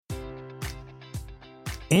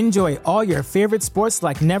Enjoy all your favorite sports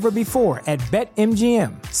like never before at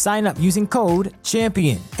BetMGM. Sign up using code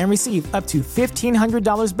CHAMPION and receive up to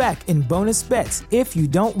 $1,500 back in bonus bets if you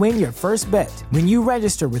don't win your first bet. When you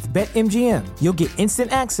register with BetMGM, you'll get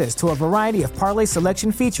instant access to a variety of parlay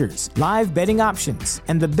selection features, live betting options,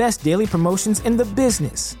 and the best daily promotions in the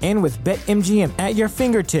business. And with BetMGM at your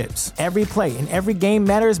fingertips, every play and every game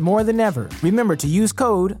matters more than ever. Remember to use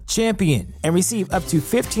code CHAMPION and receive up to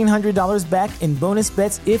 $1,500 back in bonus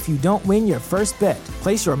bets if you don't win your first bet.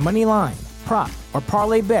 Place your money line, prop, or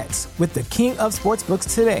parlay bets with the king of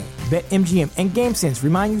sportsbooks today. BetMGM and GameSense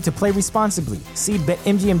remind you to play responsibly. See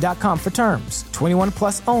BetMGM.com for terms. 21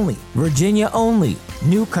 plus only. Virginia only.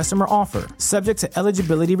 New customer offer. Subject to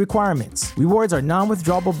eligibility requirements. Rewards are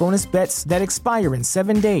non-withdrawable bonus bets that expire in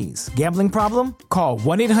 7 days. Gambling problem? Call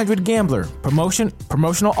 1-800-GAMBLER.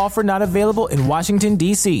 Promotional offer not available in Washington,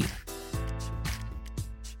 D.C.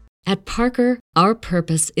 At Parker, our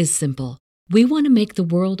purpose is simple. We want to make the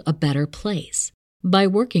world a better place by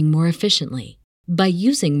working more efficiently, by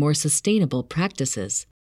using more sustainable practices,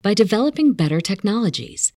 by developing better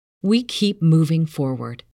technologies. We keep moving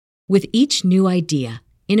forward. With each new idea,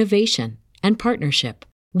 innovation, and partnership,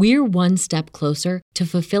 we're one step closer to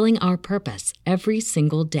fulfilling our purpose every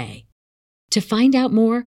single day. To find out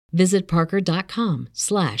more, visit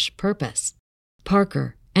parker.com/purpose.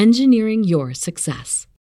 Parker, engineering your success.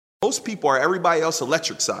 Most people are everybody else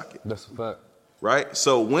electric socket. That's a fact. Right?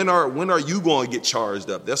 So when are you going to get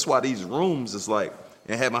charged up? That's why these rooms is like,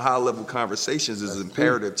 and having high level conversations is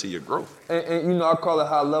imperative to your growth. And you know, I call it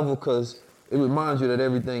high level because it reminds you that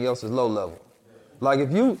everything else is low level. Like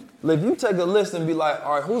if you take a list and be like,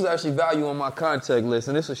 all right, who's actually value on my contact list?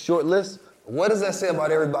 And it's a short list. What does that say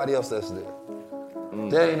about everybody else that's there?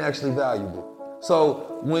 That ain't actually valuable.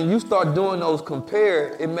 So when you start doing those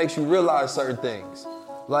compare, it makes you realize certain things.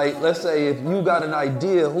 Like, let's say if you got an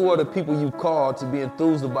idea, who are the people you call to be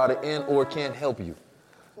enthused about it and or can't help you?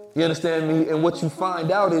 You understand me? And what you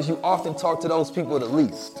find out is you often talk to those people the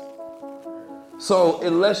least. So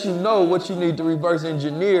it lets you know what you need to reverse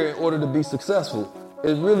engineer in order to be successful.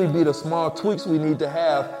 It really be the small tweaks we need to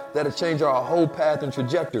have that'll change our whole path and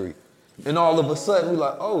trajectory. And all of a sudden, we're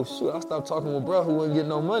like, oh, shoot, I stopped talking with bro who wouldn't get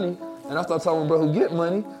no money, and I started talking with bro who get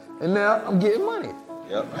money, and now I'm getting money.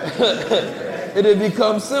 Yep. And it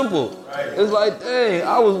becomes simple. It's like, dang,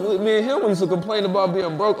 me and him used to complain about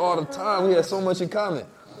being broke all the time. We had so much in common.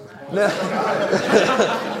 Now,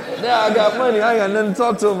 now I got money, I ain't got nothing to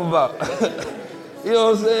talk to him about. You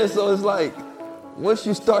know what I'm saying? So it's like, once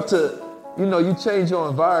you start to, you change your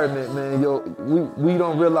environment, man, we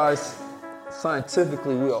don't realize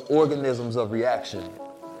scientifically we are organisms of reaction.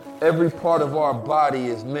 Every part of our body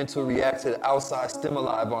is meant to react to the outside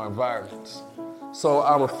stimuli of our environments. So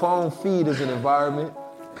our phone feed is an environment,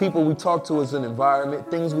 people we talk to is an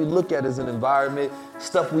environment, things we look at is an environment,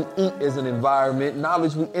 stuff we eat is an environment,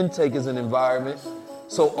 knowledge we intake is an environment.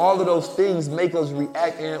 So all of those things make us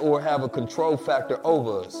react and or have a control factor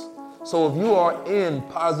over us. So if you are in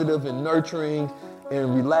positive and nurturing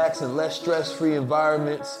and relaxed and less stress-free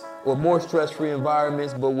environments or more stress-free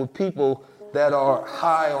environments, but with people that are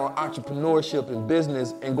high on entrepreneurship and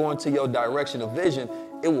business and going to your direction of vision,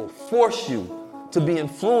 it will force you to be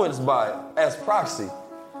influenced by it as proxy.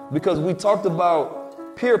 Because we talked about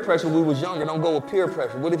peer pressure when we was younger, don't go with peer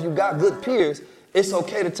pressure. But if you got good peers, it's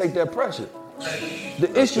okay to take that pressure.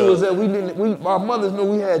 The issue is that our mothers knew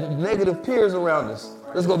we had negative peers around us.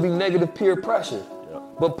 There's gonna be negative peer pressure.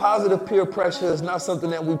 But positive peer pressure is not something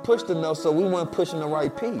that we pushed enough, so we weren't pushing the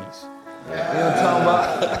right P's. You know what I'm talking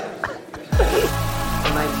about?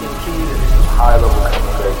 19 keys, high level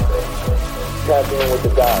conversation. Tap in with the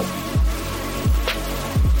guys.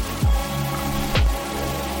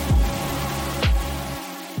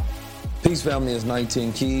 Peace family, is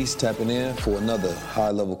 19 Keys tapping in for another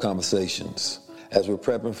high level conversations. As we're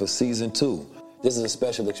prepping for season 2, this is a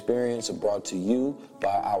special experience brought to you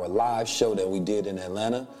by our live show that we did in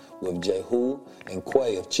Atlanta with Jehu and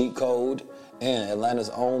Quay of Cheat Code and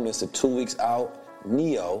Atlanta's own Mr. 2 Weeks Out,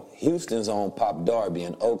 Neo, Houston's own Pop Darby,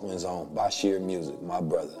 and Oakland's own Bashir Music, my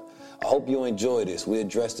brother. I hope you enjoy this. We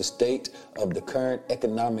address the state of the current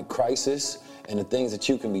economic crisis and the things that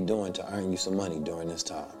you can be doing to earn you some money during these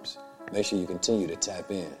times. Make sure you continue to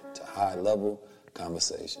tap in to high level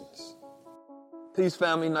conversations. Peace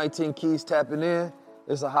family, 19 Keys tapping in.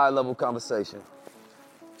 It's a high level conversation.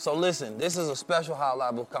 So listen, this is a special high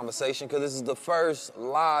level conversation because this is the first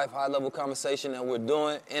live high level conversation that we're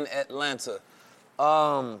doing in Atlanta.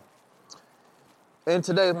 And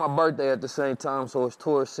today is my birthday at the same time, so it's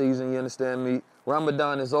tourist season, you understand me?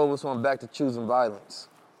 Ramadan is over, so I'm back to choosing violence.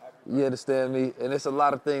 You understand me? And it's a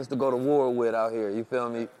lot of things to go to war with out here, you feel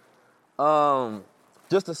me?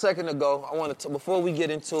 Just a second ago, I wanted to, before we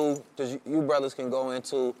get into, because you brothers can go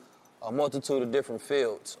into a multitude of different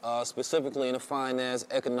fields, specifically in the finance,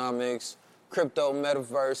 economics, crypto,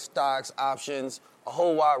 metaverse, stocks, options, a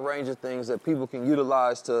whole wide range of things that people can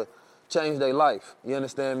utilize to change their life. You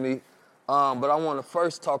understand me? But I want to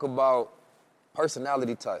first talk about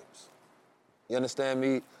personality types. You understand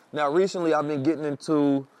me? Now, recently I've been getting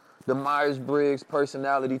into the Myers-Briggs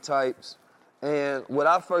personality types. And when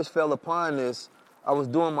I first fell upon this, I was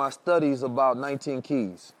doing my studies about 19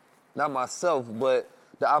 keys. Not myself, but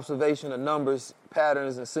the observation of numbers,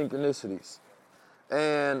 patterns, and synchronicities.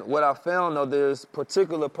 And what I found, though, there's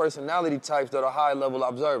particular personality types that are high-level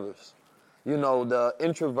observers. You know, the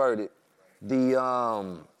introverted,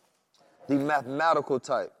 the mathematical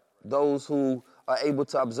type, those who are able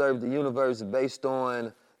to observe the universe based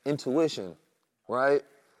on intuition, right?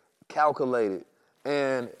 Calculated.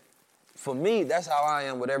 And for me, that's how I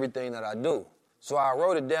am with everything that I do. So I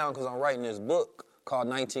wrote it down because I'm writing this book called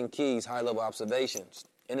 19 Keys, High-Level Observations.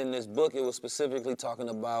 And in this book, it was specifically talking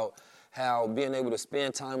about how being able to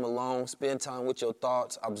spend time alone, spend time with your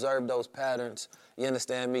thoughts, observe those patterns, you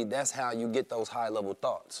understand me? That's how you get those high-level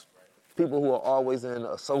thoughts. People who are always in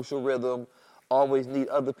a social rhythm, always need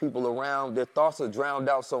other people around, their thoughts are drowned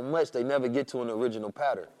out so much they never get to an original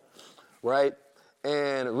pattern, right?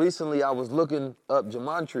 And recently I was looking up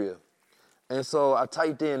gematria, and so I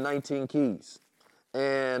typed in 19 keys,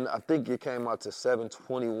 and I think it came out to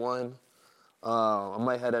 721. I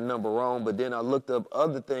might have that number wrong, but then I looked up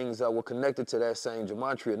other things that were connected to that same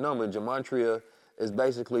gematria number. Gematria is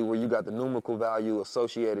basically where you got the numerical value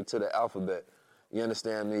associated to the alphabet. You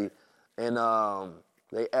understand me? And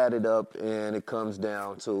they added up, and it comes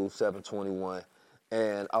down to 721.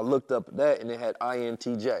 And I looked up that, and it had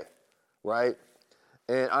INTJ, right?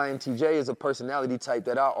 And INTJ is a personality type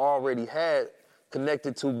that I already had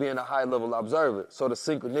connected to being a high-level observer. So the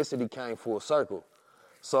synchronicity came full circle.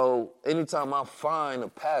 So anytime I find a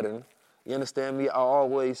pattern, you understand me, I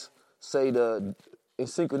always say in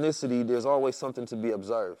synchronicity, there's always something to be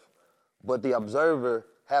observed. But the observer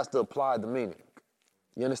has to apply the meaning.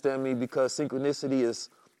 You understand me? Because synchronicity is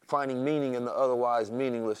finding meaning in the otherwise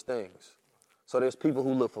meaningless things. So there's people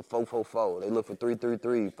who look for 444, they look for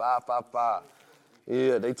 333, 555.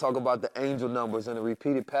 Yeah, they talk about the angel numbers and the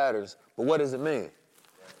repeated patterns, but what does it mean?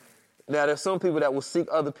 Now, there's some people that will seek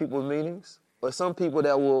other people's meanings, but some people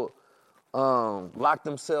that will lock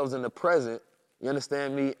themselves in the present, you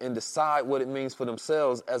understand me, and decide what it means for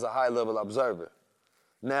themselves as a high-level observer.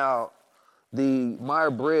 Now, the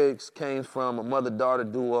Myers-Briggs came from a mother-daughter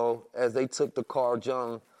duo as they took the Carl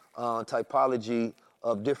Jung typology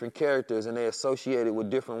of different characters and they associated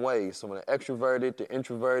with different ways. So the extroverted, the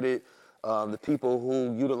introverted, the people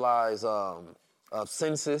who utilize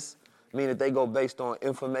senses, meaning that they go based on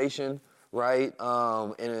information, right,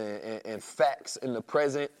 and facts in the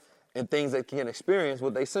present and things they can experience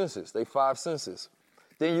with their senses, they 5 senses.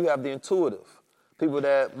 Then you have the intuitive, people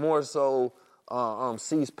that more so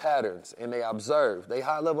sees patterns and they observe. They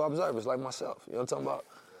high-level observers like myself, you know what I'm talking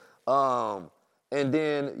about? And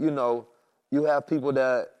then, you know, you have people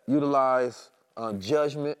that utilize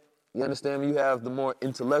judgment. You understand me? You have the more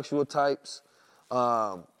intellectual types.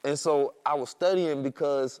 And so I was studying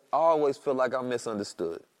because I always feel like I'm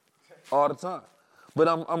misunderstood all the time. But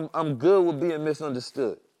I'm good with being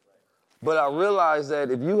misunderstood. But I realize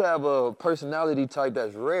that if you have a personality type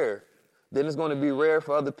that's rare, then it's going to be rare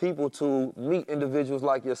for other people to meet individuals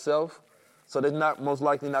like yourself. So they're not most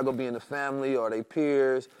likely not going to be in the family or their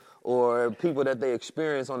peers or people that they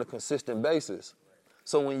experience on a consistent basis.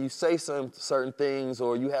 So when you say some certain things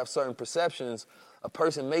or you have certain perceptions, a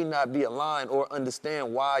person may not be aligned or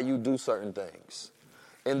understand why you do certain things.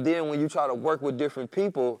 And then when you try to work with different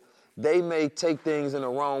people, they may take things in the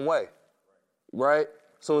wrong way, right?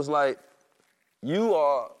 So it's like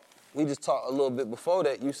we just talked a little bit before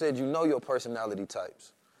that, you said you know your personality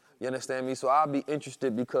types. You understand me? So I'll be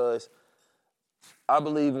interested because I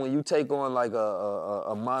believe when you take on like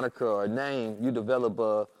a moniker or a name, you develop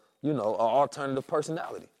an alternative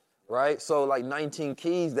personality, right? So like 19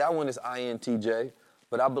 Keys, that one is INTJ,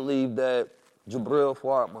 but I believe that Jabril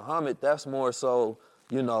Fuad Muhammad, that's more so,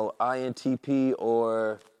 INTP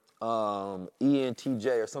or ENTJ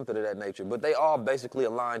or something of that nature. But they all basically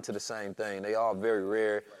align to the same thing. They all very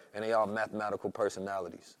rare, and they all mathematical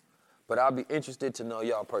personalities. But I'll be interested to know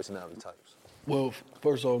y'all personality types. Well,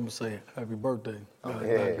 first off, I'm going to say happy birthday. Gotta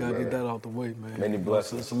get that out the way, man. Many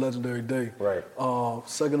blessings. It's a legendary day. Right.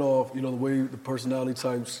 Second off, the way the personality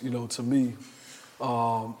types, to me,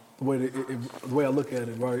 the way I look at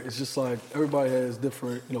it, right? It's just like everybody has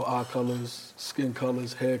different, eye colors, skin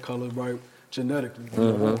colors, hair color, right? Genetically,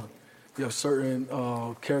 you have certain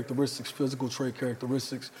characteristics, physical trait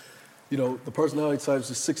characteristics. The personality types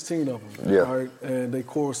is 16 of them, right? And they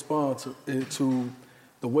correspond to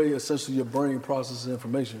the way essentially your brain processes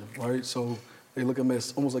information, right? So they look at me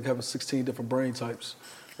as almost like having 16 different brain types,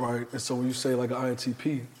 right? And so when you say like an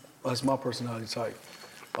INTP, that's my personality type.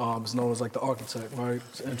 It's known as like the architect, right?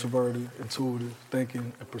 It's introverted, intuitive,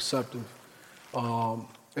 thinking, and perceptive.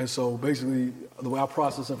 And so basically, the way I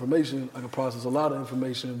process information, I can process a lot of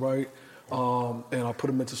information, right? And I put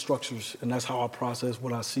them into structures, and that's how I process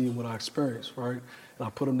what I see and what I experience, right? And I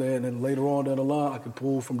put them there, and then later on down the line, I can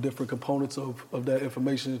pull from different components of that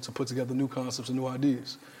information to put together new concepts and new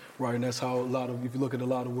ideas, right? And that's how if you look at a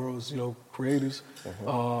lot of world's, creators, a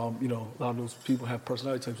lot of those people have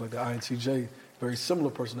personality types like the INTJ, very similar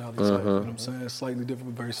personality type, you know what I'm saying? Slightly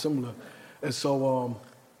different, but very similar. And so,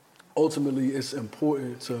 ultimately, it's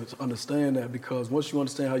important to understand that, because once you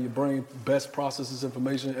understand how your brain best processes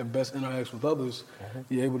information and best interacts with others,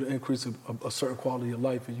 you're able to increase a certain quality of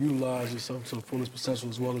life and utilize yourself to the fullest potential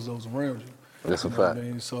as well as those around you. That's a fact. What I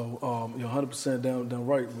mean? So, 100% down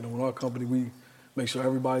right. In our company, we make sure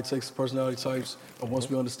everybody takes the personality types, and once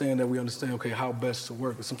we understand that, we understand, okay, how best to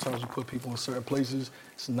work. But sometimes you put people in certain places,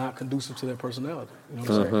 it's not conducive to their personality. You know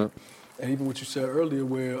what I'm saying? And even what you said earlier,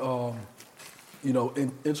 where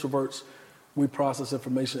introverts, we process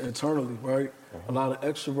information internally, right? A lot of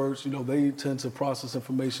extroverts, they tend to process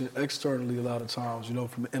information externally a lot of times,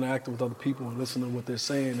 from interacting with other people and listening to what they're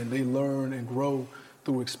saying, and they learn and grow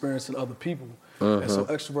through experiencing other people. And so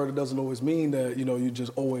extroverted doesn't always mean that, you're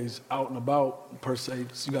just always out and about, per se.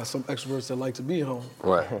 So you got some extroverts that like to be home.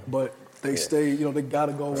 Right. But they stay, they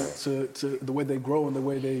gotta go to the way they grow and the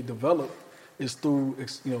way they develop is through,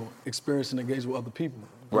 experience and engage with other people.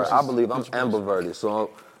 Right, I believe I'm ambiverted, so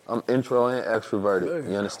I'm intro and extroverted.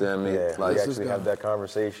 You understand me? Yeah, we actually have that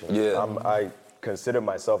conversation. Yeah. I consider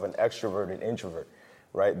myself an extroverted introvert,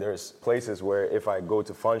 right? There's places where if I go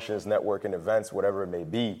to functions, networking events, whatever it may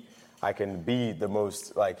be, I can be the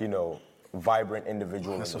most, vibrant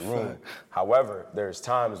individual in the room. However, there's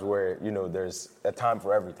times where, there's a time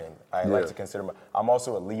for everything. I like to consider I'm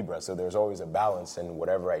also a Libra, so there's always a balance in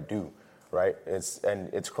whatever I do. Right?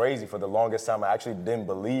 It's crazy. For the longest time, I actually didn't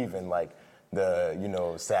believe in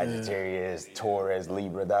the Sagittarius, Taurus,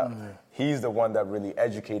 Libra. He's the one that really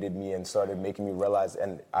educated me and started making me realize.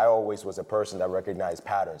 And I always was a person that recognized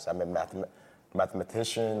patterns. I'm a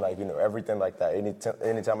mathematician, everything like that.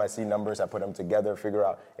 Anytime I see numbers, I put them together, figure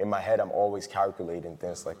out. In my head, I'm always calculating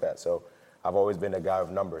things like that. So I've always been a guy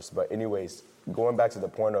of numbers. But anyways, going back to the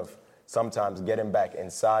point of sometimes getting back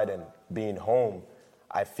inside and being home,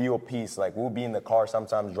 I feel peace. We'll be in the car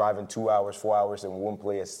sometimes driving 2 hours, 4 hours, and we won't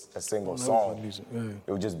play a single song.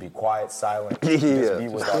 It would just be quiet, silent, just be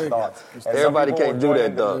with our thoughts. And everybody can't do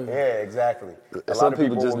that, though. Yeah, exactly. Some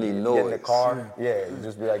people just need noise. Get in the car,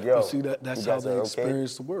 just be like, yo. You see, that's how they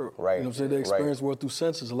experience the world. Right. You know what I'm saying? They experience the world through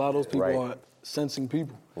senses. A lot of those people are sensing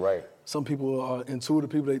people. Right. Some people are intuitive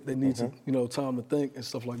people. They need to, time to think and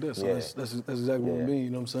stuff like that. So that's exactly what I mean. You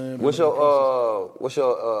know what I'm saying? What's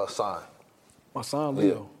your sign? My sign,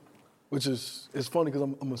 Leo, which is, it's funny because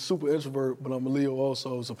I'm a super introvert, but I'm a Leo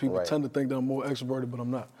also, so people tend to think that I'm more extroverted, but I'm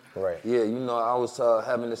not. Right. Yeah, I was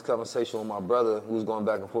having this conversation with my brother who was going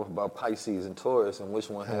back and forth about Pisces and Taurus and which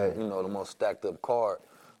one had, the most stacked up card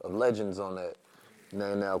of legends on that.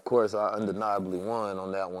 Now, of course, I undeniably won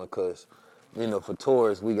on that one because, for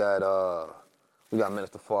Taurus, we got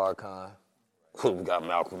Minister Farrakhan, we got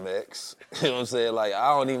Malcolm X, you know what I'm saying? I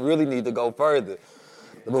don't even really need to go further.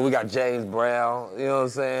 But we got James Brown, you know what I'm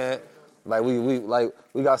saying?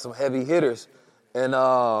 We got some heavy hitters. And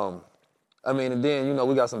and then,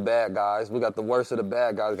 we got some bad guys. We got the worst of the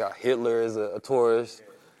bad guys. We got Hitler as a Taurus,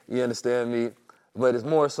 you understand me? But it's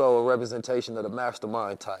more so a representation of the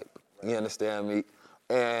mastermind type, you understand me?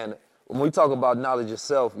 And when we talk about knowledge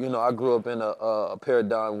itself, I grew up in a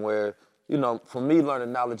paradigm where, for me,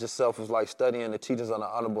 learning knowledge itself was like studying the teachings on the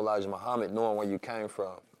Honorable Elijah Muhammad, knowing where you came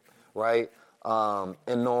from, right?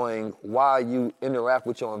 And knowing why you interact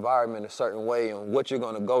with your environment a certain way and what you're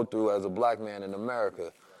going to go through as a black man in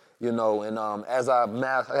America, and as I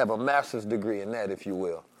have a master's degree in that, if you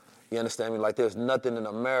will. You understand me? There's nothing in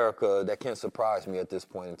America that can surprise me at this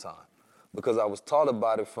point in time because I was taught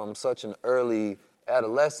about it from such an early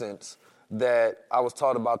adolescence that I was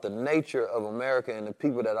taught about the nature of America and the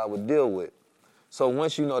people that I would deal with. So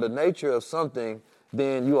once you know the nature of something,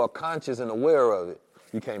 then you are conscious and aware of it.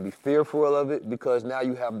 You can't be fearful of it because now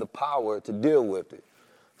you have the power to deal with it.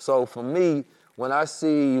 So for me, when I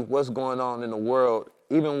see what's going on in the world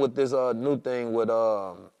even with this new thing with,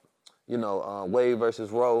 Wade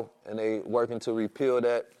versus Roe, and they working to repeal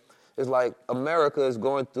that, it's like America is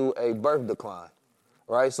going through a birth decline,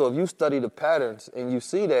 right? So if you study the patterns and you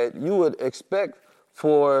see that, you would expect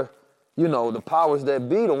for, the powers that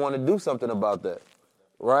be to want to do something about that,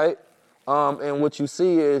 right? And what you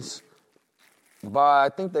see is, I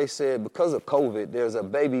think they said because of COVID, there's a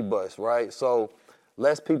baby bust, right? So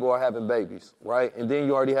less people are having babies, right? And then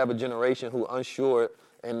you already have a generation who unsure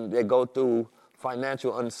and they go through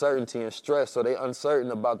financial uncertainty and stress, so they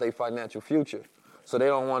uncertain about their financial future. So they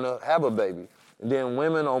don't want to have a baby. And then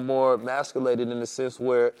women are more emasculated in the sense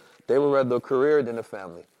where they would rather a career than a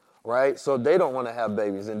family, right? So they don't want to have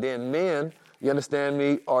babies. And then men, you understand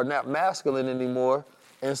me, are not masculine anymore,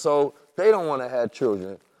 and so they don't want to have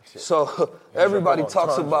children. So everybody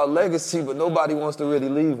talks about legacy, but nobody wants to really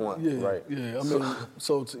leave one. Yeah, right. Yeah, I mean,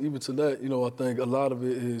 even to that, I think a lot of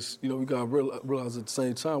it is, we got to realize at the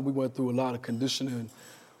same time we went through a lot of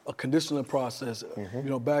a conditioning process.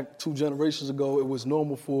 Back 2 generations ago, it was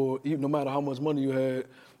normal for, no matter how much money you had,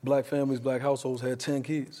 black families, black households had 10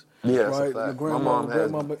 kids. Yeah, right? That's a fact. Your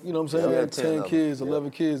grandmama, you know what I'm saying? Yeah, 10 kids,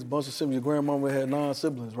 11 kids, a bunch of siblings. Your grandmama had 9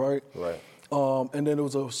 siblings, right? Right. And then there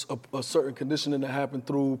was a certain conditioning that happened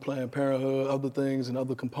through Planned Parenthood, other things and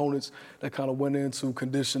other components that kind of went into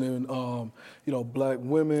conditioning, black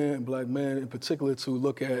women and black men in particular to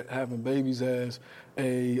look at having babies as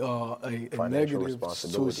a negative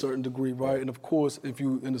to a certain degree, right? And of course, if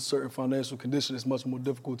you in a certain financial condition, it's much more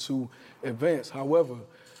difficult to advance. However,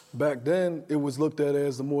 back then, it was looked at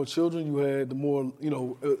as the more children you had, the more,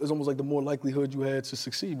 it's almost like the more likelihood you had to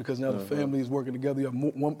succeed because now the family is working together. You have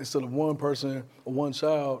one, instead of one person or one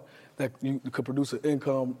child that you could produce an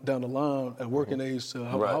income down the line at working age to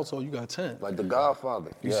have a household, you got 10. Like the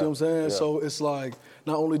Godfather. You see what I'm saying? Yeah. So it's like,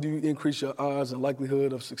 not only do you increase your odds and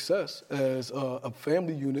likelihood of success as a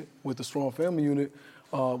family unit with a strong family unit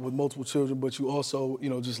with multiple children, but you also,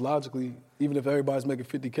 just logically, even if everybody's making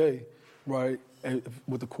 50K, right? And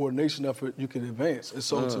with the coordination effort, you can advance. And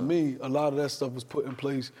so to me, a lot of that stuff was put in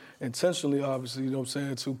place intentionally, obviously,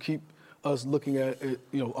 to keep us looking at it,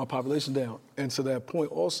 our population down. And to that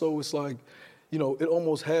point also, it's like, it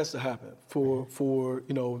almost has to happen for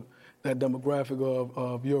that demographic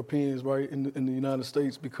of Europeans, right, in the United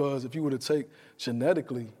States, because if you were to take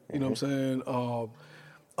genetically,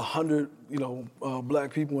 100,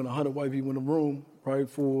 black people and 100 white people in the room, right,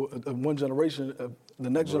 for one generation, the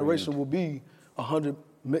next generation will be 100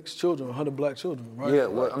 mixed children, 100 black children, right? Yeah,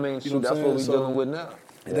 well, I mean, that's what we're dealing with now.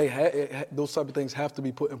 They those type of things have to be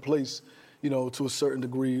put in place, to a certain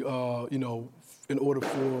degree, in order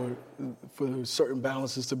for certain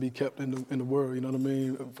balances to be kept in the world, you know what I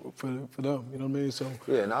mean, for them, you know what I mean? So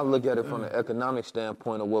yeah, and I look at it from the economic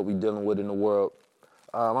standpoint of what we're dealing with in the world.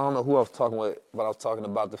 I don't know who I was talking with, but I was talking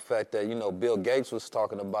about the fact that, Bill Gates was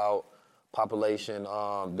talking about population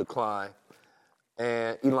decline.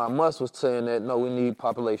 And Elon Musk was saying that, no, we need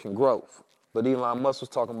population growth. But Elon Musk was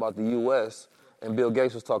talking about the U.S., and Bill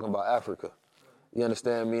Gates was talking about Africa. You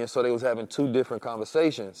understand me? And so they was having 2 different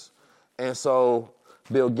conversations. And so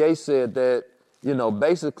Bill Gates said that,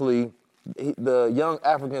 basically, the young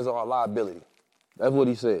Africans are a liability. That's what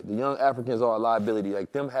he said. The young Africans are a liability,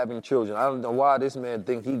 like them having children. I don't know why this man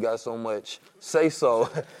think he got so much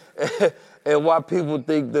say-so and why people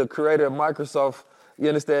think the creator of Microsoft, you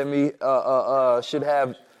understand me, should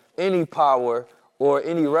have any power or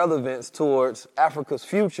any relevance towards Africa's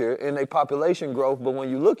future and their population growth. But when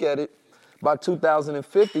you look at it, by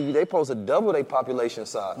 2050, they supposed to double their population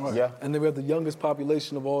size. Right. Yeah, and they have the youngest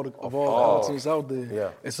population of all the continents out there. Yeah,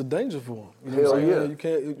 it's a danger for them. Hell yeah, you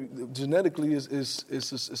can't. Genetically, it's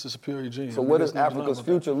a superior gene. So what does Africa's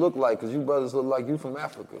future look like? Because you brothers look like you from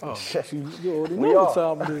Africa. Oh, you already know what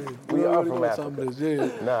time it is. We are from Africa. Yeah.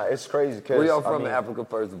 Nah, it's crazy. Where y'all from in Africa,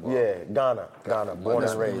 first of all? Yeah, Ghana, born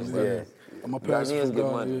and raised. Yeah. My parents Ghanaians get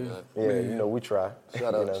money. Yeah, we try.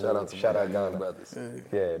 Shout out Ghana brothers.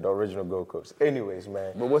 Yeah, the original Gold Coast. Anyways,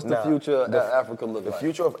 man. But what's the future of Africa look like? The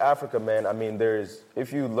future of Africa, man, I mean,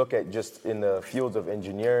 if you look at just in the fields of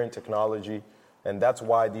engineering, technology, and that's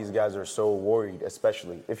why these guys are so worried,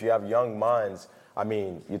 especially. If you have young minds, I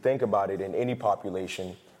mean, you think about it, in any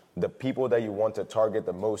population, the people that you want to target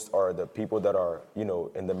the most are the people that are,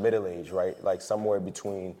 in the middle age, right? Like somewhere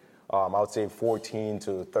between I would say 14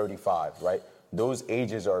 to 35, right? Those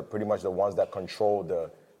ages are pretty much the ones that control the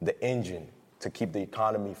engine to keep the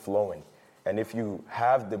economy flowing. And if you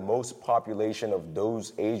have the most population of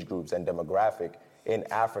those age groups and demographic in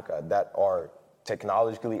Africa that are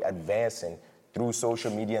technologically advancing through social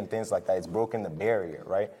media and things like that, it's broken the barrier,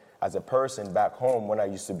 right? As a person back home, when I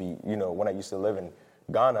used to live in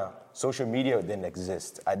Ghana, social media didn't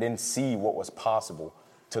exist. I didn't see what was possible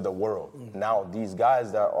to the world. Now, these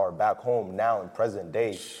guys that are back home now in present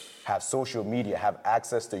day have social media, have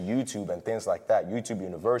access to YouTube and things like that, YouTube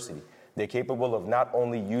University. They're capable of not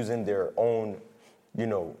only using their own,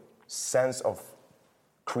 sense of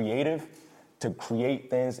creative to create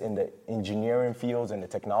things in the engineering fields and the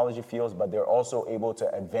technology fields, but they're also able to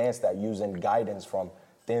advance that using guidance from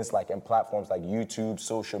things like in platforms like YouTube,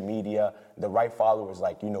 social media, the right followers,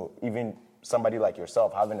 like, even somebody like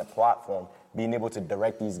yourself having a platform, being able to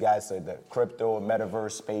direct these guys to the crypto,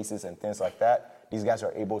 metaverse spaces and things like that. These guys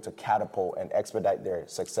are able to catapult and expedite their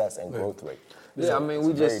success and growth rate. Yeah, So I mean,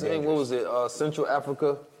 we just seen, what was it, Central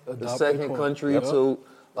Africa, the second country to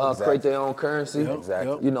create their own currency.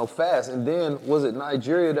 Exactly. Fast. And then, was it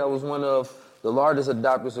Nigeria that was one of the largest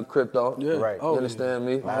adopters of crypto? Yeah. Right. You understand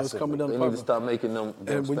me? It's coming down They the need to stop making them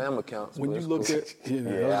spam accounts. When but you it's look cool.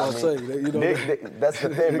 at, I was about to say, that's the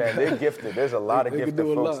thing, man. They're gifted. There's a lot of They can gifted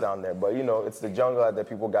do a folks lot. down there, but it's the jungle that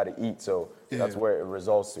people got to eat. So that's where it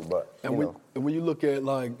results to. But And when you look at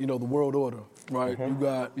the world order, right? You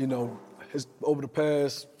got over the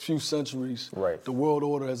past few centuries, Right. the world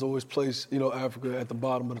order has always placed Africa at the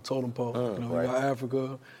bottom of the totem pole. You got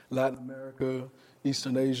Africa, Latin America,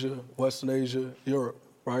 Eastern Asia, Western Asia, Europe,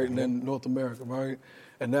 right, and then North America, right.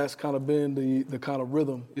 And that's kind of been the kind of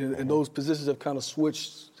rhythm. And those positions have kind of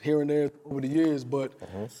switched here and there over the years, but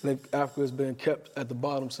Africa has been kept at the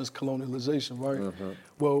bottom since colonialization, right?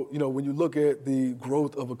 Well, when you look at the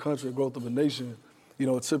growth of a country, growth of a nation,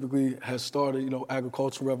 it typically has started,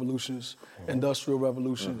 agricultural revolutions, industrial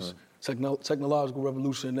revolutions, technological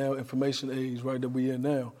revolution, now information age, right, that we in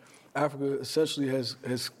now. Africa essentially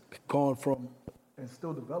has gone from and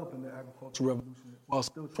still developing the agricultural revolution while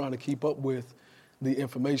still trying to keep up with the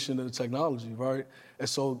information and the technology, right? And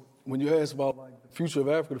so when you ask about the future of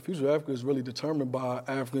Africa is really determined by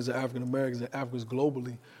Africans and African Americans and Africans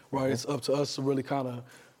globally, right? It's up to us to really kind of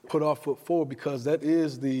put our foot forward because that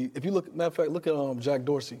is if you look, matter of fact, look at Jack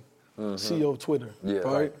Dorsey, CEO of Twitter,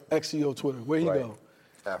 right? Ex-CEO of Twitter. Where'd he go?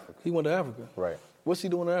 Africa. He went to Africa. Right. What's he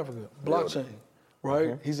doing in Africa? Blockchain,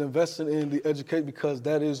 right? He's investing in the educate because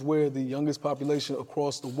that is where the youngest population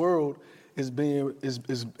across the world is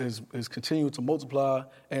continuing to multiply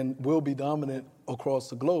and will be dominant across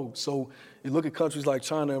the globe. So you look at countries like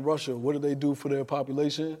China and Russia, what do they do for their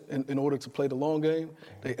population in order to play the long game?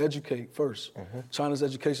 They educate first. China's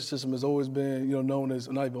education system has always been, known as,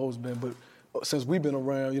 not even always been, but since we've been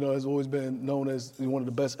around, has always been known as one of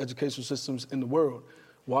the best education systems in the world.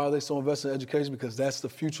 Why are they so invested in education? Because that's the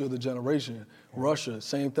future of the generation. Russia,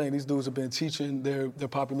 same thing. These dudes have been teaching their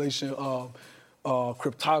population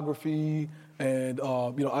cryptography and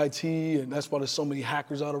IT, and that's why there's so many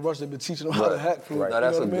hackers out of Russia. They've been teaching them how to hack.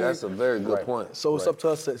 That's a very good point. So it's up to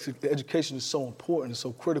us. The education is so important, it's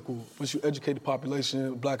so critical. Once you educate the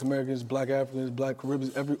population, Black Americans, Black Africans, Black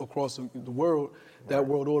Caribbeans, across the world, that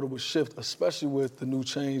world order would shift, especially with the new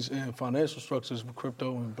change in financial structures with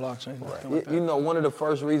crypto and blockchain. Like that. One of the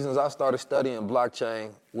first reasons I started studying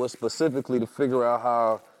blockchain was specifically to figure out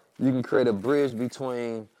how you can create a bridge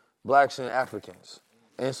between Blacks and Africans.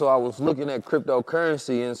 And so I was looking at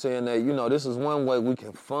cryptocurrency and saying that, this is one way we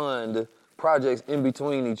can fund projects in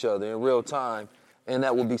between each other in real time, and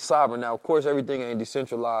that will be sovereign. Now, of course, everything ain't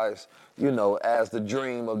decentralized, as the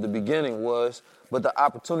dream of the beginning was, but the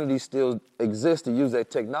opportunity still exists to use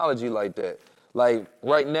that technology like that. Like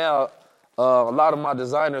right now, a lot of my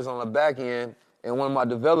designers on the back end and one of my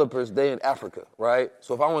developers, they in Africa, right?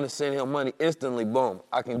 So if I want to send him money instantly, boom,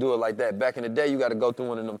 I can do it like that. Back in the day, you got to go through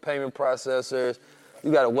one of them payment processors.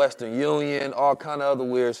 You got a Western Union, all kind of other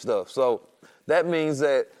weird stuff. So that means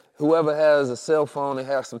that whoever has a cell phone and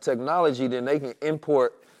has some technology, then they can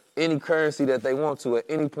import any currency that they want to at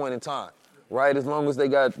any point in time, right? As long as they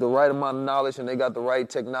got the right amount of knowledge and they got the right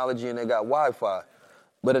technology and they got Wi-Fi.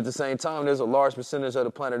 But at the same time, there's a large percentage of the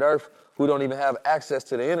planet Earth who don't even have access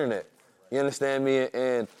to the internet. You understand me?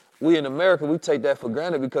 And we in America, we take that for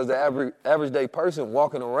granted because the average day person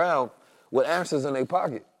walking around with answers in their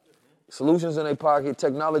pocket, solutions in their pocket,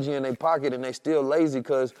 technology in their pocket, and they still lazy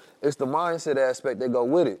because it's the mindset aspect that go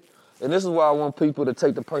with it. And this is why I want people to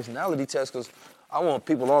take the personality test, because I want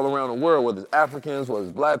people all around the world, whether it's Africans, whether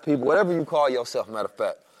it's Black people, whatever you call yourself, matter of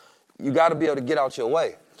fact, you got to be able to get out your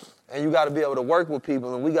way. And you got to be able to work with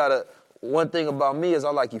people. And one thing about me is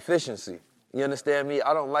I like efficiency. You understand me?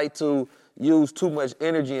 I don't like to use too much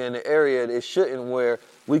energy in the area that it shouldn't, where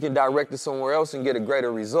we can direct it somewhere else and get a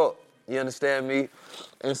greater result. You understand me?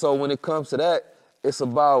 And so when it comes to that, it's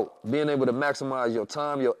about being able to maximize your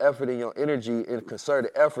time, your effort, and your energy in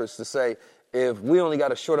concerted efforts to say, if we only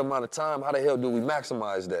got a short amount of time, how the hell do we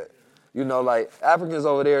maximize that? You know, like Africans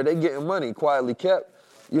over there, they getting money quietly kept.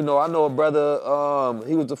 You know, I know a brother,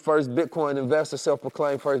 he was the first Bitcoin investor,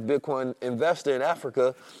 self-proclaimed first Bitcoin investor in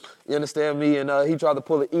Africa. You understand me? And he tried to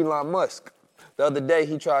pull an Elon Musk. The other day,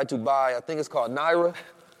 he tried to buy, I think it's called Naira.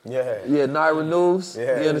 Yeah, Naira News.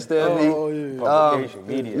 Yeah. You understand me? Yeah. Publication,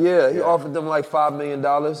 media. Yeah, he offered them like $5 million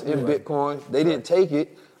in Bitcoin. They didn't take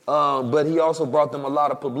it, but he also brought them a lot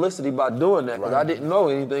of publicity by doing that, because I didn't know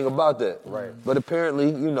anything about that. Right. But apparently,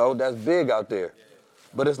 you know, that's big out there.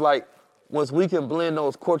 But it's like, once we can blend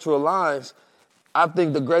those cultural lines, I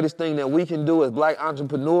think the greatest thing that we can do as black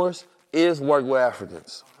entrepreneurs is work with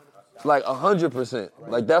Africans. Like 100%.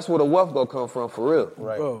 Like that's where the wealth gonna come from for real.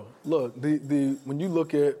 Right. Bro, look, when you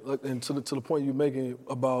look at, like, and to the point you're making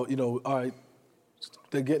about, you know, all right,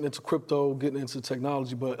 they're getting into crypto, getting into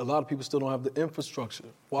technology, but a lot of people still don't have the infrastructure,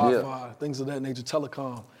 Wi-Fi, things of that nature,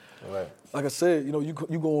 telecom. Right. Like I said, you know, you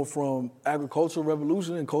going from agricultural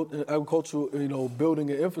revolution and agricultural, you know, building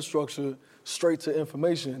and infrastructure straight to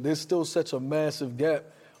information. There's still such a massive gap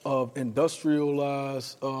of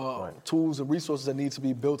industrialized tools and resources that need to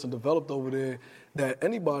be built and developed over there, that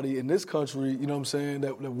anybody in this country, you know what I'm saying,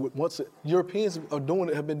 that once Europeans are doing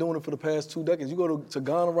it, have been doing it for the past 2 decades. You go to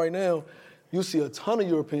Ghana right now, you see a ton of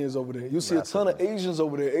Europeans over there. You see a ton of Asians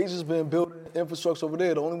over there. Asians been building infrastructure over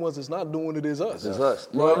there. The only ones that's not doing it is us. It's us.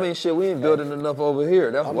 Well, I mean, shit, we ain't building enough over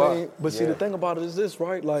here. That's why. But see, the thing about it is this,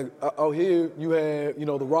 right? Like out here, you have, you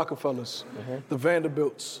know, the Rockefellers, the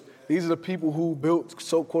Vanderbilts. These are the people who built,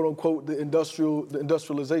 so quote unquote, the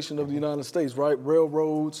industrialization of the United States, right?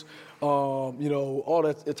 Railroads, you know, all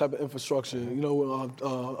that type of infrastructure. You know,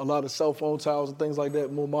 a lot of cell phone towers and things like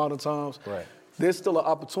that, more modern times. Right. There's still an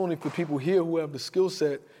opportunity for people here who have the skill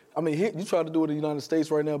set. I mean, here, you try to do it in the United States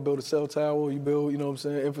right now, build a cell tower, you build, you know what I'm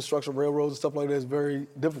saying, infrastructure, railroads and stuff like that is very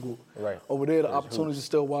difficult. Right. Over there, the opportunities are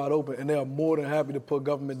still wide open, and they are more than happy to put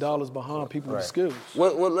government dollars behind people with skills.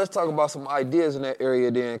 Well, let's talk about some ideas in that area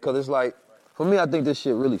then, because it's like, for me, I think this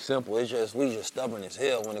shit really simple. It's just, we just stubborn as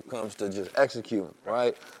hell when it comes to just executing,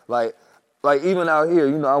 right? Like even out here,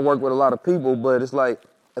 you know, I work with a lot of people, but it's like,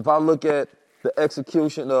 if I look at the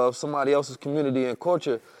execution of somebody else's community and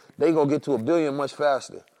culture, they gonna get to 1 billion much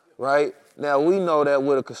faster, right? Now, we know that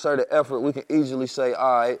with a concerted effort, we can easily say,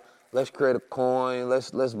 all right, let's create a coin,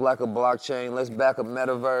 let's back a blockchain, let's back a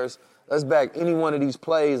metaverse, let's back any one of these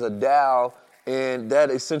plays, a DAO, and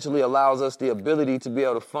that essentially allows us the ability to be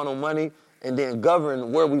able to funnel money and then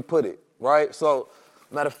govern where we put it, right? So,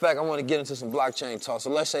 matter of fact, I wanna get into some blockchain talk.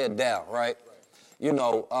 So let's say a DAO, right? You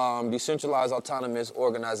know, decentralized autonomous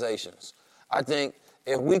organizations. I think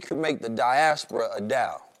if we could make the diaspora a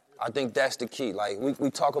DAO, I think that's the key. Like, we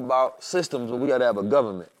talk about systems, but we got to have a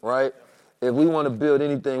government, right? If we want to build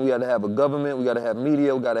anything, we got to have a government, we got to have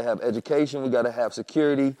media, we got to have education, we got to have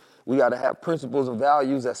security, we got to have principles and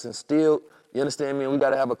values that's instilled, you understand me? And we got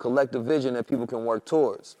to have a collective vision that people can work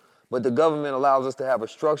towards. But the government allows us to have a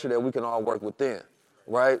structure that we can all work within,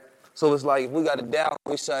 right? So it's like, if we got a DAO,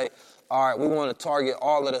 we say, all right, we want to target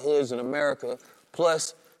all of the hoods in America,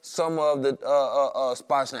 plus some of the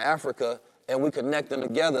spots in Africa, and we connect them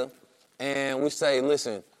together, and we say,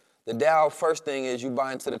 listen, the DAO, first thing is you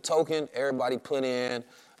buy into the token, everybody put in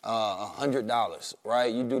 $100,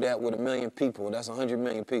 right? You do that with 1 million people, that's 100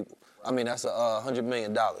 million people. I mean, that's $100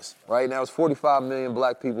 million, right? Now it's 45 million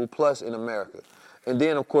black people plus in America. And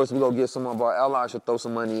then, of course, we're going to get some of our allies to throw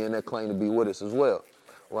some money in that claim to be with us as well,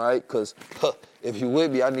 right? Because if you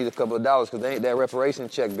with me, I need a couple of dollars because that reparation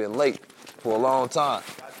check been late for a long time.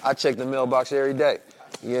 I check the mailbox every day.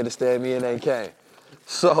 You understand me? It ain't came.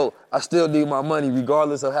 So I still need my money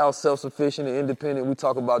regardless of how self-sufficient and independent we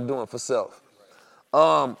talk about doing for self.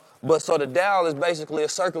 But so the DAO is basically a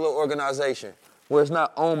circular organization where it's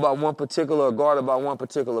not owned by one particular or guarded by one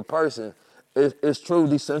particular person. It's true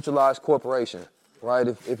decentralized corporation, right?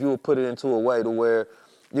 If you would put it into a way to where,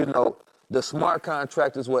 you know, the smart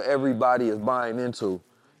contract is what everybody is buying into.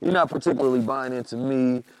 You're not particularly buying into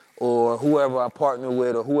me or whoever I partner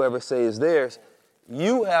with or whoever say is theirs.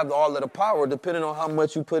 You have all of the power depending on how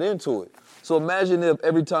much you put into it. So imagine if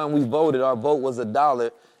every time we voted, our vote was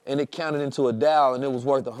 $1 and it counted into a DAO and it was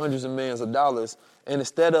worth hundreds of millions of dollars. And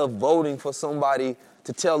instead of voting for somebody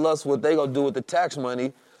to tell us what they gonna do with the tax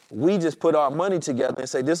money, we just put our money together and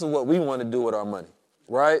say, this is what we want to do with our money,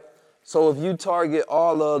 right? So if you target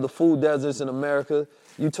all of the food deserts in America,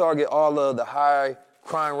 you target all of the high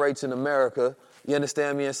crime rates in America, you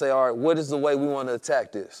understand me, and say, all right, what is the way we want to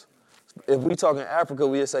attack this? If we talk in Africa,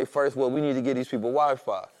 we say first, well, we need to get these people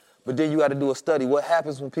Wi-Fi. But then you got to do a study. What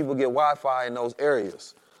happens when people get Wi-Fi in those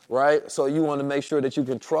areas, right? So you want to make sure that you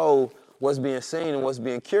control what's being seen and what's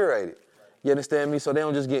being curated. You understand me? So they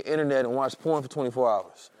don't just get internet and watch porn for 24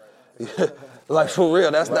 hours. Like, for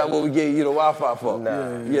real, that's not what we gave you the Wi-Fi for.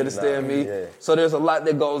 Nah, You understand me? Yeah. So there's a lot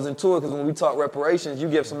that goes into it, because when we talk reparations, you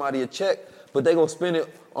give somebody a check, but they gonna spend it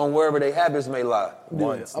on wherever their habits may lie.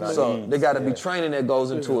 So they gotta be training that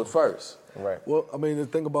goes into it first. Right. Well, I mean, the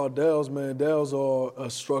thing about DAOs, man, DAOs are a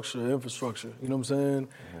structure, infrastructure. You know what I'm saying?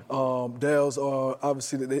 DAOs are,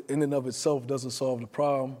 obviously, in and of itself doesn't solve the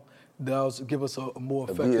problem. DAOs give us a more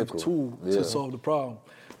effective tool to solve the problem.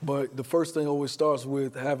 But the first thing always starts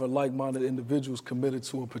with having like-minded individuals committed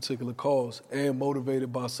to a particular cause and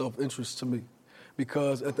motivated by self-interest to me.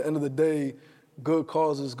 Because at the end of the day, good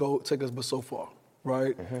causes take us but so far,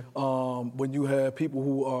 right? When you have people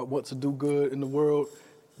who want to do good in the world,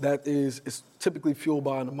 it's typically fueled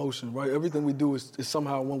by an emotion, right? Everything we do is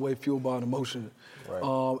somehow one way fueled by an emotion. Right.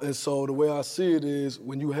 And so the way I see it is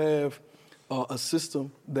when you have a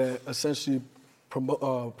system that essentially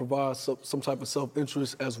provides some type of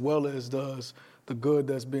self-interest as well as does the good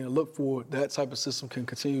that's being looked for, that type of system can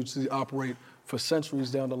continue to operate for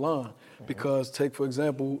centuries down the line. Because take, for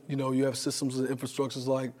example, you have systems and infrastructures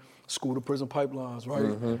like school-to-prison pipelines,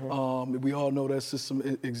 right? We all know that system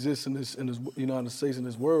exists in this United States, in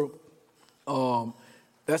this world.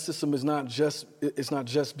 That system is not just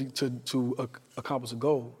to accomplish a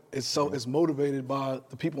goal. It's motivated by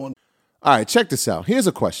the people on. All right, check this out. Here's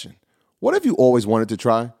a question. What have you always wanted to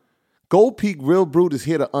try? Gold Peak Real Brewed is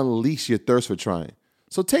here to unleash your thirst for trying.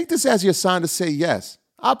 So take this as your sign to say yes.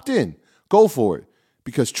 Opt in. Go for it.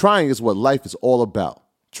 Because trying is what life is all about.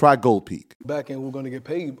 Try Gold Peak. Back end, we're going to get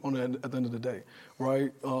paid at the end of the day,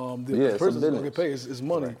 right? The person's going to get paid. It's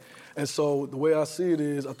money. Right. And so the way I see it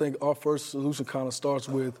is, I think our first solution kind of starts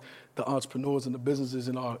with the entrepreneurs and the businesses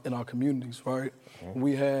in our communities, right?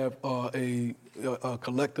 We have a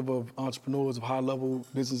collective of entrepreneurs of high-level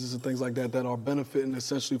businesses and things like that are benefiting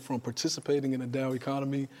essentially from participating in the DAO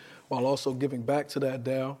economy while also giving back to that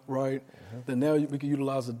DAO, right? Then now we can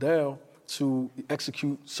utilize the DAO to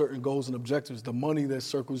execute certain goals and objectives. The money that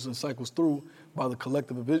circles and cycles through by the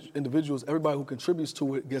collective individuals, everybody who contributes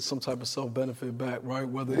to it gets some type of self-benefit back, right?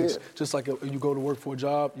 Whether it's just like you go to work for a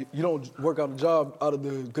job, you don't work out a job out of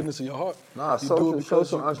the goodness of your heart. Nah, social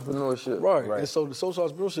entrepreneurship. Right. And so the social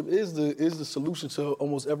entrepreneurship is the solution to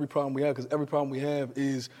almost every problem we have, because every problem we have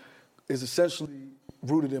is essentially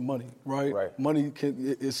rooted in money, right? Money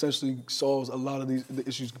essentially solves a lot of the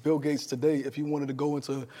issues. Bill Gates today, if he wanted to go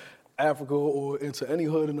into Africa or into any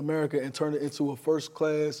hood in America and turn it into a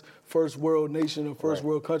first-class, first-world nation or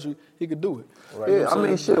first-world country, he could do it. Right. Yeah, I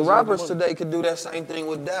mean, shit, rappers today could do that same thing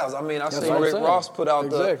with DAOs. I mean, I seen Rick Ross put out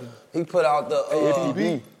the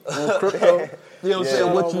APB on crypto. You know what I'm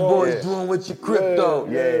saying? What you boys doing with your crypto.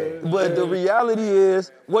 But the reality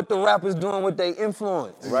is what the rappers doing with their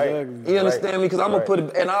influence. Right. You understand me? Because I'm going to put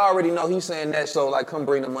it, and I already know he's saying that, so like, come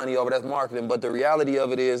bring the money over, that's marketing. But the reality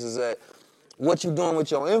of it is that what you doing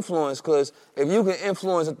with your influence, because if you can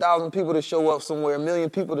influence 1,000 people to show up somewhere, 1 million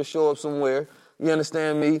people to show up somewhere, you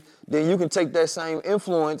understand me, then you can take that same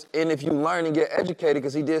influence, and if you learn and get educated,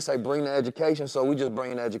 because he did say bring the education, so we just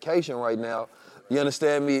bring the education right now, you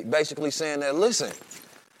understand me, basically saying that, listen,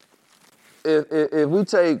 if we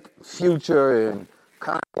take Future and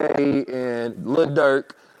Kanye and Lil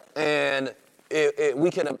Durk, and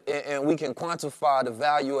we can quantify the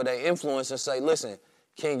value of their influence and say, listen,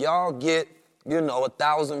 can y'all get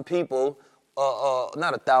 1,000 people,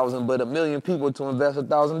 not 1,000, but 1 million people to invest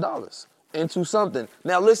 $1,000 into something.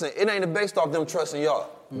 Now listen, it ain't based off them trusting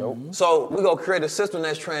y'all. Nope. So we gonna create a system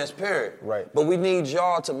that's transparent. Right. But we need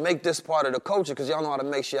y'all to make this part of the culture, because y'all know how to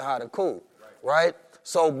make shit hot and cool. Right?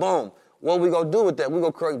 So boom, what we gonna do with that? We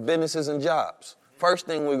gonna create businesses and jobs. First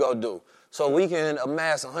thing we gonna do. So we can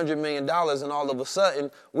amass $100 million, and all of a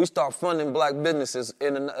sudden we start funding black businesses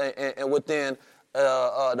and within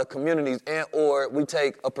the communities, or we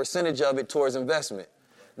take a percentage of it towards investment.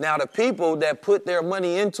 Now, the people that put their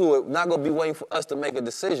money into it not going to be waiting for us to make a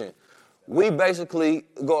decision. We basically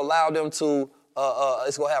go allow them to,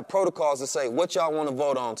 it's going to have protocols to say what y'all want to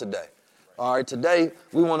vote on today. All right, today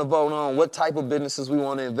we want to vote on what type of businesses we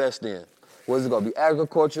want to invest in. Well, it's going to be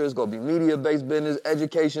agriculture, it's going to be media-based business,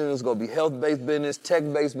 education, it's going to be health-based business,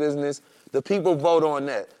 tech-based business. The people vote on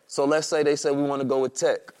that. So let's say they say we want to go with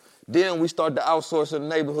tech. Then we start to outsource in the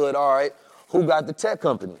neighborhood, all right, who got the tech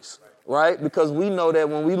companies, right? Because we know that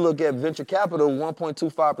when we look at venture capital,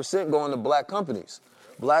 1.25% go into black companies.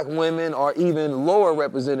 Black women are even lower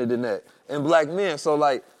represented than that, and black men. So,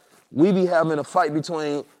 like, we be having a fight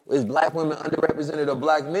between, is black women underrepresented or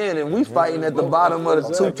black men, and we fighting at the bottom of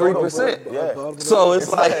the 2-3%. Yeah. So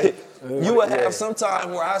it's like, you would have some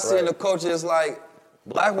time where I see in the culture, it's like,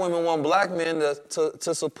 black women want black men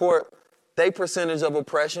to support they percentage of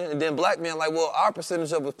oppression, and then black men like, well, our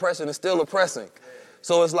percentage of oppression is still oppressing.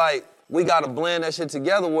 So it's like, we got to blend that shit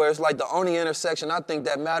together where it's like the only intersection I think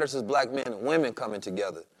that matters is black men and women coming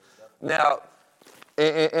together. Now,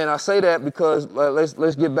 and I say that because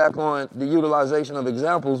let's get back on the utilization of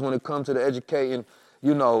examples when it comes to the educating,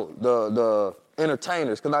 you know, the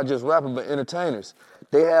entertainers, because not just rappers, but entertainers.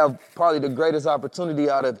 They have probably the greatest opportunity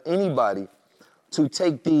out of anybody to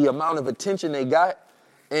take the amount of attention they got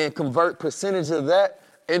and convert percentage of that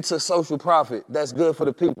into social profit that's good for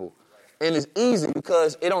the people. And it's easy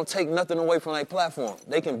because it don't take nothing away from their platform.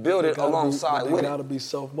 They can build it alongside with it. They gotta be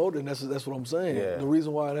self-motivated. That's what I'm saying. Yeah. The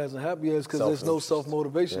reason why it hasn't happened yet is because there's no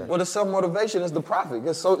self-motivation. Well, the self-motivation is the profit.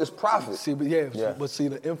 It's profit. See, but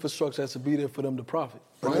the infrastructure has to be there for them to profit.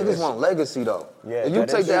 But niggas want legacy though. Yeah, if you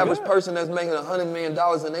take the average person that's making $100 million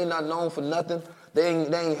and they not known for nothing, they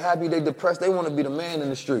ain't happy, they depressed, they want to be the man in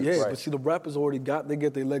the streets. Yeah, but see, the rappers already they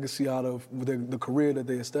get their legacy out of the career that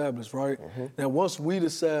they established, right? Now, once we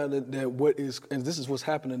decide that what is, and this is what's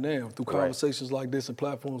happening now through conversations like this and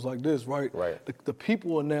platforms like this, right? The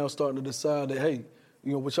people are now starting to decide that, hey,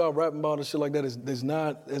 you know, what y'all rapping about and shit like that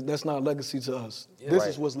that's not legacy to us. This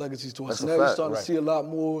is what's legacy to us. That's now you're starting to see a lot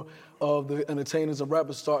more of the entertainers and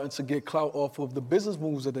rappers starting to get clout off of the business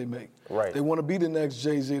moves that they make. They want to be the next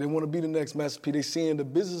Jay-Z. They want to be the next Master P. They seeing the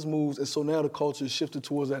business moves, and so now the culture is shifted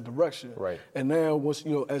towards that direction. And now, once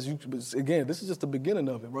you know, again, this is just the beginning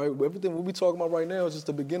of it, right? Everything we talking about right now is just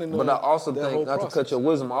the beginning of it. But I also think, not to cut your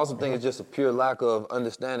wisdom, I also think it's just a pure lack of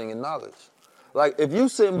understanding and knowledge. Like, if you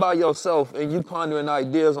sitting by yourself and you pondering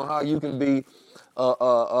ideas on how you can be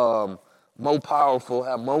more powerful,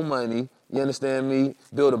 have more money, you understand me,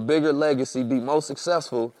 build a bigger legacy, be more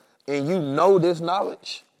successful, and you know this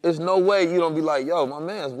knowledge, there's no way you don't be like, yo, my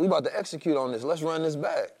man, we about to execute on this. Let's run this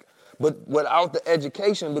back. But without the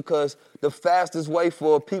education, because the fastest way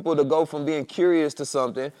for people to go from being curious to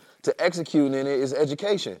something to executing in it is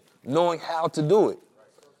education, knowing how to do it.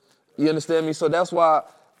 You understand me? So that's why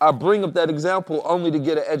I bring up that example only to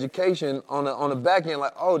get an education on the back end,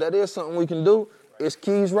 like, oh, that is something we can do. Is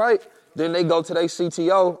Keys right? Then they go to their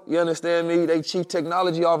CTO, you understand me, they chief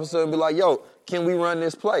technology officer, and be like, yo, can we run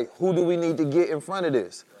this play? Who do we need to get in front of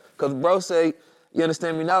this? Because bro say, you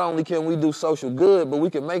understand me, not only can we do social good, but we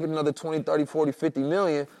can make another 20, 30, 40, 50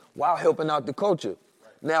 million while helping out the culture.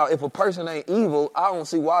 Now, if a person ain't evil, I don't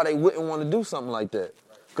see why they wouldn't want to do something like that.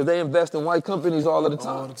 Because they invest in white companies all of the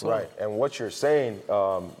time. Right, and what you're saying,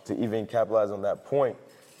 to even capitalize on that point,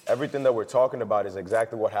 everything that we're talking about is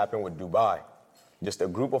exactly what happened with Dubai. Just a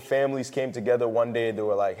group of families came together one day, they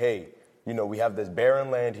were like, hey, you know, we have this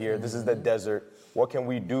barren land here, this is the desert, what can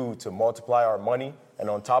we do to multiply our money, and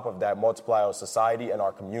on top of that, multiply our society and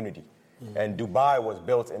our community? And Dubai was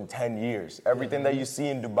built in 10 years. Everything that you see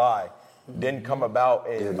in Dubai didn't come about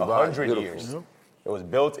in 100 years. It was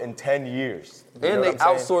built in 10 years. And they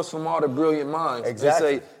outsource from all the brilliant minds.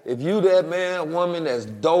 Exactly. They say, if you that man, woman that's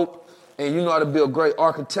dope, and you know how to build great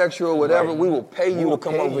architecture or whatever, we will pay you to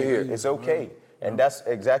come over here. It's okay. And that's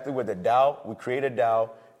exactly what the DAO, we create a DAO.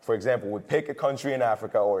 For example, we pick a country in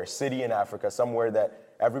Africa or a city in Africa, somewhere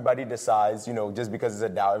that everybody decides, you know, just because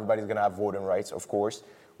it's a DAO, everybody's gonna have voting rights, of course.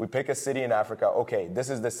 We pick a city in Africa, okay, this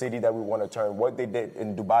is the city that we wanna turn. What they did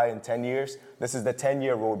in Dubai in 10 years, this is the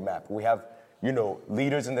 10-year roadmap. We have, you know,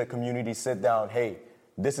 leaders in the community sit down, hey,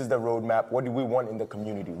 this is the roadmap. What do we want in the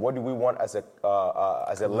community? What do we want as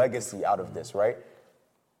a legacy out of this, right?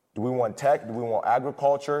 Do we want tech? Do we want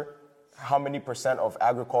agriculture? How many percent of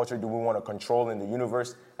agriculture do we want to control in the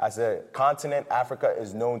universe? As a continent, Africa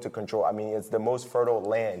is known to control. I mean, it's the most fertile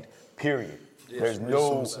land, period. There's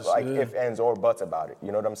no ifs, ands, or buts about it.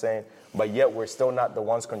 You know what I'm saying? But yet we're still not the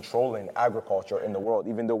ones controlling agriculture in the world,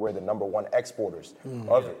 even though we're the #1 exporters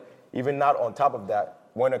of it. Even not on top of that,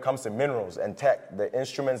 when it comes to minerals and tech, the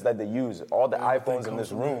instruments that they use, all the iPhones in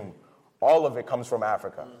this room, all of it comes from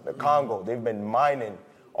Africa. The Congo, they've been mining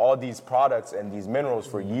all these products and these minerals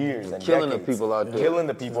for years and killing decades. The people out there. Killing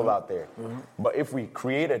the people out there. But if we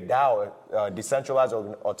create a DAO, a decentralized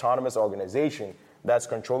autonomous organization that's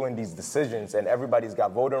controlling these decisions and everybody's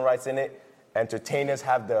got voting rights in it, entertainers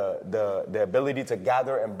have the ability to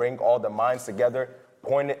gather and bring all the minds together,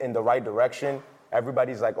 point it in the right direction.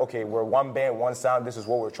 Everybody's like, okay, we're one band, one sound, this is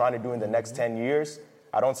what we're trying to do in the next 10 years.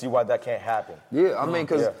 I don't see why that can't happen. Yeah, I mean,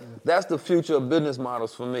 because that's the future of business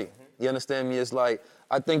models for me. You understand me? It's like,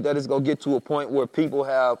 I think that it's going to get to a point where people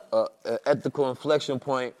have an ethical inflection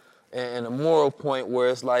point and a moral point where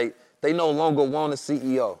it's like they no longer want a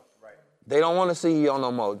CEO. Right. They don't want a CEO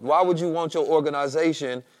no more. Why would you want your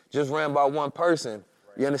organization just ran by one person?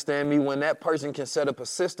 You understand me? When that person can set up a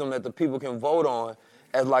system that the people can vote on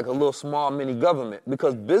as like a little small mini government.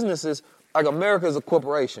 Because businesses like America is a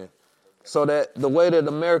corporation. So that the way that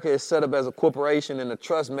America is set up as a corporation and the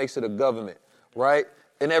trust makes it a government, right?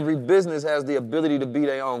 And every business has the ability to be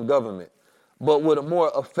their own government. But with a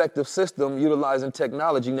more effective system utilizing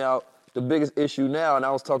technology now, the biggest issue now, and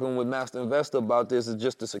I was talking with Master Investor about this, is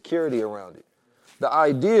just the security around it. The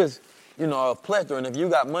ideas, are a plethora, and if you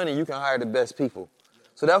got money, you can hire the best people.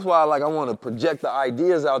 So that's why I want to project the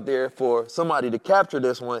ideas out there for somebody to capture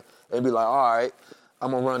this one and be like, all right,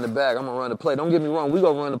 I'm going to run the bag, I'm going to run the play. Don't get me wrong, we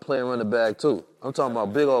going to run the play and run the bag too. I'm talking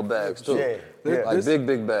about big old bags too. Like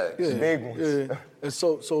big bags. Big ones. Yeah. And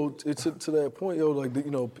so to that point,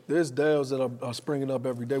 there's DAOs that are springing up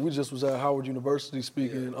every day. We just was at Howard University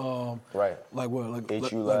speaking, like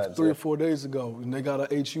 3 or 4 days ago, and they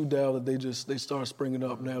got an HU DAO that they start springing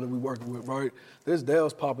up now that we're working with, right? There's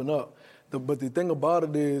DAOs popping up. But the thing about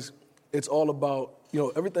it is, it's all about,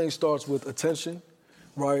 everything starts with attention,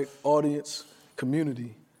 right? Audience,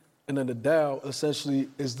 community. And then the DAO essentially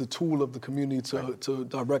is the tool of the community to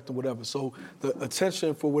direct and whatever. So the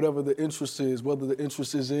attention for whatever the interest is, whether the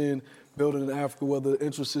interest is in building in Africa, whether the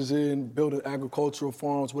interest is in building agricultural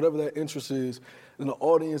farms, whatever that interest is, and the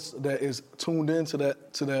audience that is tuned into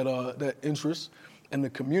that interest, and the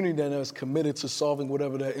community that is committed to solving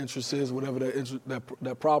whatever that interest is, whatever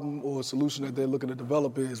that problem or solution that they're looking to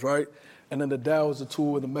develop is, right? And then the DAO is the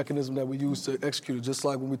tool and the mechanism that we use to execute it, just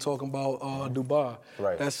like when we're talking about Dubai.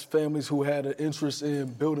 Right. That's families who had an interest in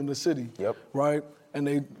building the city, right? And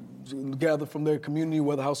they gathered from their community,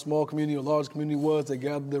 whether how small community or large community was, they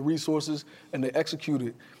gathered their resources and they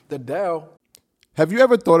executed. The DAO. Have you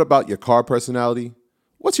ever thought about your car personality?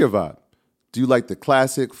 What's your vibe? Do you like the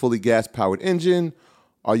classic, fully gas-powered engine?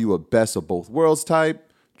 Are you a best of both worlds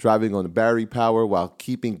type, driving on the battery power while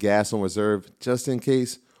keeping gas on reserve just in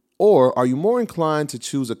case? Or are you more inclined to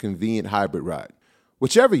choose a convenient hybrid ride?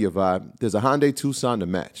 Whichever your vibe, there's a Hyundai Tucson to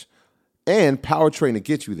match. And powertrain to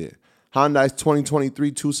get you there. Hyundai's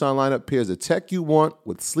 2023 Tucson lineup pairs the tech you want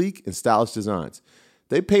with sleek and stylish designs.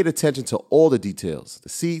 They paid attention to all the details, the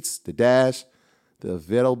seats, the dash, the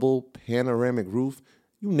available panoramic roof,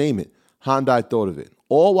 you name it. Hyundai thought of it,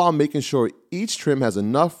 all while making sure each trim has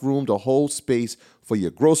enough room to hold space for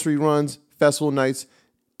your grocery runs, festival nights,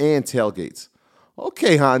 and tailgates.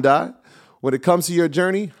 Okay, Hyundai. When it comes to your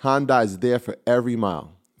journey, Hyundai is there for every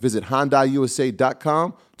mile. Visit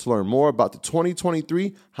HyundaiUSA.com to learn more about the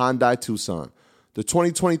 2023 Hyundai Tucson. The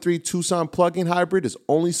 2023 Tucson plug-in hybrid is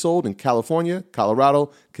only sold in California,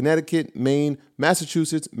 Colorado, Connecticut, Maine,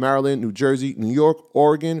 Massachusetts, Maryland, New Jersey, New York,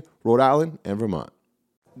 Oregon, Rhode Island, and Vermont.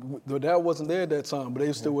 The DAO wasn't there at that time, but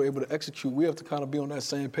they still were able to execute. We have to kind of be on that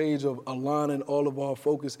same page of aligning all of our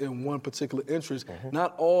focus in one particular interest.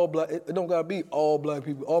 Not all black, it don't gotta be all black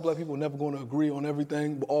people. All black people are never gonna agree on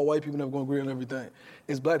everything, but all white people never gonna agree on everything.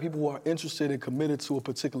 It's black people who are interested and committed to a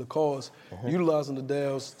particular cause, utilizing the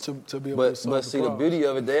DAOs to be able to solve But see, the beauty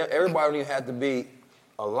of it, everybody don't even have to be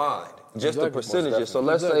aligned, just the percentages. So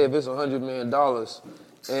let's say if it's $100 million,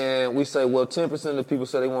 and we say, well, 10% of the people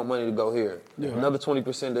say they want money to go here. Another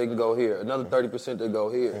 20% they can go here. Another 30% they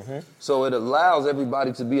go here. So it allows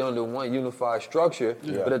everybody to be under one unified structure,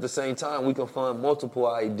 but at the same time, we can fund multiple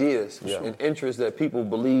ideas and interests that people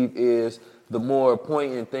believe is the more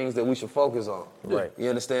poignant things that we should focus on. Right. You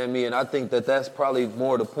understand me? And I think that that's probably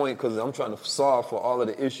more the point, because I'm trying to solve for all of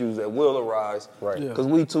the issues that will arise. Right. Because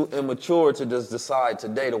we too immature to just decide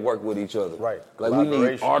today to work with each other. Right. Like we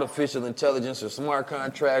need artificial intelligence or smart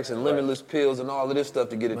contracts and limitless pills and all of this stuff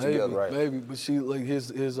to get it together. Right. Maybe, but see, like here's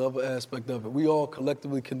the other aspect of it. We all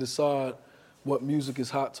collectively can decide what music is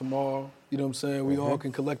hot tomorrow. You know what I'm saying? We all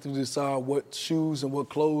can collectively decide what shoes and what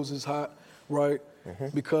clothes is hot, right?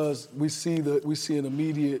 Because we see an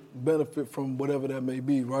immediate benefit from whatever that may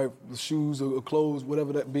be, right? The shoes or clothes,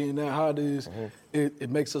 whatever that being that hot is,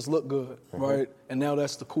 it makes us look good, right? And now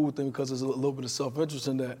that's the cool thing, because there's a little bit of self-interest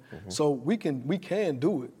in that. So we can do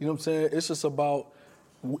it. You know what I'm saying? It's just about,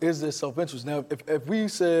 is there self-interest? Now, if we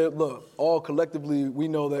said, look, all collectively, we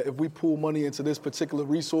know that if we pool money into this particular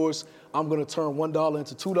resource, I'm going to turn $1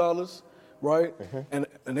 into $2, right? And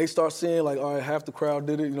they start seeing, like, all right, half the crowd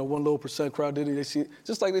did it, 1 little percent crowd did it. They see,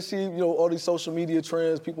 just like they see, all these social media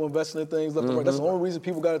trends, people investing in things left and right. That's the only reason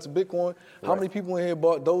people got into Bitcoin. How many people in here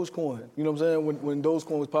bought Dogecoin? You know what I'm saying? When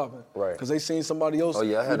Dogecoin was popping. Right. Because they seen somebody else. Oh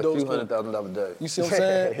yeah, I had a few Dogecoin. $100,000 day. You see what I'm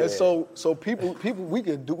saying? And so people we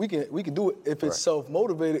can do it if it's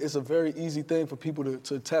self-motivated. It's a very easy thing for people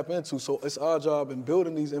to tap into. So it's our job in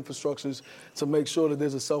building these infrastructures to make sure that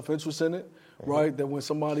there's a self-interest in it, right? That when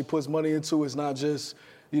somebody puts money into, it's not just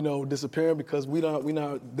disappearing because we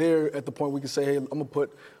not there at the point we can say, hey, I'm gonna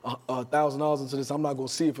put $1,000 into this. I'm not gonna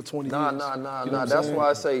see it for 20 years. Nah. That's why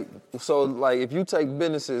I say, so like if you take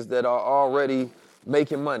businesses that are already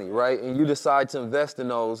making money, right, and you decide to invest in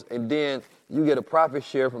those, and then you get a profit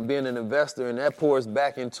share from being an investor, and that pours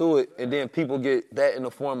back into it, and then people get that in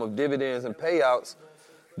the form of dividends and payouts,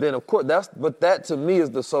 then of course that to me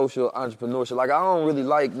is the social entrepreneurship. Like I don't really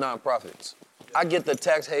like nonprofits. I get the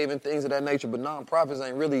tax haven, things of that nature, but nonprofits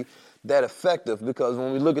ain't really that effective because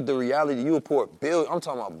when we look at the reality, you pour I'm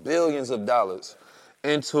talking about billions of dollars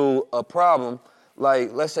into a problem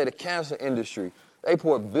like, let's say, the cancer industry. They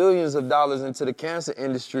pour billions of dollars into the cancer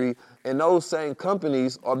industry, and those same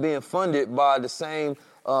companies are being funded by the same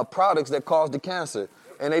products that cause the cancer.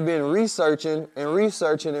 And they've been researching.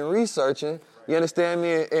 You understand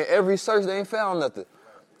me? And every search, they ain't found nothing.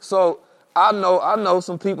 So I know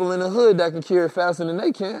some people in the hood that can cure it faster than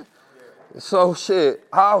they can. So shit,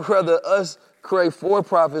 I'd rather us create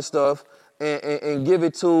for-profit stuff and give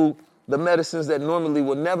it to the medicines that normally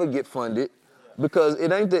will never get funded. Because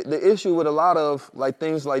it ain't the issue with a lot of like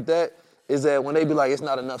things like that is that when they be like, it's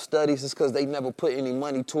not enough studies, it's because they never put any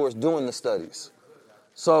money towards doing the studies.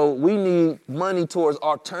 So we need money towards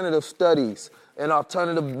alternative studies and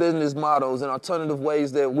alternative business models and alternative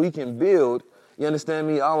ways that we can build, you understand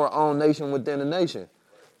me, our own nation within a nation.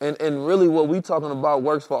 And really what we talking about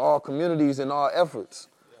works for all communities and all efforts.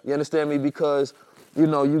 You understand me? Because you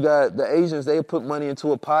got the Asians, they put money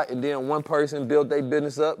into a pot and then one person build their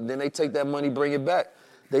business up, and then they take that money, bring it back.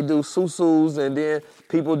 They do susus, and then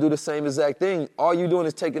people do the same exact thing. All you're doing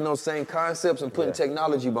is taking those same concepts and putting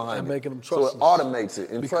technology behind and it. making them trustless. So it automates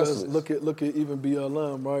it and because trustless. look at even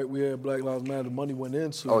BLM, right? We had Black Lives Matter, the money went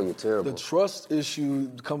into. Oh, you're terrible. The trust issue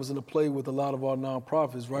comes into play with a lot of our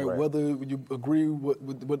nonprofits, right? Whether you agree with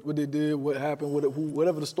what they did, what happened,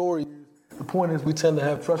 whatever the story is. The point is we tend to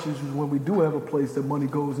have trust issues when we do have a place that money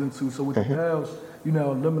goes into. So with the house, you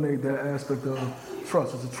now eliminate that aspect of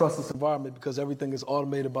trust. It's a trustless environment because everything is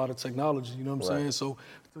automated by the technology, you know what I'm saying? So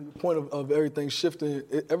to your point of everything shifting,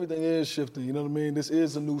 everything is shifting, you know what I mean? This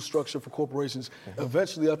is a new structure for corporations.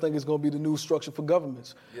 Eventually, I think it's going to be the new structure for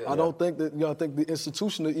governments. I don't think that, I think the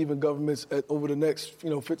institution of even governments over the next,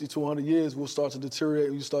 50 to 100 years will start to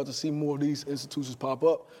deteriorate. You start to see more of these institutions pop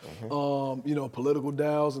up, political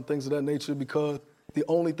DAOs and things of that nature, because the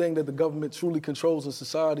only thing that the government truly controls in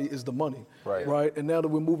society is the money, right? And now that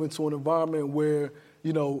we're moving to an environment where,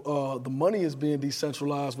 the money is being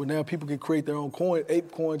decentralized, where now people can create their own coin.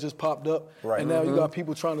 ApeCoin just popped up, and now you got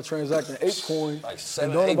people trying to transact in ApeCoin. Like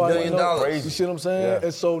 $7-8 billion. You see what I'm saying? Yeah.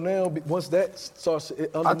 And so now, once that starts,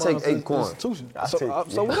 it undermines the institution.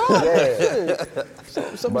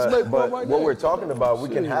 What we're talking about, we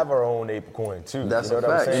can have our own ApeCoin too. That's a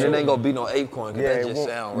fact. And it ain't gonna be no ApeCoin, because that just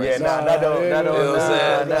sound right.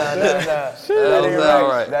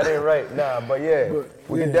 That ain't right. Nah, but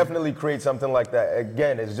we can definitely create something like that.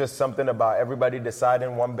 Again, it's just something about everybody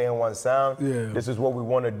deciding one band, one sound. This is what we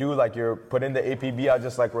want to do. Like you're putting the APB out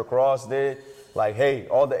just like Rick Ross did. Like, hey,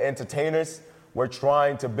 all the entertainers, we're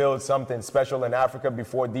trying to build something special in Africa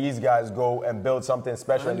before these guys go and build something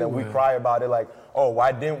special. And then we cry about it like, oh,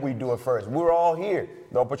 why didn't we do it first? We were all here.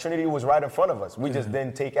 The opportunity was right in front of us. We just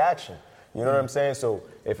didn't take action. You know what I'm saying? So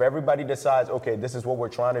if everybody decides, okay, this is what we're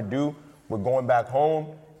trying to do, we're going back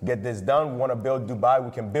home, get this done, we want to build Dubai, we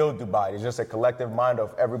can build Dubai. It's just a collective mind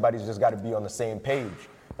of everybody's just got to be on the same page,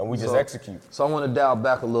 and we just execute. So I want to dial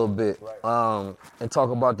back a little bit and talk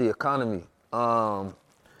about the economy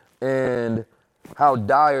and how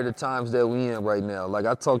dire the times that we in right now. Like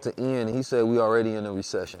I talked to Ian, and he said we already in a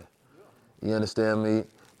recession. You understand me?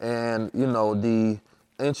 And, the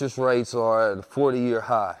interest rates are at a 40-year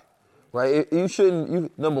high, right?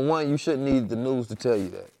 Number one, you shouldn't need the news to tell you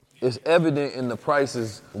that. It's evident in the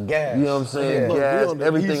prices. Gas. You know what I'm saying? Look, gas,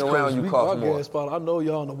 everything around you costs more. Gas spot, I know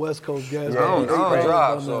y'all on the West Coast gas. I don't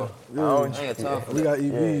drive, so I ain't time for that. We got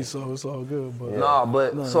EVs, so it's all good.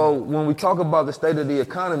 But So when we talk about the state of the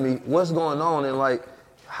economy, what's going on and like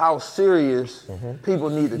how serious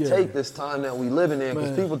people need to take this time that we living in?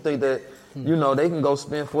 Because people think that they can go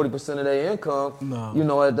spend 40% of their income,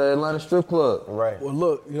 at the Atlanta strip club. Right. Well,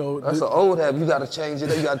 look, that's an old habit. You got to change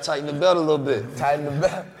it. You got to tighten the belt a little bit. Tighten the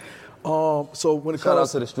belt. So when it Shout comes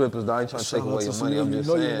out to the strippers, though. I ain't trying to take away your money. I'm just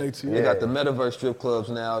saying. They got the metaverse strip clubs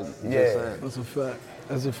now. That's a fact.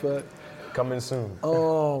 That's a fact. Coming soon.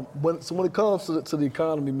 When it comes to the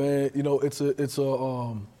economy, man, it's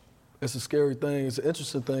a scary thing. It's an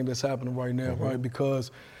interesting thing that's happening right now, right? Because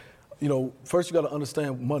first you got to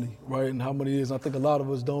understand money, right, and how money is. I think a lot of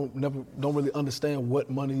us don't really understand what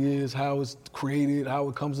money is, how it's created, how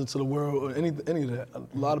it comes into the world, or any of that. A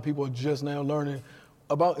lot of people are just now learning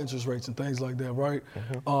about interest rates and things like that, right?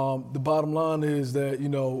 The bottom line is that,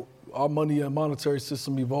 our money and monetary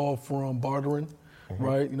system evolved from bartering,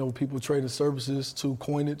 right? People trading services to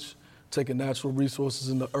coinage, taking natural resources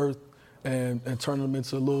in the earth and turning them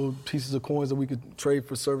into little pieces of coins that we could trade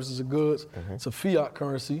for services and goods. It's a fiat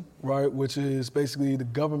currency, right? Which is basically the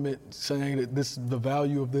government saying that the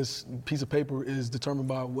value of this piece of paper is determined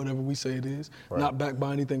by whatever we say it is, not backed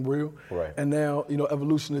by anything real. Right. And now,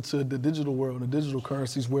 evolution into the digital world, the digital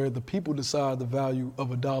currencies where the people decide the value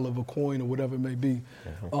of a dollar, of a coin, or whatever it may be.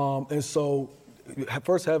 And so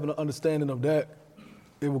first having an understanding of that,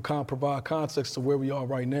 it will kind of provide context to where we are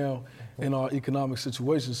right now in our economic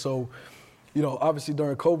situation. So, obviously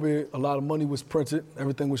during COVID, a lot of money was printed,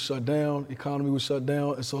 everything was shut down, economy was shut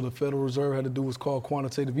down, and so the Federal Reserve had to do what's called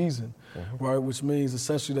quantitative easing, right? Which means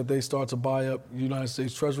essentially that they start to buy up United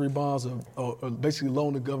States Treasury bonds or basically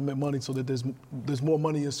loan the government money so that there's more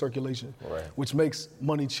money in circulation, which makes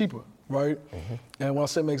money cheaper, right? And when I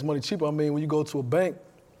say makes money cheaper, I mean when you go to a bank,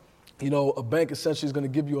 a bank essentially is going to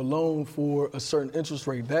give you a loan for a certain interest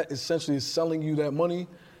rate. That essentially is selling you that money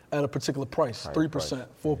at a particular price, 3%, 4%,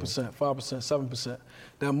 5%, 7%.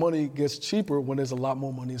 That money gets cheaper when there's a lot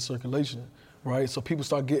more money in circulation, right? So people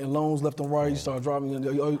start getting loans left and right. You start driving,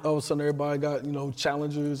 all of a sudden everybody got,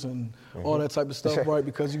 Challengers and all that type of stuff, right?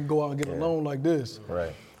 Because you can go out and get a loan like this.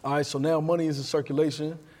 Right. All right, so now money is in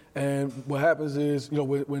circulation. And what happens is,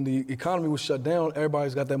 when the economy was shut down,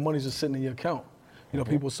 everybody's got that money just sitting in your account.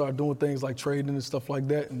 People started doing things like trading and stuff like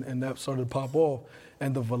that, and that started to pop off.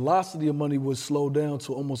 And the velocity of money was slowed down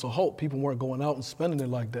to almost a halt. People weren't going out and spending it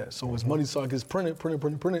like that. So as money started gets printed,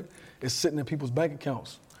 it's sitting in people's bank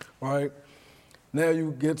accounts, right? Now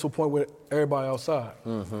you get to a point where everybody outside,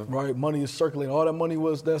 right? Money is circulating. All that money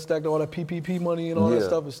that's stacked up, all that PPP money and all that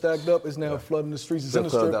stuff is stacked up. It's now flooding the streets. It's in the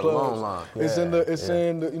strip clubs. It's in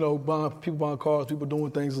the people buying cars, people doing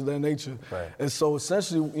things of that nature. Right. And so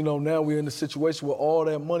essentially, now we're in a situation where all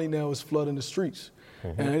that money now is flooding the streets.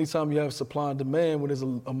 And anytime you have supply and demand, when there's a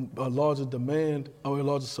larger demand or a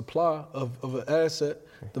larger supply of an asset,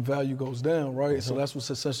 the value goes down, right? So that's what's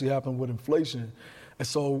essentially happened with inflation. And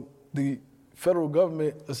so the federal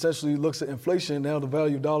government essentially looks at inflation. Now the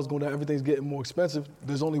value of dollars going down, everything's getting more expensive.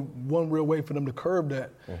 There's only one real way for them to curb that,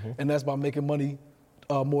 and that's by making money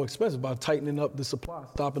more expensive, by tightening up the supply,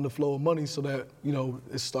 stopping the flow of money so that,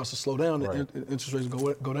 it starts to slow down, and interest rates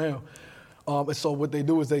go down. And so what they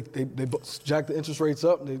do is they jack the interest rates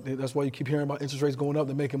up. That's why you keep hearing about interest rates going up.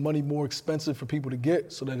 They're making money more expensive for people to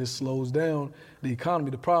get so that it slows down the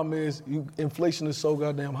economy. The problem is inflation is so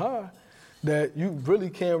goddamn high that you really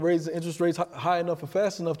can't raise the interest rates high enough or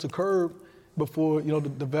fast enough to curb before,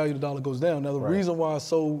 the value of the dollar goes down. Now, the reason why it's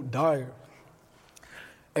so dire,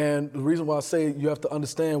 and the reason why I say you have to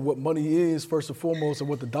understand what money is first and foremost and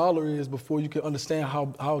what the dollar is before you can understand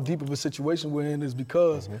how deep of a situation we're in is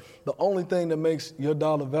because the only thing that makes your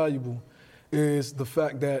dollar valuable is the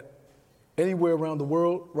fact that anywhere around the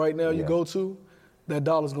world right now you go to, that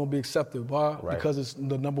dollar's going to be accepted. Why? Right. Because it's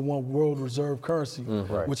the number one world reserve currency,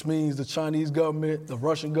 which means the Chinese government, the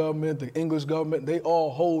Russian government, the English government, they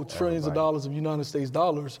all hold trillions of dollars of United States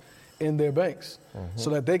dollars in their banks so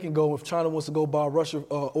that they can go, if China wants to go buy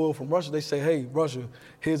oil from Russia, they say, hey, Russia,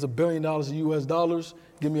 here's $1 billion in US dollars,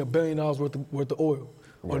 give me $1 billion worth of oil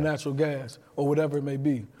or natural gas or whatever it may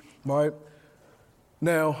be, right?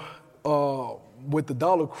 Now, with the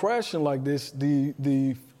dollar crashing like this,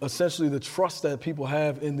 essentially the trust that people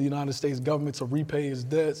have in the United States government to repay its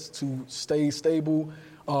debts, to stay stable.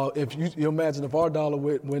 If you imagine if our dollar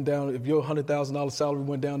went down, if your $100,000 salary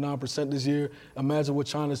went down 9% this year, imagine what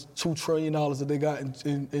China's $2 trillion that they got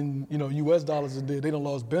in US dollars did. They done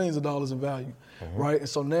lost billions of dollars in value, right? And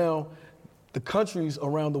so now the countries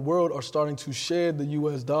around the world are starting to share the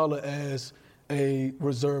US dollar as a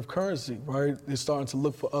reserve currency, right? They're starting to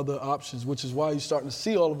look for other options, which is why you're starting to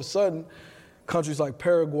see all of a sudden countries like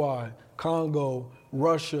Paraguay, Congo,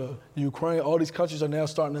 Russia, Ukraine, all these countries are now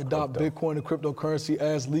starting to adopt Bitcoin and cryptocurrency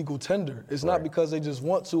as legal tender. It's not because they just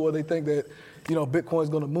want to or they think that, Bitcoin's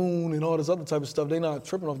going to moon and all this other type of stuff. They're not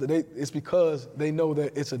tripping off that. It's because they know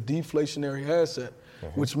that it's a deflationary asset,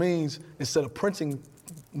 which means instead of printing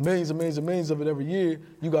millions and millions and millions of it every year,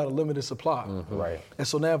 you got a limited supply. Right. And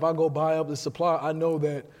so now if I go buy up the supply, I know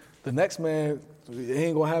that the next man, he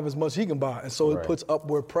ain't gonna have as much he can buy. And so it puts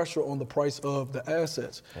upward pressure on the price of the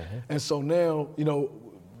assets. And so now,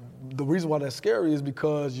 the reason why that's scary is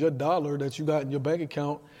because your dollar that you got in your bank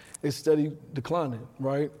account is steady declining,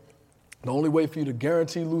 right? The only way for you to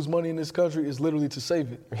guarantee lose money in this country is literally to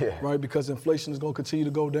save it, right? Because inflation is going to continue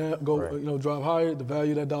to go down, drive higher. The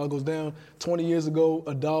value of that dollar goes down. 20 years ago,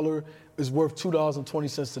 a dollar is worth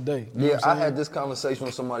 $2.20 today. Yeah, I had this conversation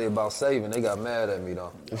with somebody about saving. They got mad at me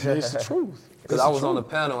though. It's the truth. Because I was on the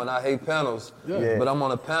panel, and I hate panels, but I'm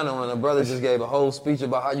on a panel, and a brother just gave a whole speech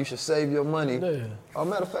about how you should save your money. Yeah. Oh,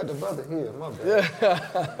 matter of fact, the brother here, my bad.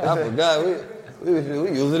 I forgot. We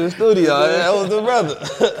was in the studio. That was the brother.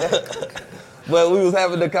 But we was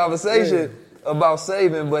having the conversation about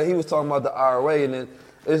saving, but he was talking about the IRA, and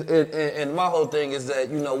and my whole thing is that,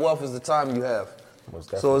 wealth is the time you have.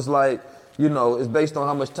 So it's like, it's based on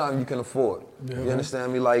how much time you can afford. You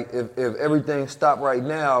understand me? Like, if everything stopped right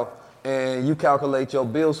now and you calculate your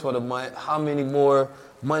bills for the month, how many more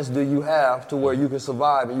months do you have to where you can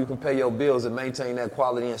survive and you can pay your bills and maintain that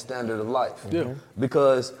quality and standard of life? Yeah.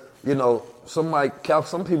 Because,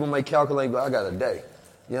 some people may calculate, but I got a day.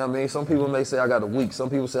 You know what I mean? Some people may say I got a week. Some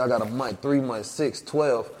people say I got a month, 3 months, 6,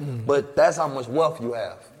 12. But that's how much wealth you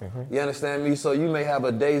have. You understand me? So you may have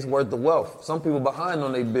a day's worth of wealth. Some people behind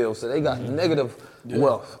on their bills, so they got negative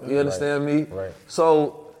wealth. You understand me? Right.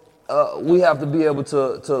 So we have to be able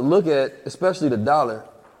to look at, especially the dollar,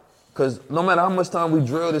 because no matter how much time we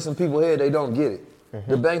drill this in people's head, they don't get it.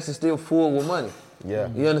 The banks are still full with money. Yeah.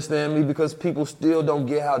 You understand me? Because people still don't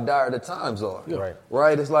get how dire the times are. Yeah.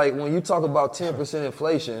 Right? It's like when you talk about 10%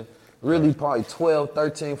 inflation, really probably 12,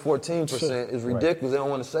 13, 14% is ridiculous. They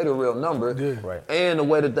don't want to say the real number. Yeah. Right. And the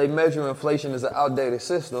way that they measure inflation is an outdated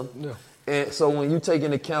system. Yeah. And so when you take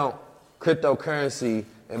into account cryptocurrency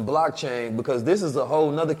and blockchain, because this is a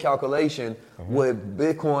whole nother calculation with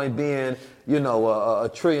Bitcoin being, a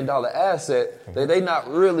 $1 trillion asset, that they not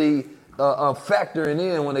really factoring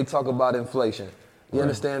in when they talk about inflation. You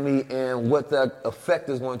understand me? And what that effect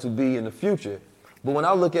is going to be in the future. But when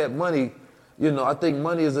I look at money, I think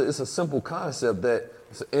money is it's a simple concept that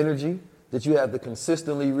it's energy that you have to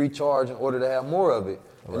consistently recharge in order to have more of it.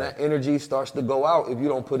 And that energy starts to go out if you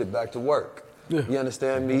don't put it back to work. Yeah. You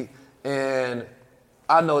understand me? And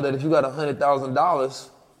I know that if you got $100,000,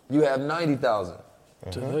 you have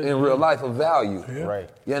 $90,000 in real life of value. Yeah. Right.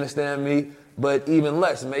 You understand me? But even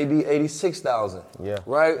less, maybe $86,000. Yeah.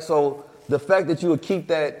 Right? So the fact that you would keep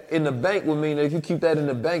that in the bank would mean that if you keep that in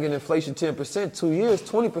the bank and inflation 10%, 2 years,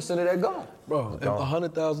 20% of that gone. Bro, if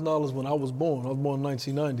 $100,000 when I was born in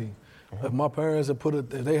 1990. If my parents had if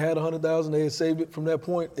they had $100,000, they had saved it from that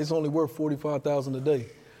point, it's only worth $45,000 a day,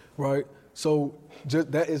 right? So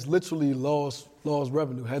that is literally lost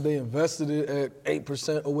revenue. Had they invested it at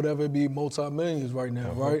 8% or whatever, it'd be multi-millions right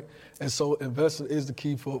now, right? And so investing is the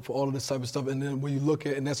key for all of this type of stuff. And then when you look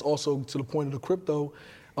at, and that's also to the point of the crypto,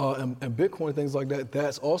 and Bitcoin, things like that,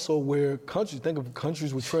 that's also where think of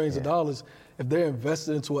countries with trillions of dollars, if they're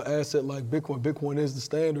invested into an asset like Bitcoin is the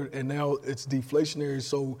standard, and now it's deflationary,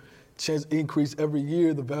 so chance increase every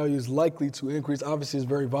year, the value is likely to increase. Obviously, it's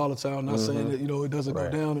very volatile. I'm not saying that, it doesn't go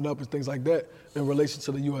down and up and things like that in relation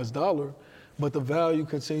to the U.S. dollar, but the value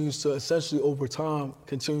continues to essentially over time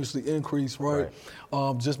continuously increase, right?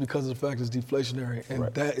 Just because of the fact it's deflationary.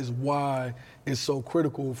 And that is why it's so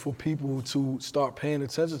critical for people to start paying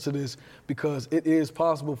attention to this, because it is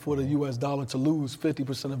possible for the U.S. dollar to lose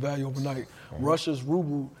 50% of value overnight. Russia's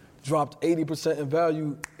ruble dropped 80% in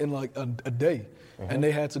value in like a day. And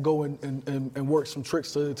they had to go and work some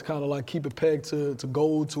tricks to kind of like keep it pegged to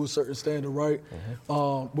gold to a certain standard, right?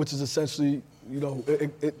 Which is essentially,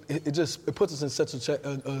 it puts us in such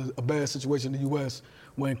a bad situation in the U.S.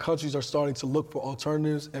 when countries are starting to look for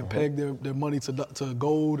alternatives and peg their money to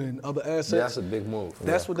gold and other assets. Yeah, that's a big move.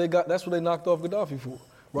 That's what they got. That's what they knocked off Gaddafi for.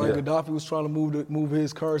 Right, yeah. Gaddafi was trying to move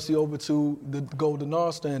his currency over to the gold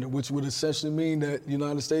dinar standard, which would essentially mean that the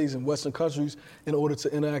United States and Western countries, in order to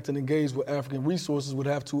interact and engage with African resources, would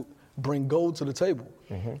have to bring gold to the table.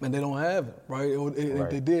 And they don't have it, right? If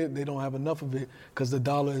they did, they don't have enough of it because the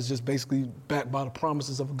dollar is just basically backed by the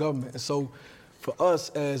promises of a government. And so for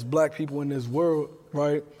us as black people in this world,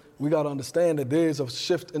 right, we got to understand that there's a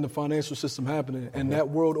shift in the financial system happening. And that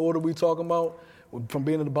world order we talking about, from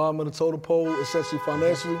being at the bottom of the totem pole, essentially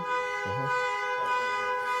financially.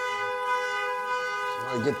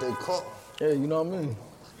 Somebody get their call. Yeah, you know what I mean?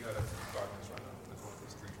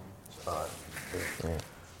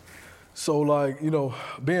 So, like,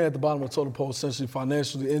 being at the bottom of the totem pole, essentially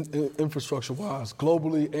financially, infrastructure-wise,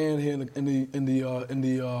 globally, and here in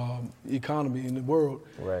the economy, in the world,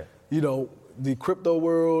 right? The crypto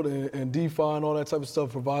world and DeFi and all that type of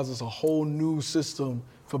stuff provides us a whole new system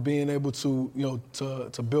for being able to,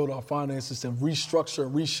 to build our finances and restructure,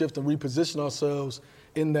 reshift, and reposition ourselves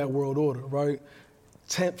in that world order, right?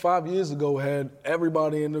 5 years ago, had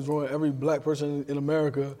everybody in this room, every black person in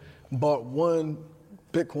America bought one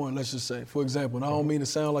Bitcoin, let's just say, for example, and I don't mean to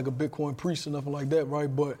sound like a Bitcoin priest or nothing like that,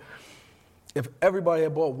 right? But if everybody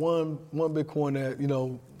had bought one Bitcoin at,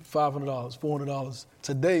 $500, $400,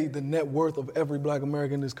 today the net worth of every Black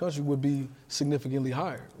American in this country would be significantly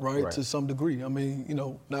higher, right? To some degree. I mean,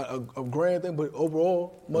 not a grand thing, but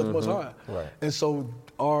overall much higher. Right. And so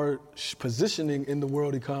our positioning in the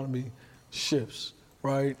world economy shifts,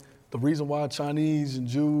 right? The reason why Chinese and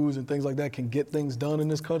Jews and things like that can get things done in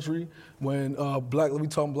this country when we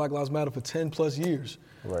talking Black Lives Matter for 10 plus years.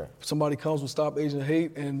 Right. Somebody comes with Stop Asian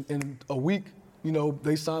Hate and in a week,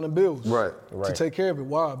 they signing bills to take care of it.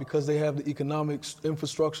 Why? Because they have the economic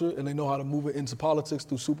infrastructure and they know how to move it into politics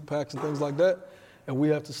through super PACs and things like that. And we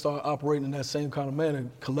have to start operating in that same kind of manner,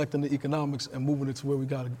 collecting the economics and moving it to where we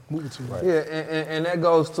got to move it to. Right. Yeah, and that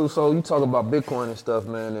goes to, so you talk about Bitcoin and stuff,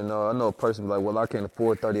 man, and I know a person be like, well, I can't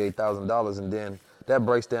afford $38,000, and then that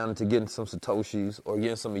breaks down into getting some Satoshis or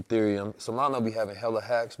getting some Ethereum. Solana be having hella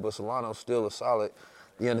hacks, but Solana's still a solid,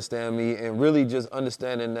 you understand me? And really just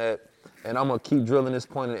understanding that, and I'm going to keep drilling this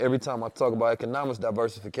point in every time I talk about economics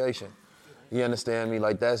diversification. You understand me?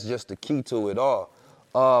 Like, that's just the key to it all.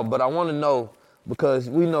 But I want to know, because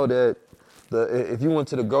we know that if you went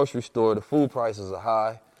to the grocery store, the food prices are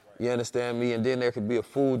high. You understand me? And then there could be a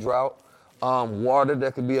food drought. Water,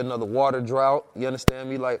 there could be another water drought. You understand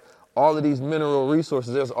me? Like all of these mineral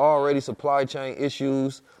resources, there's already supply chain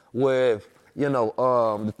issues with,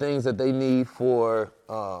 the things that they need for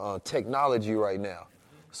technology right now.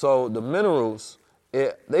 So the minerals,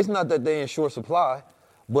 it's not that they're in short supply,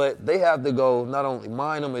 but they have to go not only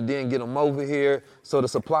mine them and then get them over here. So the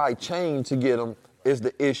supply chain to get them is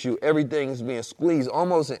the issue. Everything is being squeezed.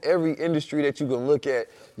 Almost in every industry that you can look at,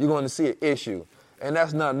 you're going to see an issue. And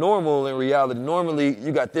that's not normal in reality. Normally,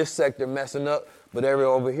 you got this sector messing up, but every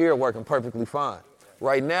over here working perfectly fine.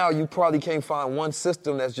 Right now, you probably can't find one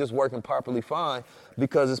system that's just working properly fine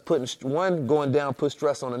because it's putting one going down, put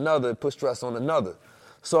stress on another, put stress on another.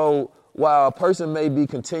 So while a person may be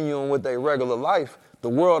continuing with their regular life, the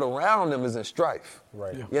world around them is in strife.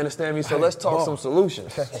 Right. Yeah. You understand me? So let's talk some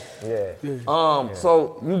solutions. Yeah.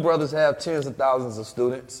 So you brothers have tens of thousands of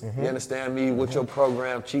students. You understand me? With your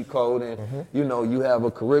program, Cheat Code, and you have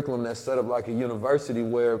a curriculum that's set up like a university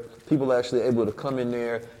where people are actually able to come in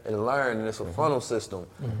there and learn, and it's a funnel system.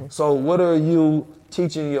 So what are you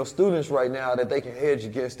teaching your students right now that they can hedge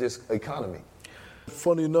against this economy?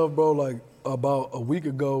 Funny enough, bro, like about a week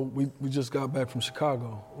ago, we just got back from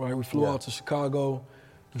Chicago, right? We flew out to Chicago,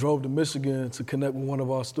 drove to Michigan to connect with one of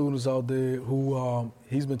our students out there who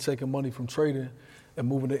he's been taking money from trading and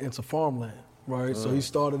moving it into farmland, right? So he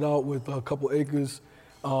started out with a couple acres.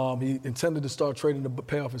 He intended to start trading to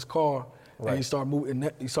pay off his car, and he started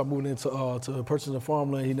moving into to purchasing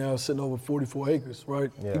farmland. He now is sitting over 44 acres, right?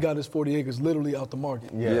 He got his 40 acres literally out the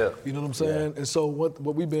market. You know what I'm saying? And so what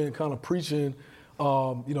we've been kind of preaching.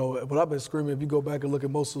 What I've been screaming, if you go back and look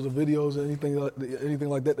at most of the videos and anything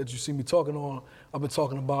like that you see me talking on, I've been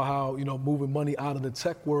talking about how, moving money out of the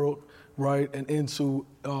tech world, right, and into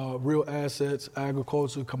real assets,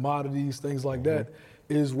 agriculture, commodities, things like that,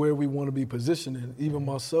 is where we want to be positioning. Even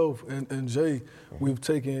myself and Jay, we've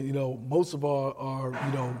taken, most of our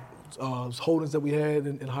holdings that we had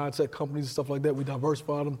in high-tech companies and stuff like that, we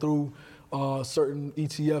diversified them through certain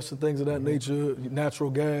ETFs and things of that nature. Natural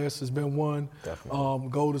gas has been one.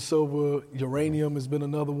 Gold and silver, uranium has been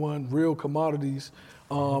another one. Real commodities.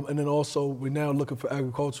 And then also we're now looking for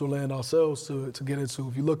agricultural land ourselves to get into.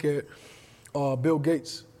 If you look at Bill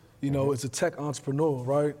Gates, is a tech entrepreneur,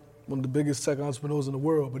 right? One of the biggest tech entrepreneurs in the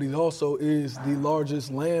world, but he also is the largest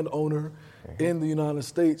landowner in the United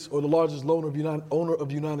States, or the largest owner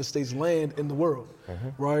of United States land in the world,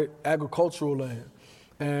 right? Agricultural land.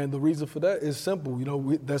 And the reason for that is simple.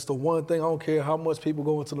 That's the one thing. I don't care how much people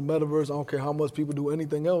go into the metaverse. I don't care how much people do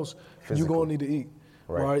anything else. You're gonna need to eat,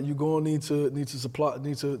 right? You're gonna need to supply.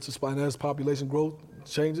 And as population growth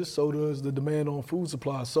changes, so does the demand on food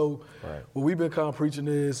supply. So, what we've been kind of preaching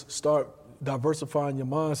is start diversifying your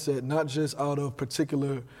mindset, not just out of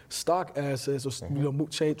particular stock assets or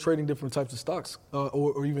trading different types of stocks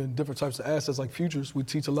or even different types of assets like futures. We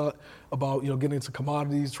teach a lot about getting into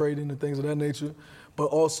commodities trading and things of that nature, but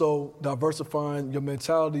also diversifying your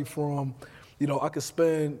mentality from I could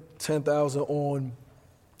spend $10,000 on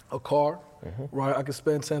a car, right? I could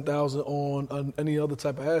spend $10,000 on any other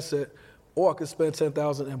type of asset. Or I could spend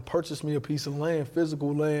 $10,000 and purchase me a piece of land,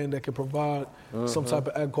 physical land that can provide some type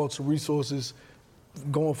of agricultural resources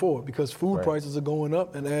going forward. Because food prices are going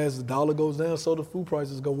up, and as the dollar goes down, so the food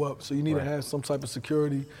prices go up. So you need to have some type of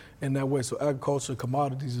security in that way. So agriculture,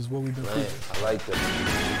 commodities is what we've been preaching. I like that.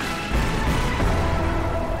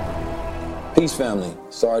 Peace family,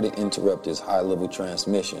 sorry to interrupt this high-level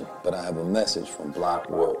transmission, but I have a message from Black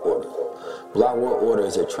World Order. Black World Order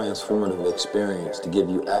is a transformative experience to give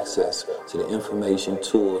you access to the information,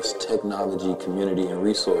 tools, technology, community, and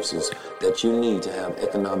resources that you need to have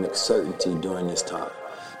economic certainty during this time.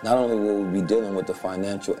 Not only will we be dealing with the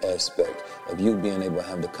financial aspect of you being able to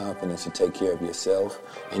have the confidence to take care of yourself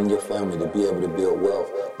and your family to be able to build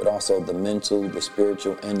wealth, but also the mental, the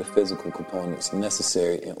spiritual, and the physical components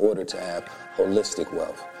necessary in order to have holistic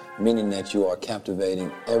wealth, meaning that you are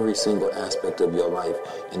captivating every single aspect of your life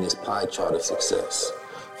in this pie chart of success.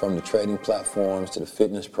 From the trading platforms, to the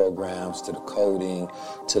fitness programs, to the coding,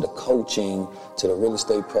 to the coaching, to the real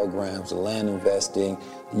estate programs, the land investing,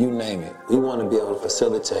 you name it. We want to be able to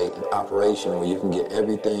facilitate an operation where you can get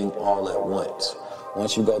everything all at once.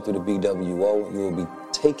 Once you go through the BWO, you will be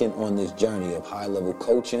taken on this journey of high-level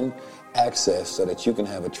coaching, access so that you can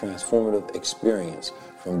have a transformative experience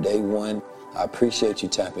from day one. I appreciate you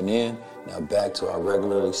tapping in. Now back to our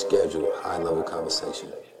regularly scheduled high-level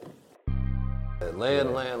conversation.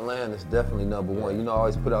 Land is definitely number one. You know, I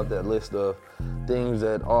always put out that list of things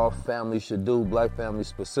that all families should do, black families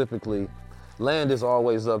specifically. Land is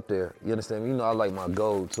always up there. You understand me? You know, I like my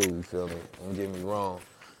gold too, you feel me? Don't get me wrong.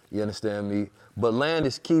 You understand me? But land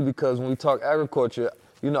is key because when we talk agriculture,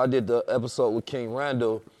 you know, I did the episode with King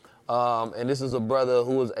Randall, and this is a brother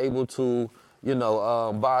who was able to, you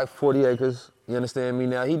know, buy 40 acres. You understand me?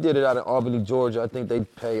 Now, he did it out in Albany, Georgia. I think they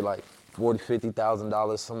paid like $40,000,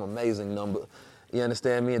 $50,000, some amazing number. You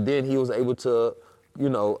understand me? And then he was able to, you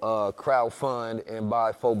know, crowdfund and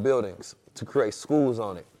buy 4 buildings to create schools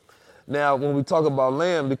on it. Now, when we talk about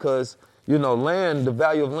land, because, you know, land, the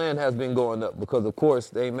value of land has been going up because, of course,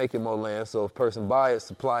 they ain't making more land. So if a person buy it,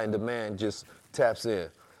 supply and demand just taps in.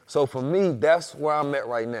 So for me, that's where I'm at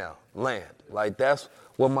right now, land. Like, that's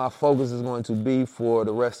what my focus is going to be for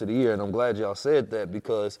the rest of the year. And I'm glad y'all said that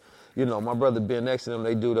because, you know, my brother Ben next to them,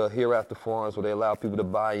 they do the Hereafter Farms where they allow people to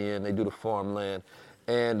buy in. They do the farmland.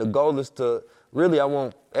 And the goal is to, really, I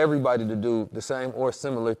want everybody to do the same or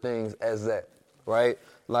similar things as that, right?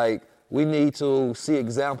 Like, we need to see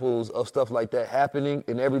examples of stuff like that happening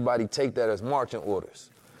and everybody take that as marching orders.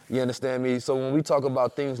 You understand me? So when we talk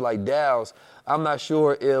about things like DAOs, I'm not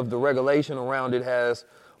sure if the regulation around it has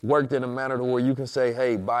worked in a manner to where you can say,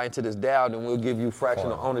 hey, buy into this DAO, then we'll give you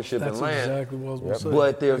fractional ownership in land. That's exactly what I was going to say.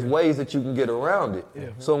 But there's ways that you can get around it. Yeah.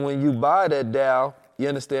 So when you buy that DAO, you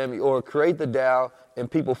understand me, or create the DAO and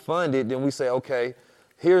people fund it, then we say, okay,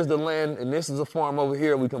 here's the land, and this is a farm over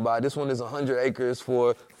here we can buy. This one is 100 acres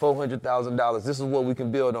for $400,000. This is what we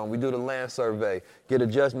can build on. We do the land survey, get a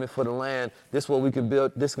judgment for the land. This is what we can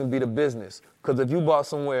build. This can be the business. Because if you bought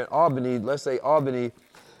somewhere in Albany, let's say Albany,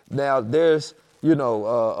 now there's, you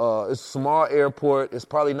know, it's a small airport. It's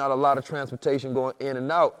probably not a lot of transportation going in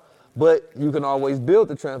and out, but you can always build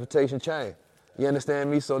the transportation chain. You understand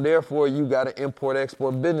me? So therefore, you got an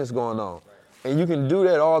import-export business going on. And you can do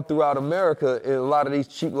that all throughout America in a lot of these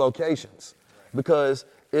cheap locations. Because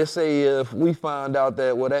let's say if we find out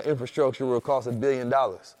that, well, that infrastructure will cost $1 billion. We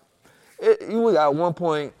got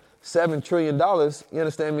 $1.7 trillion, you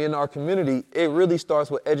understand me, in our community. It really starts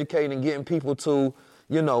with educating and getting people to,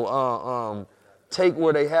 you know, take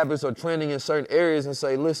where their habits are trending in certain areas and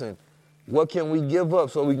say, listen, what can we give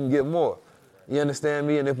up so we can get more? You understand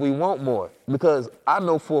me? And if we want more. Because I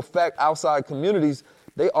know for a fact outside communities,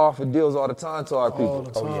 they offer deals all the time to our people. All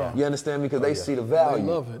the time. Oh, yeah. You understand me? Because they see the value.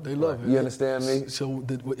 They love it. They love it. You understand me? So,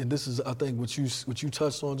 and this is, I think, what you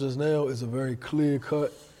touched on just now is a very clear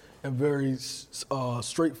cut and very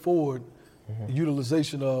straightforward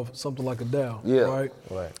utilization of something like a DAO. Yeah. Right.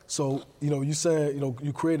 Right. So, you know, you said, you know,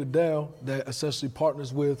 you create a DAO that essentially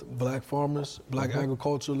partners with black farmers, black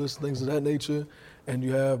agriculturalists, things of that nature. And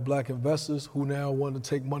you have black investors who now want to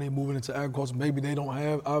take money and move it into agriculture. Maybe they don't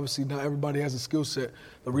have, obviously not everybody has a skill set.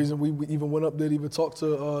 The reason we even went up there to even talk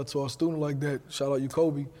to our student like that, shout out you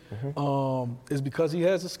Kobe, is because he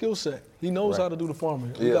has a skill set. He knows how to do the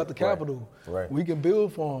farming. We got the capital. Right. We can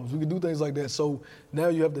build farms. We can do things like that. So now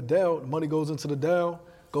you have the DAO, the money goes into the DAO,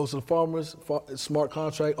 goes to the farmers, smart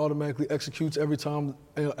contract automatically executes every time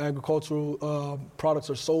agricultural products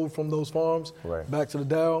are sold from those farms, back to the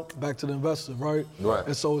DAO, back to the investor, right?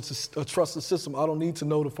 And so it's a trusted system. I don't need to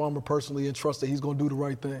know the farmer personally and trust that he's going to do the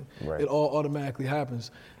right thing. It all automatically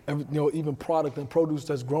happens. And, you know, even product and produce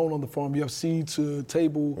that's grown on the farm, you have seed to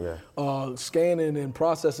table scanning and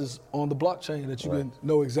processes on the blockchain that you can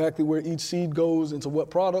know exactly where each seed goes into what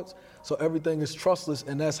products. So everything is trustless,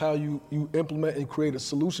 and that's how you implement and create a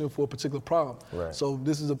solution for a particular problem. So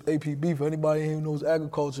this is an APB for anybody who knows agriculture.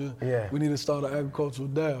 agriculture. Yeah. We need to start an agricultural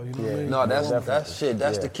DAO. You know what I mean? No, that's shit.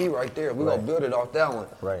 That's the key right there. We're gonna build it off that one.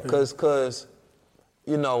 Right. Cause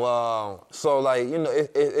you know, so like, you know,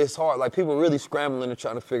 it's hard. Like people really scrambling and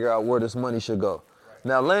trying to figure out where this money should go.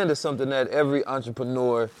 Now, land is something that every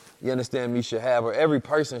entrepreneur, you understand me, should have, or every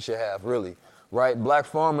person should have, really, right? Black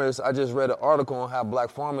farmers, I just read an article on how black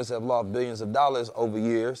farmers have lost billions of dollars over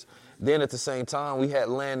years. Then at the same time, we had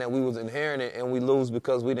land that we was inheriting and we lose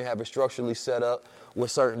because we didn't have it structurally set up with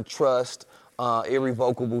certain trust,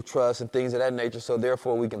 irrevocable trust and things of that nature, so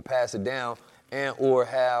therefore we can pass it down and or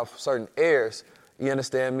have certain heirs, you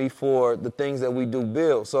understand me, for the things that we do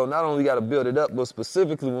build. So not only got to build it up, but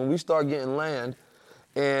specifically when we start getting land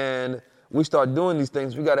and we start doing these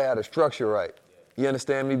things, we got to have the structure right. You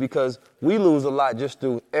understand me? Because we lose a lot just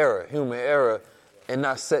through error, human error, and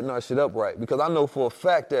not setting our shit up right. Because I know for a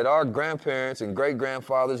fact that our grandparents and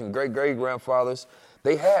great-grandfathers and great-great-grandfathers,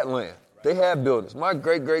 they had land. They had buildings. My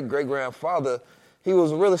great-great-great-grandfather, he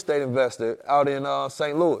was a real estate investor out in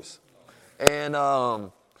St. Louis.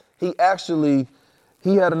 And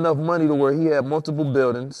he had enough money to where he had multiple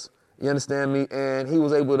buildings, you understand me? And he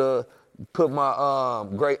was able to put my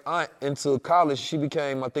great aunt into college. She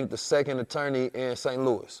became, I think, the second attorney in St.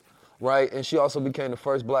 Louis, right? And she also became the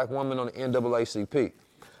first black woman on the NAACP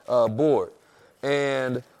board.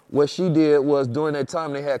 And what she did was during that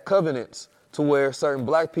time, they had covenants to where certain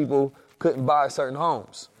black people couldn't buy certain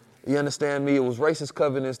homes. You understand me? It was racist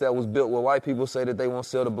covenants that was built where white people say that they won't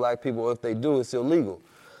sell to black people, or if they do, it's illegal.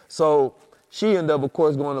 So she ended up, of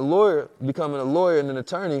course, becoming a lawyer and an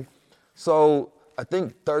attorney. So I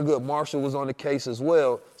think Thurgood Marshall was on the case as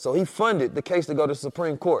well. So he funded the case to go to the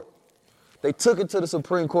Supreme Court. They took it to the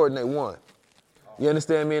Supreme Court and they won. You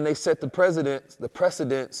understand me? And they set the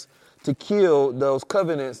precedents to kill those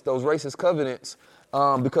covenants, those racist covenants,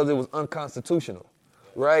 because it was unconstitutional,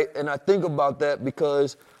 right? And I think about that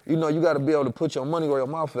because, you know, you got to be able to put your money where your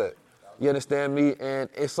mouth at. You understand me? And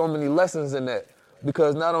it's so many lessons in that.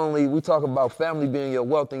 Because not only we talk about family being your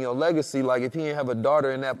wealth and your legacy, like if he didn't have a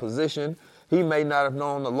daughter in that position, he may not have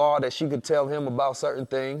known the law that she could tell him about certain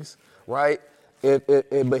things, right?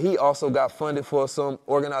 But he also got funded for some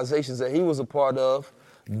organizations that he was a part of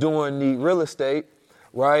doing the real estate,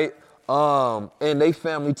 right? And they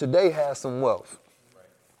family today has some wealth.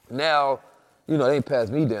 Now, you know, they ain't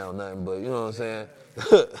passed me down nothing, but you know what I'm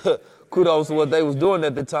saying? Kudos to what they was doing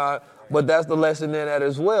at the time, but that's the lesson in that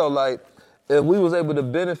as well. Like, if we was able to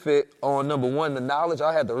benefit on, number one, the knowledge,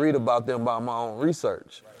 I had to read about them by my own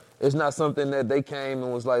research. It's not something that they came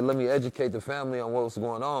and was like, let me educate the family on what was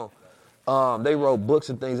going on. They wrote books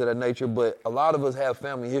and things of that nature, but a lot of us have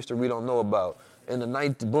family history we don't know about. In the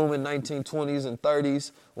booming 1920s and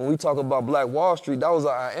 30s, when we talk about Black Wall Street, that was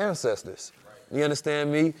our ancestors. You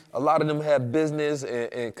understand me? A lot of them had business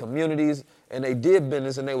and communities, and they did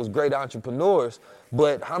business, and they was great entrepreneurs.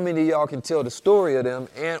 But how many of y'all can tell the story of them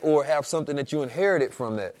and or have something that you inherited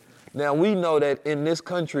from that? Now, we know that in this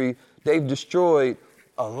country, they've destroyed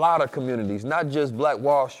a lot of communities, not just Black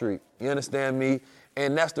Wall Street. You understand me?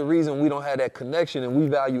 And that's the reason we don't have that connection, and we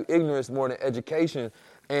value ignorance more than education,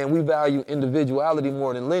 and we value individuality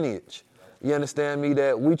more than lineage. You understand me?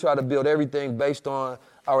 That we try to build everything based on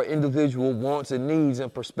our individual wants and needs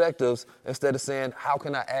and perspectives instead of saying, how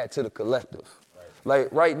can I add to the collective? Like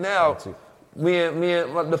right now, me and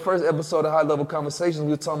the first episode of High Level Conversations,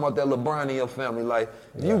 we were talking about that LeBron in your family. Like,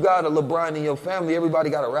 if you got a LeBron in your family,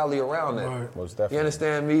 everybody got to rally around that. Right. Most definitely. You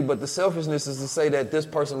understand me? But the selfishness is to say that this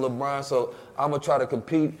person LeBron, so I'm going to try to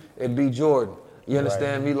compete and be Jordan. You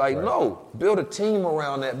understand me? Like, no, build a team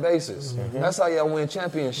around that basis. That's how y'all win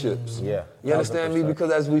championships. Yeah. You understand me?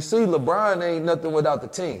 Because as we see, LeBron ain't nothing without the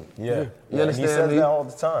team. Yeah. You understand he says me? that all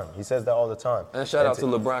the time. He says that all the time. And shout out to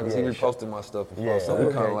LeBron because he reposted my stuff before, so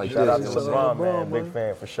we kind of like shout out to this. LeBron, man. Big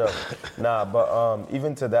fan for sure. But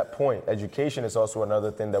even to that point, education is also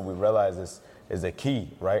another thing that we realize is a key,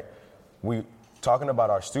 right? We talking about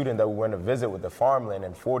our student that we went to visit with the farmland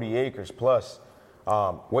and 40 acres plus.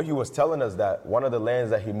 What he was telling us that one of the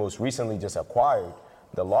lands that he most recently just acquired,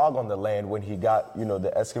 the log on the land when he got, you know,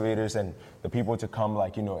 the excavators and the people to come,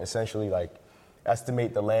 like, you know, essentially like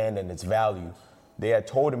estimate the land and its value. They had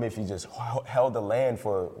told him if he just held the land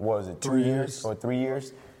for, what was it, 2 years or 3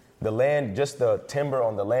 years, the land, just the timber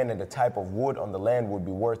on the land and the type of wood on the land would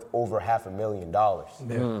be worth over $500,000.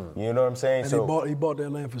 Yeah. You know what I'm saying? And so he bought that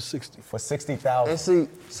land for 60. for $60,000. And see,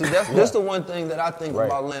 that's the one thing that I think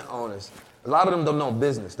about land owners. A lot of them don't know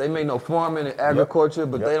business. They may know farming and agriculture,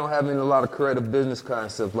 but they don't have a lot of creative business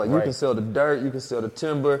concepts. Like you can sell the dirt, you can sell the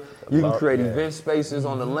timber, you can create event spaces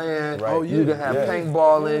on the land, you can have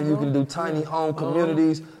paintballing, you can do tiny home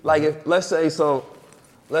communities. Like if, let's say, so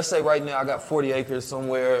let's say right now I got 40 acres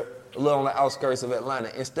somewhere a little on the outskirts of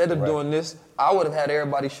Atlanta. Instead of doing this, I would have had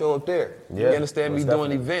everybody show up there. You understand me? Do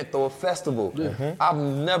an event, throw a festival. I've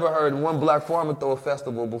never heard one black farmer throw a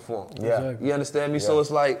festival before. You understand me? So it's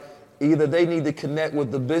like, either they need to connect with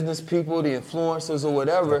the business people, the influencers or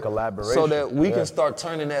whatever, so that we can start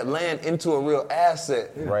turning that land into a real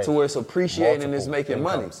asset to where it's appreciating and it's making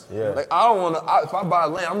money. Like I don't want to, if I buy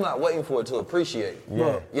land, I'm not waiting for it to appreciate.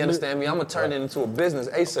 You understand me? I'm going to turn it into a business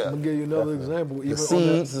ASAP. I'm going to give you another example. The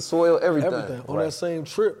seeds, the soil, everything. On that same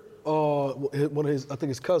trip, one of his, I think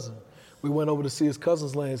his cousin, we went over to see his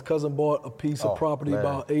cousin's land. His cousin bought a piece of property,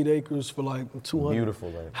 about 8 acres for like 200. Beautiful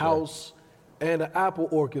land. House. And an apple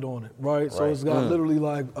orchard on it, right? So it's got literally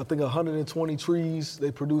like, I think 120 trees.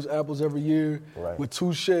 They produce apples every year with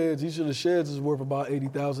 2 sheds. Each of the sheds is worth about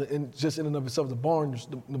 $80,000 and just in and of itself, the barns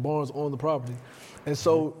on the property. And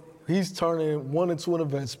so he's turning one into an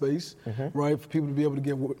event space, right? For people to be able to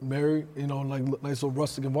get married, you know, like nice little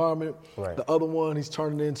rustic environment. The other one he's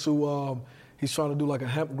turning into, he's trying to do like a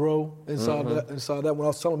hemp grow inside that. When I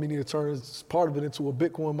was telling him he needed to turn part of it into a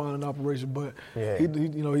Bitcoin mining operation, but he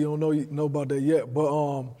don't know about that yet.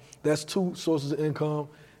 But that's 2 sources of income.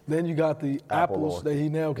 Then you got the apples that he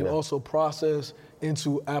now can also process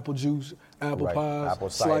into apple juice, apple pies, apple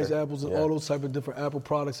sliced apples, and all those type of different apple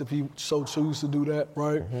products if he so chooses to do that,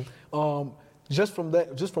 right? Just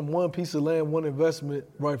from one piece of land, one investment,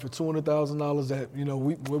 right, for $200,000 that, you know,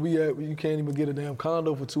 where we at, you can't even get a damn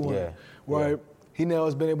condo for $200,000, right? He now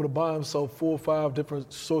has been able to buy himself 4 or 5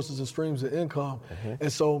 different sources and streams of income.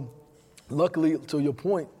 And so, luckily, to your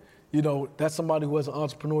point, you know, that's somebody who has an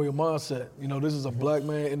entrepreneurial mindset. You know, this is a black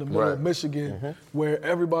man in the middle of Michigan where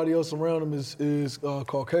everybody else around him is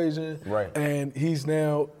Caucasian. And he's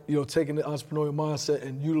now, you know, taking the entrepreneurial mindset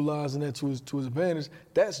and utilizing that to his advantage.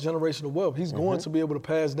 That's generational wealth. He's going to be able to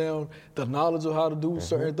pass down the knowledge of how to do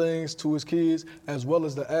certain things to his kids, as well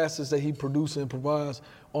as the assets that he produces and provides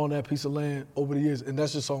on that piece of land over the years. And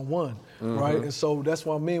that's just on one, right? And so that's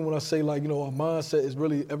what I mean when I say, like, you know, our mindset is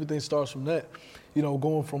really, everything starts from that. You know,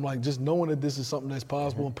 going from like just knowing that this is something that's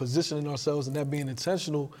possible and positioning ourselves and that being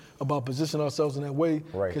intentional about positioning ourselves in that way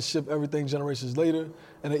can shift everything generations later.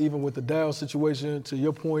 And then even with the Dow situation, to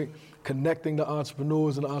your point, connecting the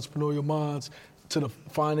entrepreneurs and the entrepreneurial minds to the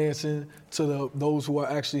financing, to those who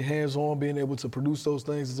are actually hands-on, being able to produce those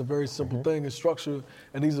things is a very simple thing and structure.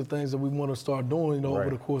 And these are things that we want to start doing, you know, over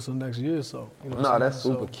the course of the next year or so. You know that's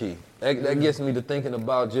super key. That gets me to thinking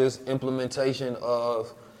about just implementation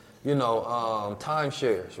of, you know,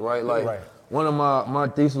 timeshares, right? Like one of my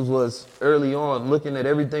thesis was early on looking at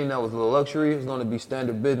everything that was a luxury is going to be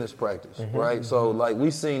standard business practice, right? So like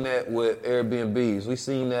we seen that with Airbnbs, we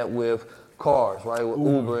seen that with cars, right? With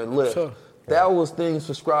Uber and Lyft. That was things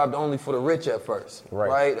prescribed only for the rich at first,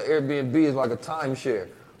 right? Airbnb is like a timeshare.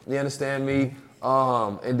 You understand me?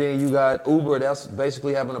 And then you got Uber, that's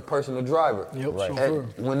basically having a personal driver.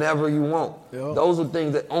 Whenever you want. Those are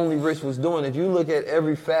things that only rich was doing. If you look at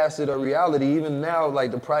every facet of reality, even now,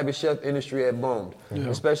 like the private chef industry had boomed,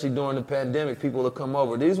 especially during the pandemic, people would come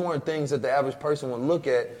over. These weren't things that the average person would look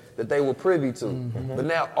at that they were privy to. But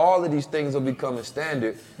now all of these things are becoming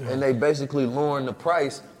standard and they basically lowering the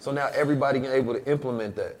price, so now everybody can able to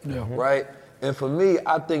implement that, right? And for me,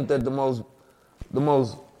 I think that the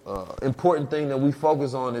most important thing that we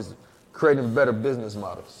focus on is creating better business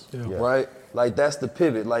models, right? Like that's the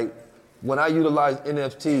pivot. Like when I utilize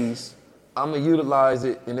NFTs, I'm gonna utilize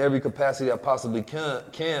it in every capacity I possibly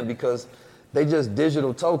can because they just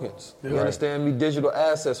digital tokens. You understand me? Digital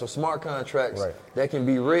assets or smart contracts that can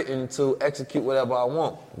be written to execute whatever I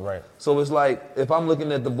want. So it's like if I'm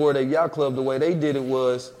looking at the Bored Ape Yacht Club, the way they did it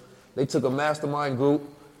was they took a mastermind group,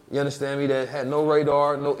 you understand me, that had no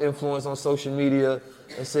radar, no influence on social media,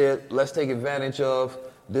 and said, let's take advantage of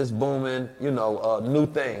this booming, you know, new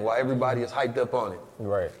thing while everybody is hyped up on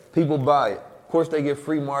it. People buy it. Of course, they get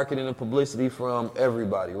free marketing and publicity from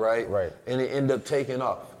everybody, right? And it end up taking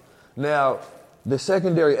off. Now, the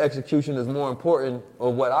secondary execution is more important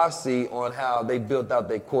of what I see on how they built out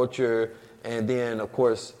their culture, and then, of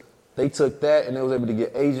course, they took that and they was able to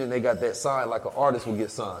get agent. They got that signed like an artist will get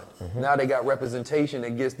signed. Now they got representation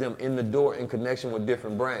that gets them in the door in connection with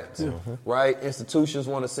different brands, right? Institutions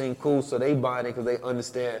want to seem cool, so they buy it because they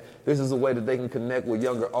understand this is a way that they can connect with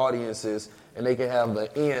younger audiences and they can have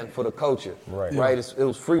the end for the culture, right? It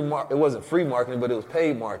was free. It wasn't free marketing, but it was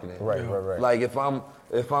paid marketing, Like if I'm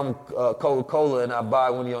Coca-Cola and I buy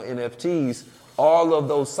one of your NFTs, all of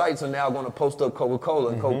those sites are now going to post up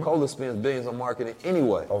Coca-Cola, and Coca-Cola spends billions on marketing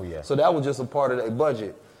anyway. So that was just a part of their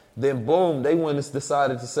budget. Then boom, they went and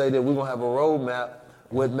decided to say that we're going to have a roadmap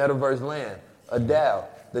with Metaverse Land, a DAO.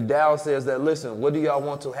 the DAO says that, listen, what do y'all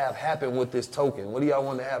want to have happen with this token? What do y'all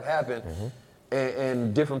want to have happen?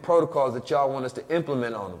 And different protocols that y'all want us to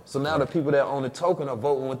implement on them. So now the people that own the token are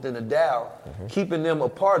voting within the DAO, keeping them a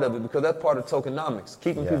part of it, because that's part of tokenomics,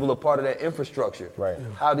 keeping people a part of that infrastructure. Right.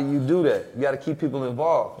 How do you do that? You got to keep people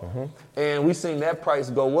involved. And we seen that price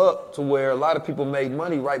go up to where a lot of people made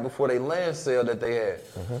money right before they land sale that they had.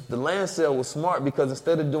 The land sale was smart because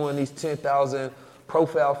instead of doing these 10,000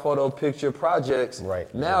 profile photo picture projects,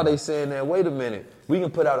 now they saying that, wait a minute, we can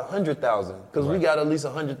put out 100,000 because we got at least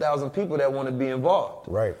 100,000 people that want to be involved.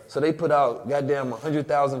 Right. So they put out goddamn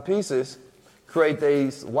 100,000 pieces, create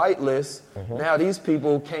these white lists. Now these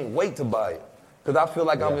people can't wait to buy it because I feel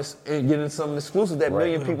like I'm getting something exclusive that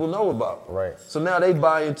million people know about. Right. So now they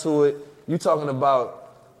buy into it. You talking about,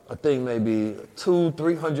 I think maybe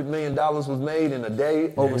 $200-300 million was made in a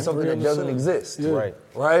day over something that doesn't exist. Right.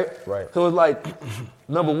 So it's like,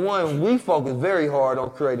 number one, we focus very hard on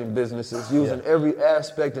creating businesses, using every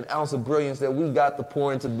aspect and ounce of brilliance that we got to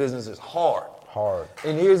pour into businesses hard.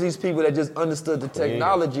 And here's these people that just understood the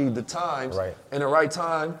technology, the times, and the right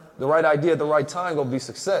time, the right idea at the right time gonna be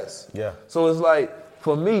success. So it's like,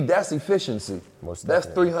 for me, that's efficiency. That's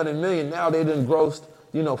 300 million. Now they done grossed,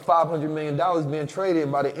 $500 million being traded,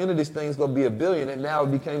 and by the end of this thing, it's gonna be $1 billion, and now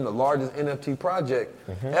it became the largest NFT project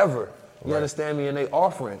ever. You understand me? And they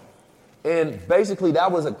offering. And basically,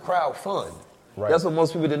 that was a crowd fund. That's what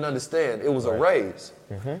most people didn't understand. It was a raise.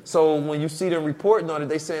 So when you see them reporting on it,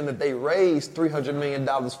 they saying that they raised $300 million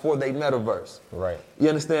for their metaverse. You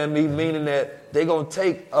understand me? Meaning that they're gonna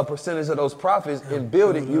take a percentage of those profits and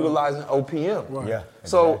build it utilizing OPM.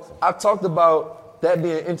 So I've talked about that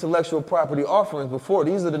being intellectual property offerings before.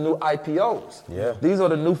 These are the new IPOs. These are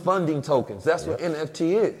the new funding tokens. That's what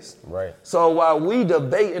NFT is. So while we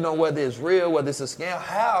debating on whether it's real, whether it's a scam,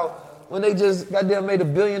 how, when they just goddamn made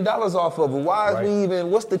 $1 billion off of it, why is we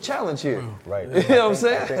even, what's the challenge here? You know what I'm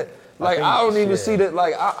saying? I don't even see that,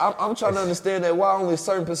 I'm trying to understand that why only a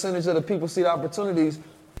certain percentage of the people see the opportunities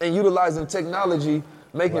and utilizing technology,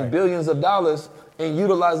 making billions of dollars and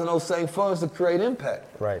utilizing those same funds to create impact.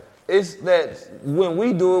 It's that when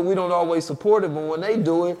we do it, we don't always support it, but when they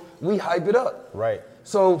do it, we hype it up.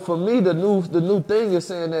 So for me, the new thing is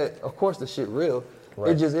saying that, of course, the shit real.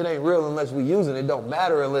 It ain't real unless we use it. It don't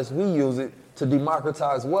matter unless we use it to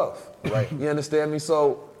democratize wealth. You understand me?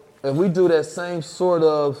 So if we do that same sort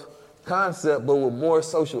of concept, but with more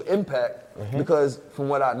social impact, because from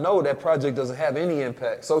what I know, that project doesn't have any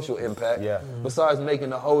impact, social impact, besides making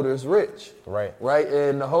the holders rich.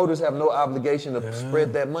 And the holders have no obligation to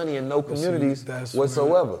spread that money in no communities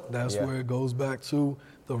whatsoever. That's where it goes back to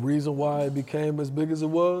the reason why it became as big as it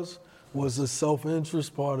was the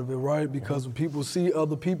self-interest part of it, right? Because when people see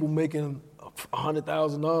other people making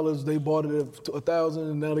 $100,000, they bought it at $1,000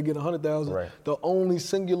 and now they get $100,000. The only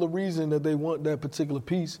singular reason that they want that particular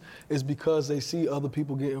piece is because they see other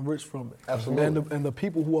people getting rich from it. And the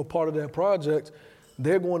people who are part of that project,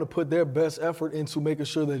 they're going to put their best effort into making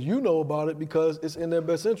sure that you know about it because it's in their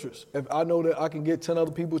best interest. If I know that I can get 10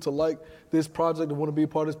 other people to like this project and want to be a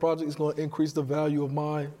part of this project, it's going to increase the value of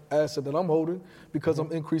my asset that I'm holding because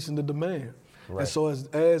I'm increasing the demand. And so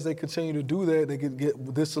as they continue to do that, they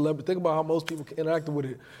get this celebrity. Think about how most people interact with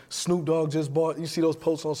it. Snoop Dogg just bought, you see those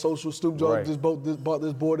posts on social, Snoop Dogg just bought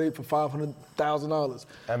this Bored Ape for $500,000.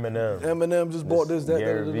 Eminem just bought this, that.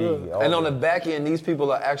 And on the back end, these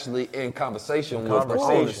people are actually in conversation with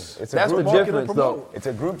artists. That's the difference, though. It's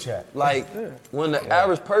a group chat. When the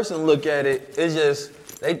average person look at it, it's just,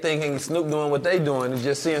 they thinking Snoop doing what they doing and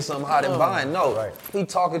just seeing something hot and buying. No, he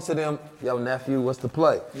talking to them, yo, nephew, what's the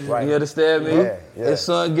play? You understand me? His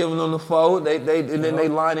son giving them the phone, and then they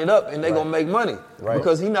line it up and they gonna make money.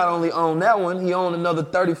 Because he not only owned that one, he owned another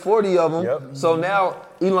 30, 40 of them. So now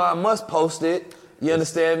Elon Musk posted, you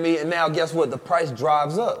understand me? And now guess what? The price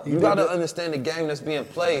drives up. You gotta understand the game that's being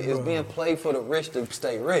played is being played for the rich to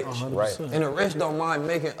stay rich. And the rich don't mind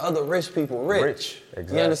making other rich people rich.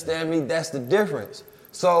 You understand me? That's the difference.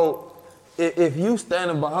 So if you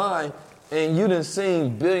standing behind and you done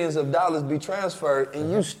seen billions of dollars be transferred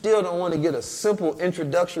and you still don't want to get a simple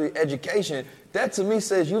introductory education, that to me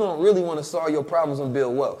says you don't really want to solve your problems and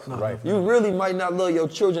build wealth. You really might not love your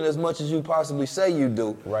children as much as you possibly say you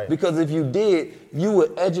do. Because if you did, you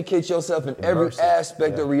would educate yourself in every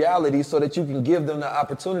aspect of reality so that you can give them the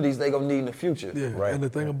opportunities they're going to need in the future. And the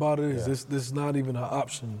thing about it is this is not even an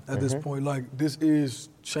option at this point. This is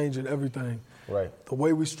changing everything. The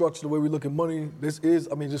way we structure, the way we look at money,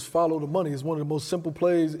 just follow the money. It's one of the most simple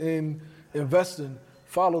plays in investing.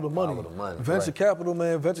 Follow the money. Venture capital,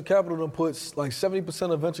 man. Venture capital done puts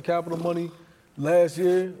 70% of venture capital money last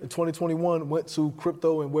year, in 2021, went to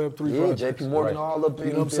crypto and Web3 Yeah, projects. JP Morgan all up in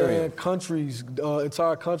You know what I'm saying? Ethereum. Countries,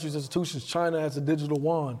 entire countries, institutions. China has a digital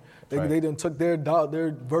yuan. They done took their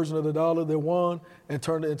version of the dollar, their yuan, and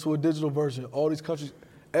turned it into a digital version. All these countries,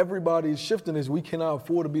 everybody is shifting this. We cannot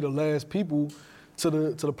afford to be the last people to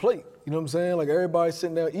the plate. You know what I'm saying? Like everybody's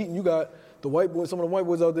sitting there eating. You got the white boys, some of the white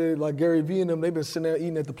boys out there, like Gary Vee and them, they've been sitting there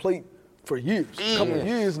eating at the plate for years, a couple of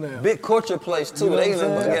years now. Big culture place too. You know what They I'm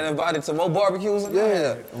even saying? get invited to more barbecues than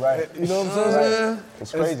that. Right. You know what I'm saying?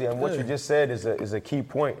 It's crazy, and what you just said is a key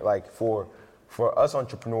point. Like for us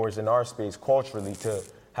entrepreneurs in our space, culturally, to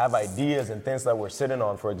have ideas and things that we're sitting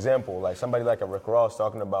on. For example, like somebody like a Rick Ross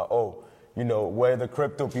talking about, where the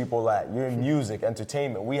crypto people at? You're in music,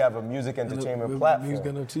 entertainment. We have a music entertainment platform. Music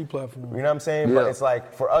NFT platform. You know what I'm saying? Yeah. But it's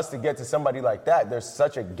like for us to get to somebody like that, there's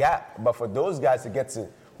such a gap. But for those guys to get to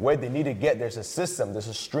where they need to get, there's a system, there's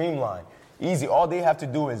a streamline. Easy. All they have to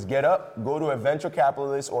do is get up, go to a venture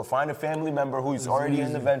capitalist or find a family member who's already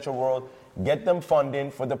in the venture world, get them funding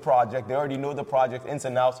for the project. They already know the project ins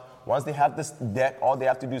and outs. Once they have this deck, all they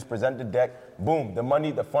have to do is present the deck. Boom, the money,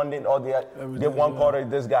 the funding, all they get one call to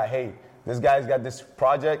this guy. Hey, this guy's got this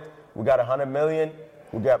project. We got 100 million.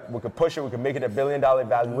 We could push it. We could make it $1 billion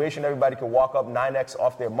valuation. Everybody could walk up 9x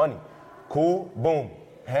off their money. Cool. Boom.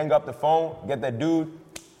 Hang up the phone. Get that dude.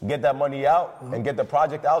 Get that money out and get the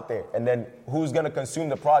project out there. And then who's going to consume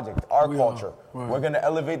the project? Our culture. Right. We're going to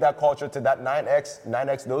elevate that culture to that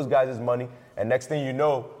 9x those guys' money. And next thing you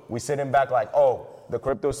know, we sitting back like, the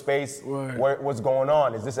crypto space, what's going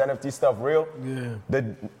on? Is this NFT stuff real? Yeah.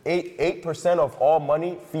 The 8% of all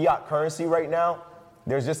money, fiat currency right now,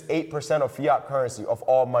 there's just 8% of fiat currency of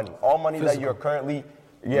all money. All money that you're currently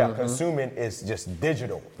consuming is just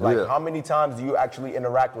digital. Like how many times do you actually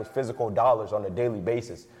interact with physical dollars on a daily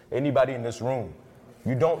basis? Anybody in this room?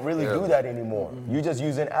 You don't really do that anymore. You're just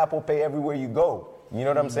using Apple Pay everywhere you go. You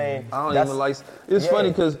know what I'm saying? I don't even like. It's funny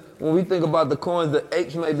because when we think about the coins, the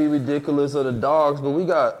apes may be ridiculous or the dogs, but we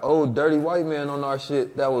got old dirty white man on our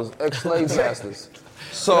shit that was ex-slave masters.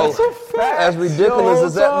 So as ridiculous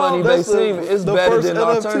as that money may seem, it's better than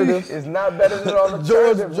alternatives. It's not better than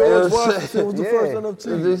alternatives. George Washington was the first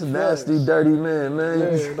NFT. These nasty, dirty men, man.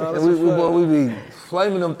 And we be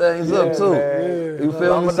flaming them things up too. Man. You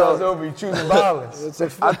feel me? So over, you choosing violence.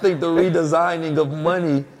 I think the redesigning of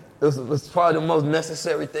money was probably the most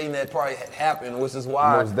necessary thing that probably had happened, which is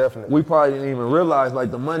why Most definitely. we probably didn't even realize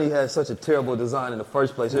like the money had such a terrible design in the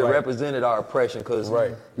first place. It represented our oppression because,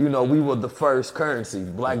 we were the first currency,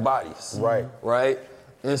 black bodies. Right?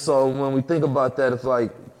 And so when we think about that, it's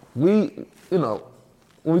like when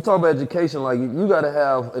we talk about education, like you got to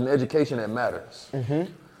have an education that matters.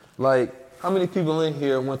 Like how many people in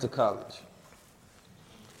here went to college?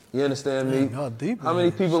 You understand me? How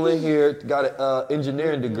many people in here got an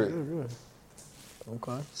engineering degree?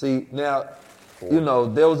 Okay. See, now,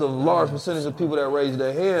 there was a large percentage of people that raised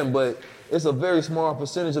their hand, but it's a very small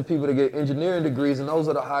percentage of people that get engineering degrees, and those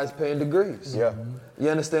are the highest paying degrees. Yeah. You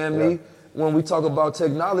understand me? When we talk about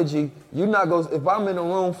technology, if I'm in a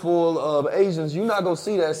room full of Asians, you're not going to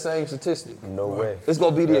see that same statistic. No way. It's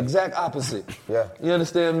going to be the exact opposite. Yeah. You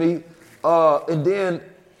understand me? And then,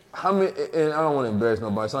 how many, and I don't want to embarrass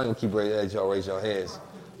nobody, so I ain't gonna keep raise your hands.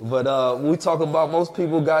 But when we talk about most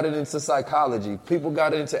people got it into psychology, people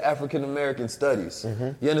got it into African American studies.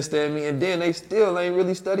 You understand me? And then they still ain't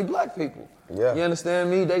really study black people. Yeah. You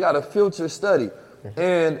understand me? They got a filter study.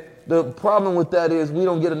 And the problem with that is we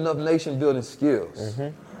don't get enough nation building skills.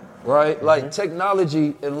 Right? Like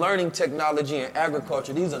technology and learning technology and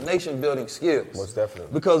agriculture, these are nation building skills. Most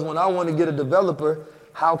definitely. Because when I want to get a developer,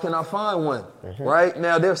 how can I find one? Right?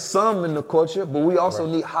 Now, there's some in the culture, but we also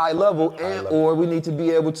need high level or we need to be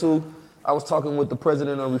able to, I was talking with the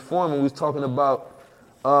president of Reform and we was talking about,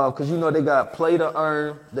 because they got play to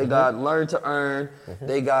earn, they got learn to earn,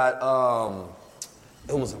 they got,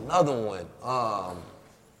 it was another one.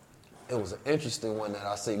 It was an interesting one that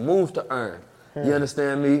I see, move to earn. You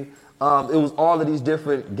understand me? It was all of these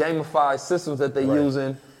different gamified systems that they're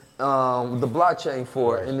using the blockchain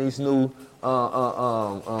for in these new in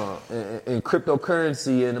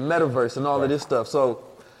cryptocurrency and the metaverse and all of this stuff. So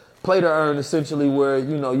play to earn essentially where,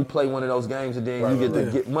 you play one of those games and then you get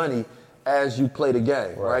to get money as you play the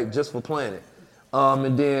game, right? Just for playing it.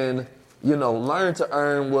 And then, learn to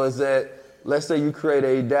earn was that, let's say you create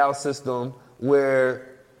a DAO system where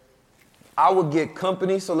I would get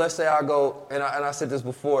companies. So let's say I go, and I said this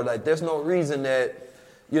before, like there's no reason that,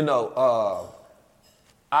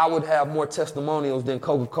 I would have more testimonials than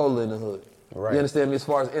Coca-Cola in the hood. Right. You understand me? As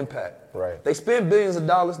far as impact. Right. They spend billions of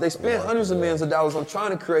dollars. They spend hundreds of millions of dollars on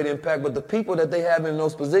trying to create impact, but the people that they have in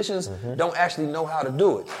those positions don't actually know how to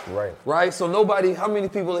do it. Right. Right? So how many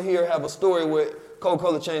people here have a story where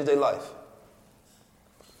Coca-Cola changed their life?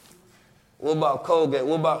 What about Colgate?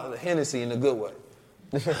 What about Hennessy in a good way?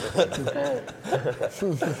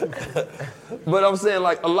 But I'm saying,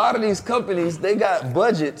 like, a lot of these companies, they got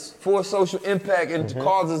budgets for social impact and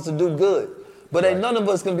causes to do good. But ain't none of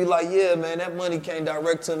us can be like, yeah, man, that money came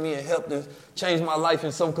direct to me and helped to change my life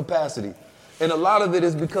in some capacity. And a lot of it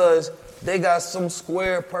is because they got some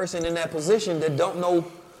square person in that position that don't know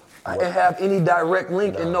and have any direct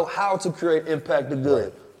link and know how to create impact to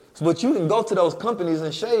good. Right. But you can go to those companies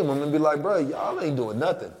and shame them and be like, bro, y'all ain't doing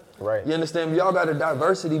nothing. Right. You understand me? Y'all got a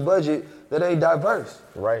diversity budget that ain't diverse.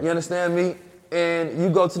 Right. You understand me? And you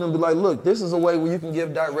go to them and be like, look, this is a way where you can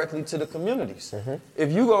give directly to the communities.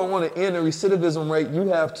 If you gonna want to end the recidivism rate, you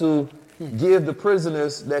have to give the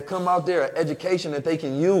prisoners that come out there an education that they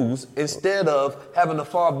can use instead of having to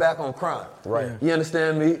fall back on crime. Right. You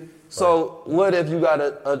understand me? So what if you got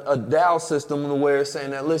a Dow system where it's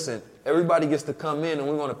saying that, listen, everybody gets to come in and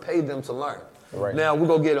we want to pay them to learn. Right. Now we're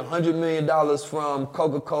gonna get $100 million from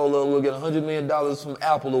Coca-Cola, we'll get $100 million from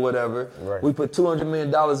Apple or whatever. Right. We put $200 million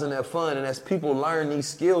in that fund, and as people learn these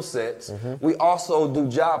skill sets, we also do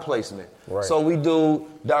job placement. Right. So we do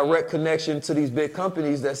direct connection to these big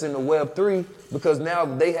companies that's in the Web3 because now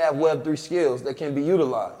they have Web3 skills that can be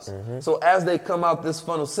utilized. So as they come out this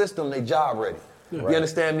funnel system, they job ready. You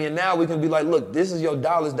understand me? And now we can be like, look, this is your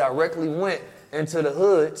dollars directly went into the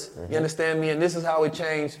hoods, you understand me? And this is how it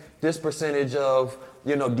changed this percentage of,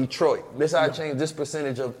 Detroit. This is how it changed this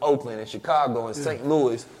percentage of Oakland and Chicago and St.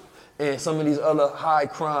 Louis and some of these other high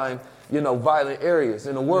crime, violent areas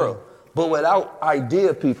in the world. But without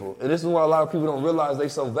idea people, and this is why a lot of people don't realize they're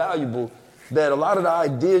so valuable, that a lot of the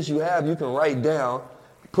ideas you have, you can write down,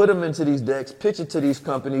 put them into these decks, pitch it to these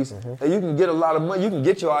companies, and you can get a lot of money. You can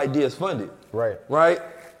get your ideas funded. Right. Right?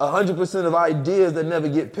 100% of ideas that never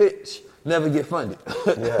get pitched never get funded.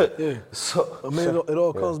 So, I mean, it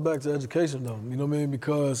all comes back to education, though. You know what I mean?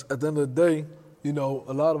 Because at the end of the day,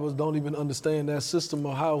 a lot of us don't even understand that system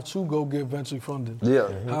of how to go get venture funding.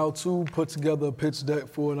 How to put together a pitch deck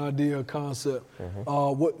for an idea or concept.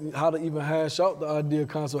 How to even hash out the idea or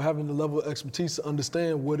concept, having the level of expertise to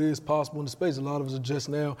understand what is possible in the space. A lot of us are just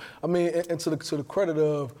now, and to the credit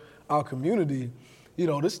of our community,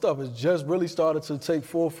 this stuff has just really started to take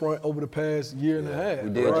forefront over the past year and a half. We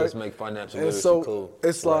did just make financial literacy cool.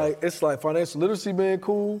 It's like financial literacy being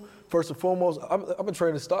cool. First and foremost, I've been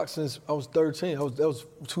trading stocks since I was 13. That was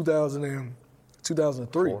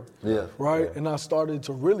 2003. Right? Yeah. And I started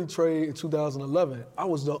to really trade in 2011. I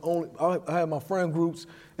was the only. I had my friend groups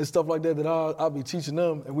and stuff like that I'd be teaching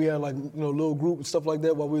them, and we had little group and stuff like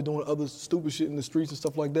that while we were doing other stupid shit in the streets and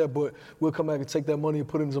stuff like that. But we'll come back and take that money and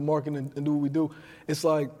put it into marketing and do what we do. It's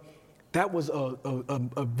like that was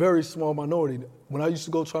a very small minority. When I used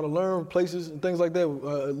to go try to learn places and things like that,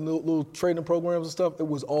 little trading programs and stuff, it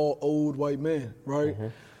was all old white men, right?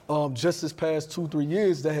 Just this past 2-3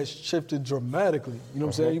 years, that has shifted dramatically. You know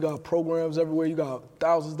what I'm saying? You got programs everywhere. You got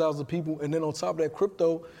thousands of people. And then on top of that,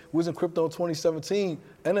 crypto, we was in crypto in 2017.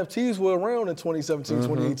 NFTs were around in 2017,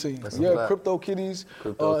 2018. Yeah, crypto kitties,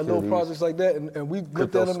 little projects like that. And we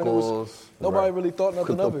looked at them and it was, nobody really thought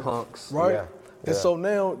nothing of it. Punks. Right? Yeah. And so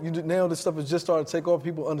now this stuff has just started to take off.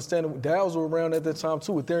 People understand that DAOs were around at that time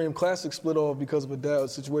too. Ethereum Classic split off because of a DAO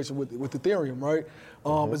situation with Ethereum, right?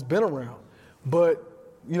 It's been around. But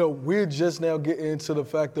we're just now getting into the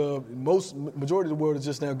fact of majority of the world is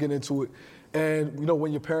just now getting into it. And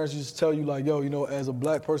when your parents used to tell you like, as a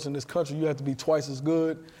black person in this country, you have to be twice as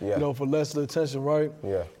good, for less of the attention, right?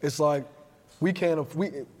 Yeah. It's like we can't.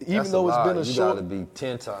 Even though it's been a short. You gotta be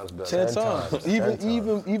 10 times better. 10 times.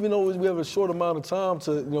 Even though we have a short amount of time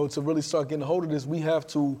to really start getting a hold of this, we have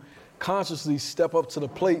to consciously step up to the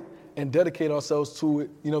plate and dedicate ourselves to it,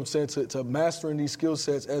 to mastering these skill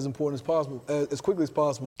sets as important as possible, as quickly as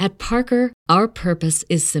possible. At Parker, our purpose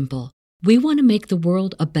is simple. We want to make the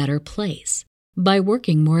world a better place by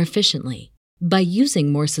working more efficiently, by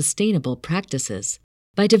using more sustainable practices,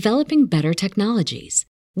 by developing better technologies.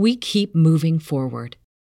 We keep moving forward.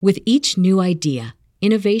 With each new idea,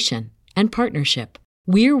 innovation, and partnership,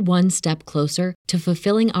 we're one step closer to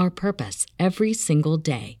fulfilling our purpose every single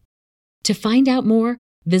day. To find out more,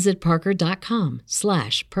 visit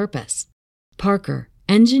parker.com/purpose. Parker,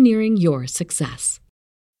 engineering your success.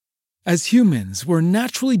 As humans, we're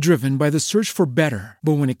naturally driven by the search for better.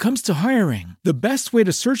 But when it comes to hiring, the best way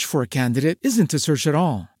to search for a candidate isn't to search at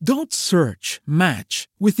all. Don't search, match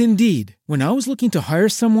with Indeed. When I was looking to hire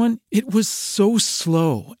someone, it was so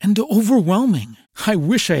slow and overwhelming. I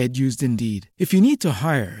wish I had used Indeed. If you need to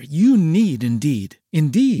hire, you need Indeed.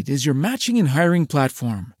 Indeed is your matching and hiring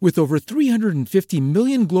platform with over 350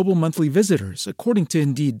 million global monthly visitors, according to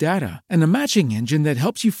Indeed data, and a matching engine that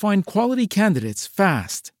helps you find quality candidates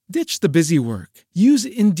fast. Ditch the busy work. Use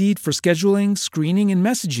Indeed for scheduling, screening, and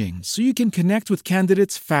messaging so you can connect with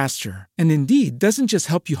candidates faster. And Indeed doesn't just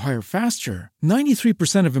help you hire faster.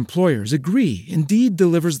 93% of employers agree Indeed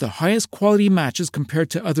delivers the highest quality matches compared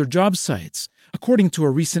to other job sites, according to a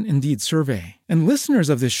recent Indeed survey. And listeners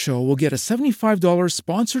of this show will get a $75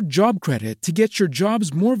 sponsored job credit to get your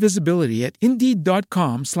jobs more visibility at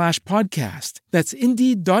Indeed.com/podcast. That's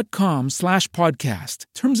Indeed.com/podcast.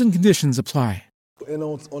 Terms and conditions apply. And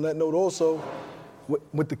on that note also,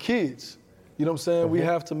 with the kids, you know what I'm saying? We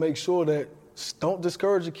have to make sure that don't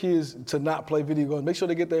discourage the kids to not play video games. Make sure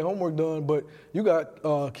they get their homework done. But you got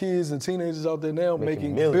kids and teenagers out there now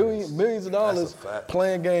making millions of dollars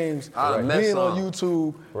playing games, being on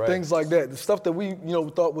YouTube, things like that. The stuff that we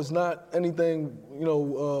thought was not anything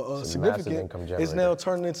significant is now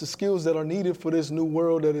turning into skills that are needed for this new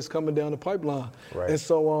world that is coming down the pipeline. Right. And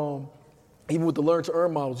so even with the learn to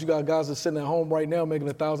earn models, you got guys that are sitting at home right now making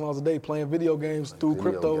 $1,000 a day playing video games through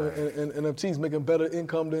crypto and NFTs, making better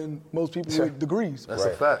income than most people with degrees. That's a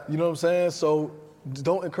fact. You know what I'm saying? So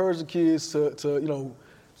don't encourage the kids to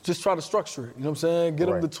just try to structure it. You know what I'm saying? Get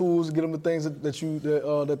them the tools, get them the things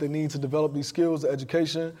that they need to develop these skills, the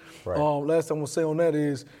education. Right. Last thing I'm gonna say on that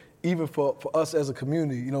is, even for us as a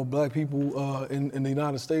community, black people in the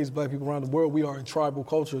United States, black people around the world, we are a tribal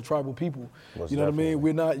culture, tribal people. Most what I mean?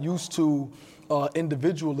 We're not used to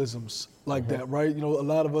individualisms like that, right? A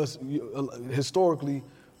lot of us, historically,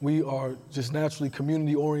 we are just naturally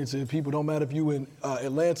community-oriented people. Don't matter if you in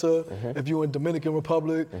Atlanta, if you in Dominican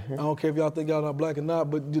Republic. I don't care if y'all think y'all not black or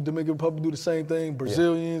not, but the Dominican Republic do the same thing.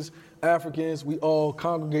 Brazilians, Africans, we all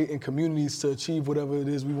congregate in communities to achieve whatever it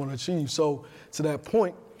is we want to achieve. So to that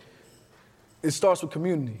point, it starts with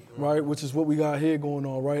community, right? Which is what we got here going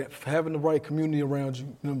on, right? Having the right community around you,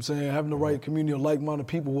 you know what I'm saying? Having the right community of like-minded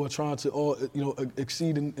people who are trying to all,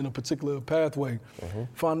 exceed in a particular pathway.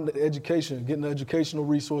 Finding the education, getting the educational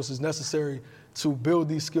resources necessary to build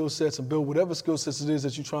these skill sets and build whatever skill sets it is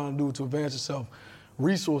that you're trying to do to advance yourself.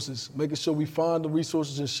 Resources, making sure we find the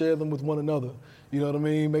resources and share them with one another. You know what I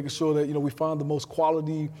mean? Making sure that, we find the most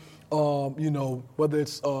quality, whether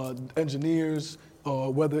it's engineers,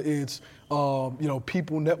 whether it's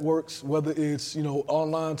people networks, whether it's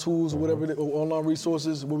online tools, whatever, or online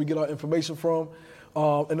resources where we get our information from,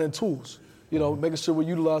 and then tools. Making sure we're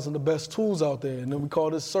utilizing the best tools out there, and then we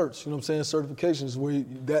call this search. Certifications.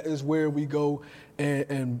 That is where we go,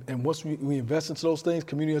 and once we invest into those things,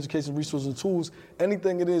 community education, resources, and tools,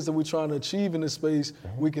 anything it is that we're trying to achieve in this space,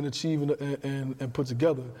 we can achieve and put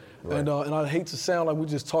together. Right. And I hate to sound like we're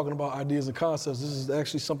just talking about ideas and concepts. This is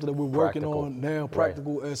actually something that we're working on now,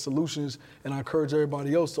 practical as solutions, and I encourage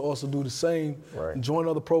everybody else to also do the same. Right. Join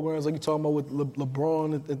other programs like you're talking about with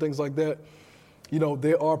LeBron and things like that.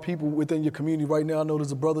 There are people within your community right now. I know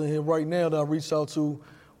there's a brother in here right now that I reached out to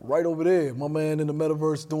right over there. My man in the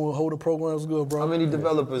metaverse holding programs good, bro. How many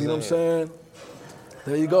developers You know what I'm saying?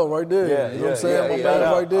 There you go, right there. Yeah, you know what I'm saying? My man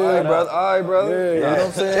right there. All right, brother. Yeah, you know what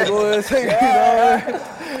I'm saying? Go ahead, take it.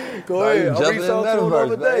 Go ahead. I reached out to him the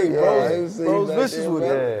other day, bro. Bro's vicious with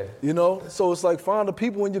it. So it's like find the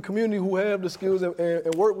people in your community who have the skills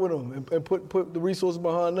and work with them and put the resources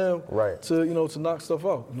behind them to knock stuff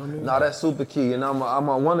out. You know what I mean? Nah, that's super key. And I'm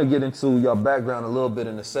want to get into your background a little bit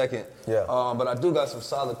in a second. Yeah. But I do got some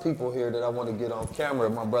solid people here that I want to get on camera.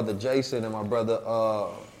 My brother Jason and my brother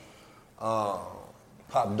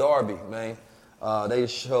Pop Darby, man. They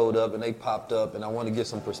showed up and they popped up, and I want to get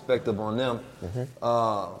some perspective on them.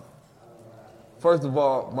 First of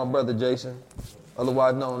all, my brother Jason,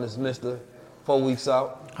 otherwise known as Mr. 4 Weeks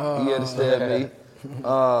Out. He had to stay at me.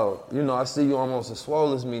 I see you almost as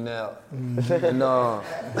swole as me now. And you're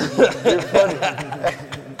funny.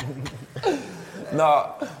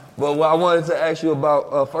 But what I wanted to ask you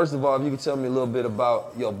about, first of all, if you could tell me a little bit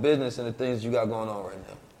about your business and the things you got going on right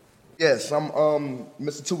now. Yes, I'm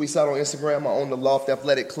Mr. 2 Weeks Out on Instagram. I own the Loft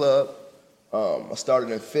Athletic Club. I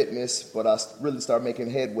started in fitness, but I really started making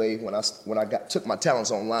headway when I took my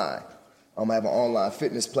talents online. I have an online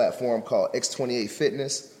fitness platform called X28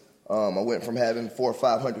 Fitness. I went from having 400 or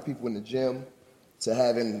 500 people in the gym to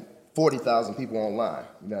having 40,000 people online.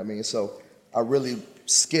 You know what I mean? So I really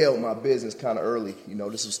scaled my business kind of early.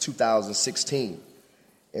 This was 2016.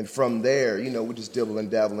 And from there, we just dibble and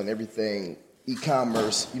dabble in everything,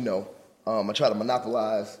 e-commerce, I try to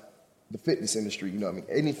monopolize the fitness industry,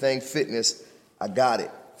 anything fitness, I got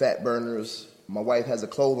it. Fat burners. My wife has a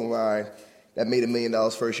clothing line that made $1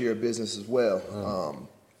 million first year of business as well.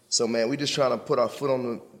 So, man, we just trying to put our foot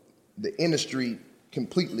on the industry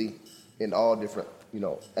completely in all different,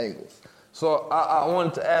 angles. So I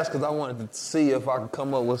wanted to ask, because I wanted to see if I could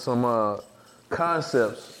come up with some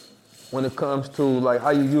concepts when it comes to like how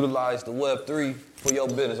you utilize the Web3 for your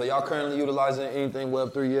business. Are y'all currently utilizing anything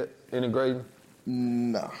Web3 yet, integrating?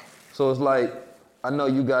 No. So it's like, I know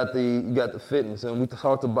you got the fitness, and we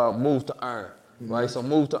talked about Move to Earn, right? So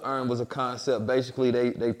Move to Earn was a concept. Basically,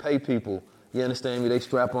 they pay people. You understand me? They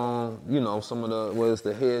strap on, some of whether it's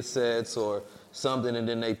the headsets or something, and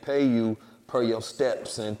then they pay you per your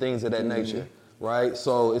steps and things of that nature, right?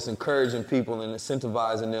 So it's encouraging people and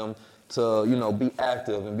incentivizing them to, be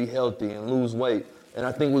active and be healthy and lose weight. And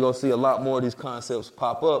I think we're gonna see a lot more of these concepts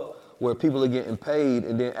pop up where people are getting paid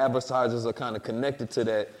and then advertisers are kind of connected to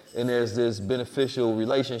that, and there's this beneficial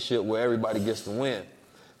relationship where everybody gets to win.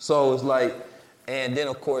 So it's like, and then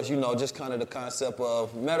of course, just kind of the concept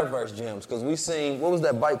of metaverse gyms, because we seen, what was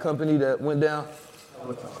that bike company that went down?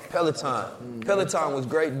 Peloton. Peloton was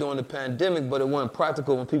great during the pandemic, but it wasn't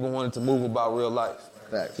practical when people wanted to move about real life.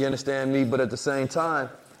 Thanks. You understand me? But at the same time,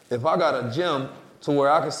 if I got a gym to where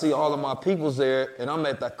I can see all of my peoples there and I'm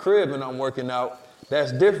at the crib and I'm working out,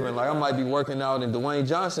 that's different. Like I might be working out in Dwayne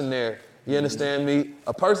Johnson there. You understand me?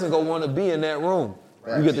 A person gonna want to be in that room.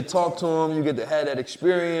 Right. You get to talk to them. You get to have that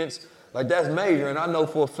experience. Like that's major. And I know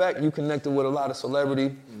for a fact you connected with a lot of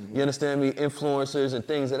celebrity, you understand me, influencers and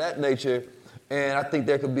things of that nature. And I think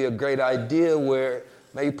there could be a great idea where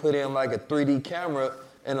maybe put in like a 3D camera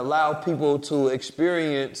and allow people to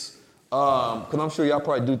experience, because I'm sure y'all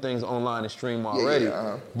probably do things online and stream already,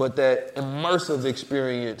 but that immersive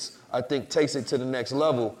experience, I think, takes it to the next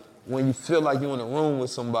level when you feel like you're in a room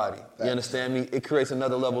with somebody. You understand me? It creates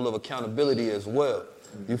another level of accountability as well.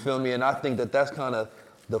 You feel me? And I think that that's kind of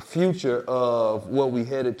the future of what we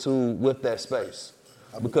headed to with that space.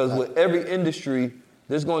 Because with every industry,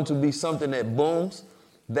 there's going to be something that booms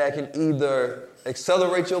that can either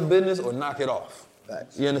accelerate your business or knock it off.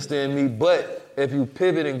 You understand me? But if you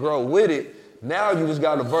pivot and grow with it, now you just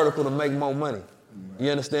got a vertical to make more money. You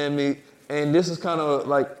understand me? And this is kind of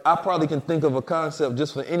like, I probably can think of a concept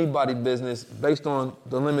just for anybody's business based on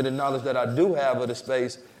the limited knowledge that I do have of the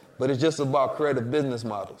space, but it's just about creative business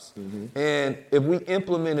models. And if we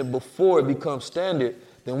implement it before it becomes standard,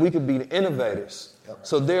 then we could be the innovators.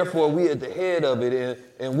 So therefore, we at the head of it,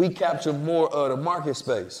 and we capture more of the market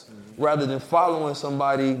space rather than following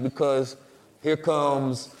somebody because here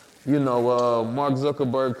comes, Mark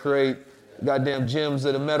Zuckerberg create goddamn gyms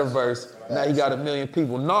of the metaverse. Now he got 1 million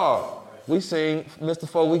people. No, we seen Mr.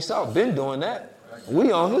 4 Weeks Out been doing that.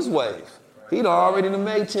 We on his wave. He done already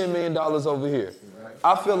made $10 million over here.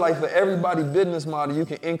 I feel like for everybody's business model, you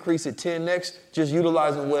can increase it 10x just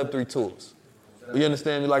utilizing Web3 tools. You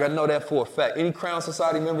understand me? Like I know that for a fact. Any Crown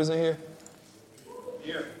Society members in here?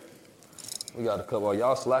 Yeah. We got a couple.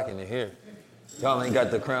 Y'all slacking in here. Y'all ain't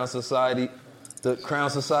got the Crown Society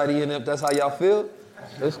in it. That's how y'all feel?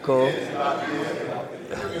 It's cool.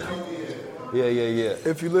 Yeah.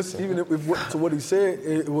 If you listen, even to what he said,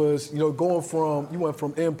 it was, you went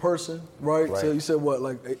from in person, right? So you said what,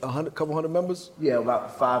 like a couple hundred members? Yeah,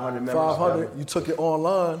 about 500 members. 500. You took it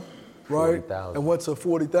online, right? 40,000. And went to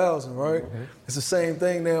 40,000, right? It's the same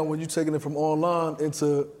thing now when you're taking it from online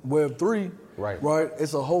into Web3, right?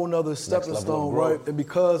 It's a whole nother stepping stone, right? And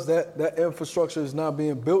because that infrastructure is not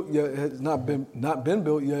being built yet, has not been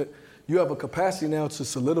built yet, you have a capacity now to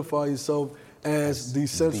solidify yourself as the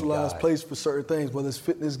centralized place for certain things, whether it's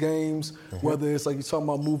fitness games, whether it's like you're talking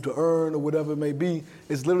about Move to Earn or whatever it may be.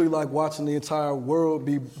 It's literally like watching the entire world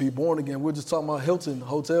be born again. We're just talking about Hilton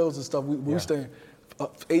hotels and stuff. We staying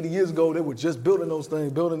 80 years ago, they were just building those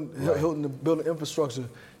things, Hilton building infrastructure.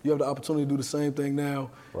 You have the opportunity to do the same thing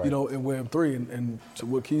now, in Web3. And to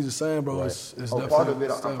what Keys is saying, bro, it's definitely part of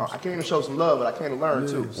it. I came to show some love, but I came to learn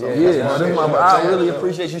too. So I really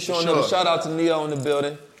appreciate you showing up. Shout out to Neo in the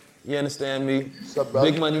building. You understand me? What's up,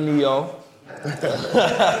 brother? Big money Neo.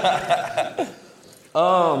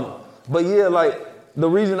 But yeah, like the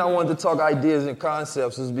reason I wanted to talk ideas and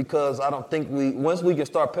concepts is because I don't think once we can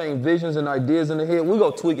start paying visions and ideas in the head, we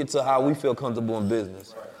go tweak it to how we feel comfortable in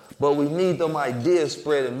business. But we need them ideas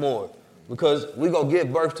spreading more because we go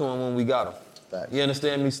give birth to them when we got them. You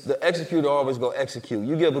understand me? The executor always go execute.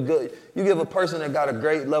 You give a person that got a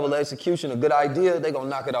great level of execution a good idea, they gonna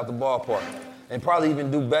knock it out the ballpark and probably even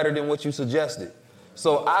do better than what you suggested.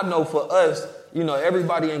 So I know for us, you know,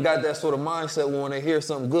 everybody ain't got that sort of mindset when they hear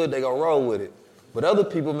something good, they gonna roll with it. But other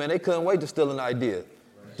people, man, they couldn't wait to steal an idea.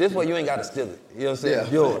 This way you ain't gotta steal it. You know what I'm saying? Yeah.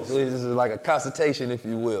 It's yours. This is like a consultation, if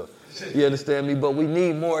you will. You understand me? But we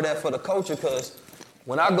need more of that for the culture, because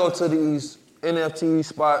when I go to these NFT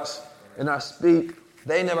spots and I speak,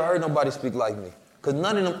 they ain't never heard nobody speak like me. Because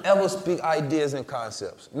none of them ever speak ideas and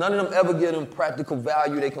concepts. None of them ever give them practical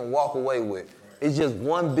value they can walk away with. It's just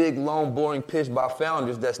one big, long, boring pitch by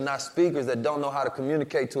founders that's not speakers that don't know how to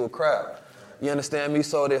communicate to a crowd. You understand me?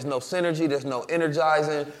 So there's no synergy, there's no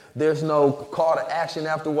energizing, there's no call to action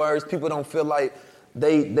afterwards. People don't feel like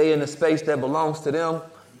they in a space that belongs to them.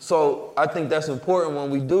 So I think that's important when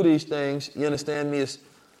we do these things, you understand me, is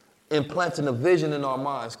implanting a vision in our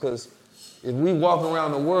minds. Because if we walk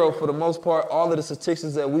around the world, for the most part, all of the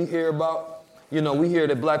statistics that we hear about, you know, we hear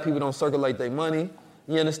that black people don't circulate their money.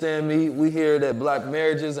 You understand me? We hear that black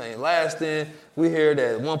marriages ain't lasting. We hear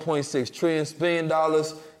that $1.6 trillion spending,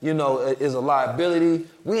 you know, is a liability.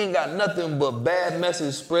 We ain't got nothing but bad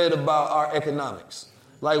messages spread about our economics.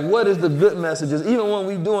 Like, what is the good messages? Even when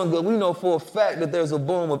we doing good, we know for a fact that there's a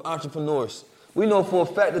boom of entrepreneurs. We know for a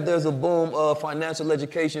fact that there's a boom of financial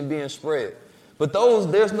education being spread. But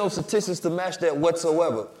there's no statistics to match that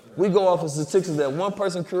whatsoever. We go off of statistics that one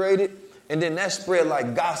person created, and then that spread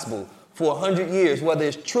like gospel for 100 years, whether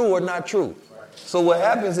it's true or not true. So what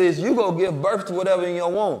happens is you go give birth to whatever in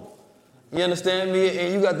your womb. You understand me?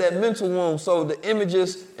 And you got that mental womb. So the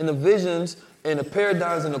images and the visions and the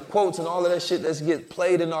paradigms and the quotes and all of that shit that's get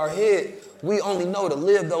played in our head, we only know to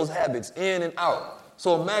live those habits in and out.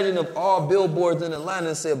 So imagine if all billboards in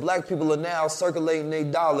Atlanta said black people are now circulating their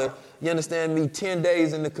dollar, you understand me, 10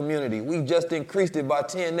 days in the community. We just increased it by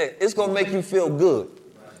 10 days. It's going to make you feel good.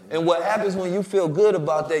 And what happens when you feel good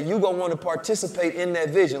about that, you're going to want to participate in that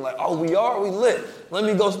vision. Like, oh, we lit. Let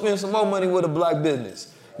me go spend some more money with a black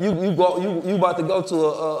business. You about to go to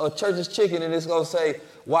a Church's Chicken and it's going to say,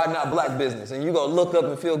 why not black business? And you go look up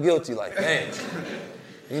and feel guilty like, damn,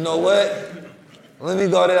 you know what? Let me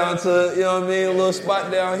go down to, you know what I mean, a little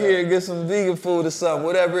spot down here and get some vegan food or something,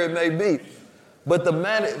 whatever it may be. But the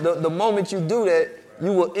moment you do that,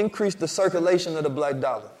 you will increase the circulation of the black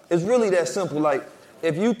dollar. It's really that simple. Like,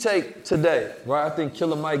 if you take today, right, I think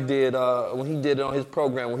Killer Mike did, when he did it on his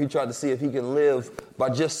program, where he tried to see if he can live by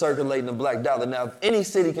just circulating the black dollar. Now, if any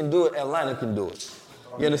city can do it, Atlanta can do it.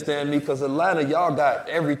 You understand me? Because Atlanta, y'all got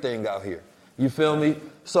everything out here. You feel me?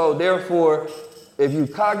 So therefore, if you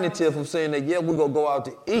cognitive of saying that, yeah, we're going to go out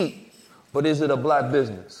to eat, but is it a black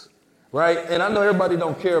business? Right? And I know everybody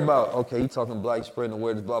don't care about, okay, he talking black, spreading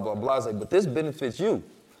awareness, blah, blah, blah, but this benefits you.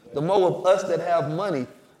 The more of us that have money,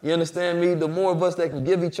 you understand me? The more of us that can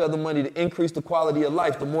give each other money to increase the quality of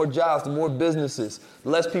life, the more jobs, the more businesses,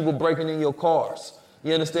 less people breaking in your cars.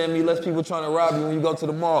 You understand me? Less people trying to rob you when you go to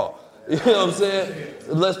the mall. You know what I'm saying?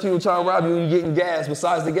 Less people trying to rob you when you're getting gas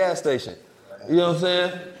besides the gas station. You know what I'm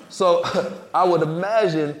saying? So I would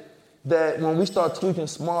imagine that when we start tweaking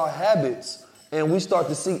small habits and we start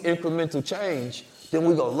to see incremental change, then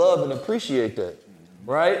we're going to love and appreciate that.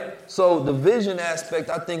 Right? So the vision aspect,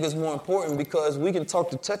 I think, is more important because we can talk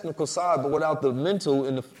the technical side, but without the mental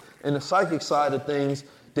and the psychic side of things,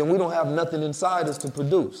 then we don't have nothing inside us to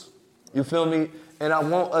produce. You feel me? And I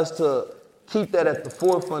want us to keep that at the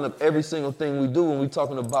forefront of every single thing we do when we're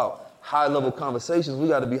talking about high-level conversations. We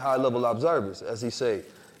got to be high-level observers, as he said.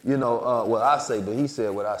 You know, well, I say, but he said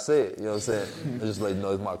what I said. You know what I'm saying? I just let you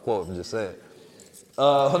know it's my quote. I'm just saying.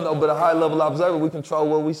 No, but a high-level observer, we control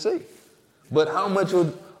what we see. But how much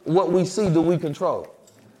of what we see do we control?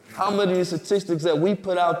 How many of the statistics that we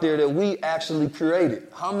put out there that we actually created?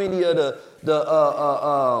 How many of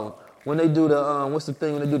when they do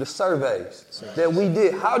when they do the surveys that we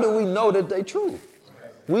did, how do we know that they true?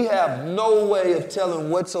 We have no way of telling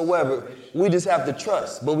whatsoever. We just have to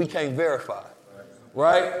trust, but we can't verify,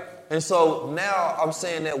 right? And so now I'm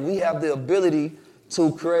saying that we have the ability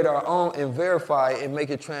to create our own and verify it and make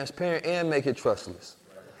it transparent and make it trustless.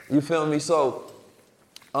 You feel me? So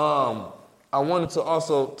I wanted to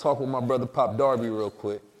also talk with my brother Pop Darby real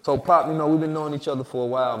quick. So Pop, you know, we've been knowing each other for a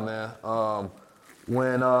while, man.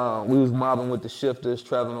 When we was mobbing with the Shifters,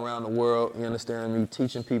 traveling around the world, you understand me,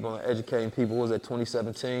 teaching people and educating people. What was that,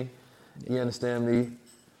 2017? You understand me?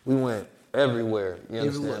 We went everywhere, you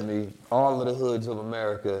understand me? All of the hoods of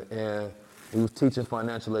America. And we was teaching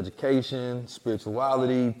financial education,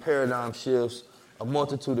 spirituality, paradigm shifts, a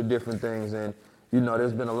multitude of different things. And you know,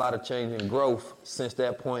 there's been a lot of change and growth since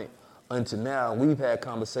that point until now. We've had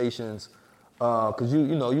conversations, because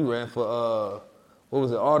you ran for,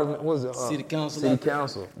 City Council. City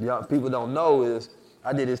Council. Y'all, people don't know is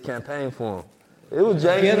I did his campaign for him. It was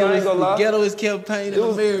janky, Ghetto I ain't gonna lie. Ghetto is campaign in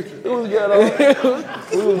America. It was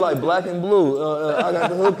ghetto. We was like black and blue. I got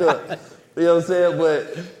the hookup. You know what I'm saying?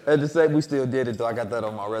 But at the same, we still did it though. I got that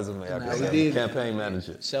on my resume. Campaign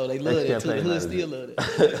manager. So they love it too. The hood still love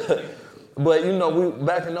it. But you know,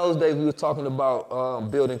 back in those days, we were talking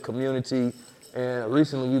about building community, and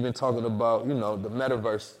recently we've been talking about, you know, the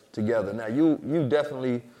metaverse together. Now, you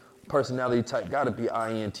definitely personality type got to be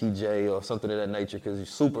INTJ or something of that nature because you're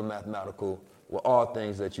super mathematical with all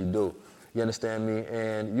things that you do. You understand me?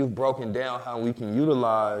 And you've broken down how we can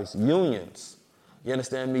utilize unions, you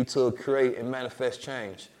understand me, to create and manifest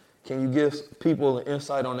change. Can you give people an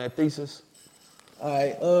insight on that thesis? All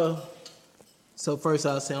right. So first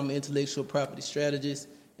I'll say I'm an intellectual property strategist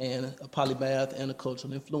and a polymath and a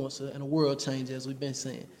cultural influencer and a world changer, as we've been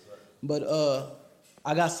saying. But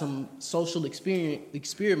I got some social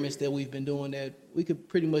experiments that we've been doing that we could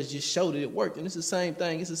pretty much just show that it worked. And it's the same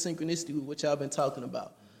thing. It's a synchronicity with what y'all been talking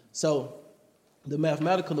about. So the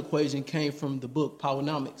mathematical equation came from the book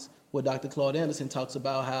Powernomics, where Dr. Claude Anderson talks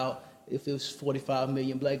about how if it was 45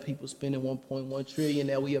 million black people spending 1.1 trillion,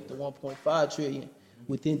 now we up to 1.5 trillion.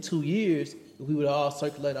 Within 2 years, if we would all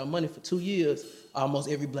circulate our money for 2 years, almost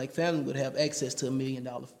every black family would have access to $1 million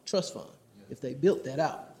trust fund if they built that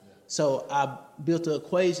out. So I built an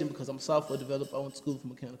equation because I'm a software developer. I went to school for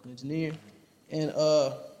mechanical engineering. And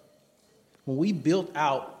when we built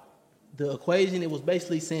out the equation, it was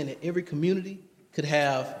basically saying that every community could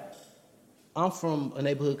have, I'm from a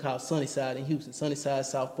neighborhood called Sunnyside in Houston, Sunnyside,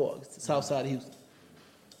 South Park, it's the south side of Houston.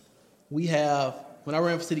 We have, when I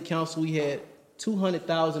ran for city council, we had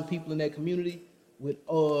 200,000 people in that community with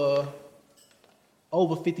over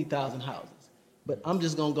 50,000 houses. But I'm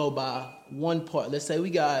just gonna go by one part. Let's say we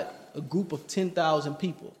got a group of 10,000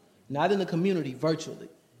 people, not in the community, virtually,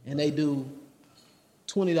 and they do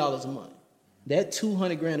 $20 a month. That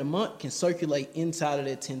 200 grand a month can circulate inside of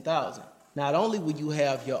that 10,000. Not only will you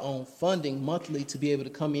have your own funding monthly to be able to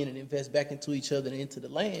come in and invest back into each other and into the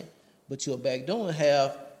land, but you'll back door and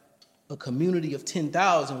have a community of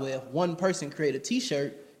 10,000 where if one person create a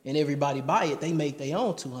t-shirt and everybody buy it, they make their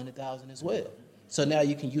own 200,000 as well. So now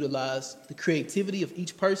you can utilize the creativity of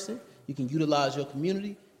each person, you can utilize your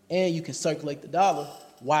community, and you can circulate the dollar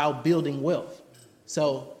while building wealth.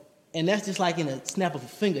 So, and that's just like in a snap of a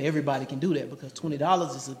finger, everybody can do that because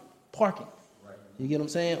 $20 is a parking. You get what I'm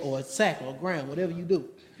saying? Or a sack or a gram, whatever you do.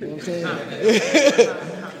 You know what I'm saying?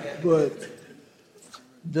 But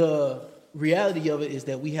the reality of it is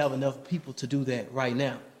that we have enough people to do that right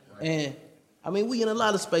now. And I mean, we in a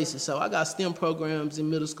lot of spaces. So I got STEM programs in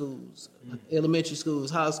middle schools, elementary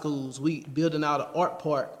schools, high schools. We building out an art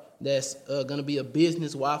park that's going to be a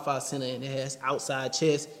business Wi-Fi center, and it has outside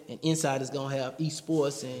chess, and inside is going to have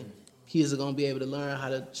esports, and kids are going to be able to learn how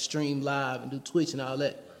to stream live and do Twitch and all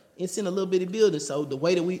that. It's in a little bitty building, so the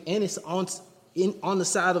way that and it's on the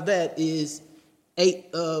side of that is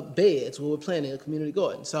 8 beds where we're planning a community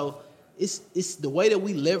garden. So it's the way that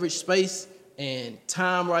we leverage space and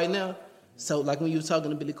time right now. So like when you were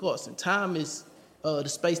talking to Billy Carson, time is the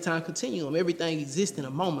space-time continuum. Everything exists in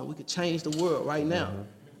a moment. We could change the world right now. Mm-hmm.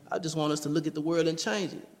 I just want us to look at the world and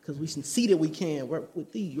change it because we can see that we can work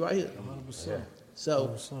with these right here. 100%. So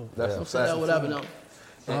 100%. That's what I've been on.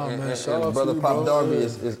 And Brother Pop Darby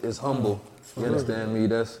is humble. You understand me?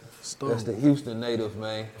 That's the Houston native,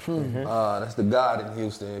 man. That's the God in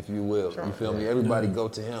Houston, if you will. You feel me? Everybody go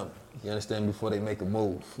to him. You understand me? Before they make a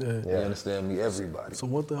move. You understand me? Everybody. So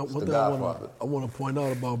one thing I want to point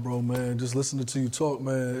out about bro, man, just listening to you talk,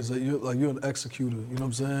 man, is that you're an executor. You know what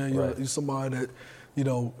I'm saying? You're somebody that, you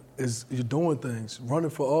know, you're doing things. Running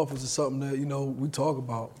for office is something that, you know, we talk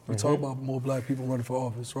about. We talk about more black people running for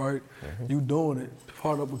office, right? You doing it.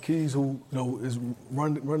 Partner up with Keys, who, you know, is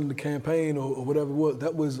running the campaign or whatever it was.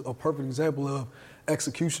 That was a perfect example of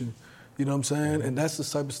execution. You know what I'm saying? And that's the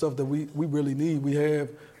type of stuff that we really need. We have,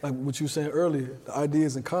 like what you were saying earlier, the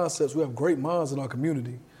ideas and concepts. We have great minds in our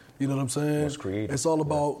community. You know what I'm saying? It's creative. It's all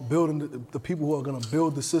about building the people who are going to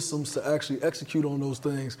build the systems to actually execute on those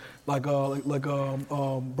things. Like bro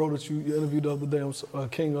that you interviewed the other day,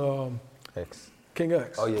 King X. King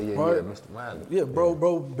X. Oh, yeah, right? Mr. Miley. Yeah,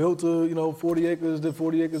 bro built 40 acres, did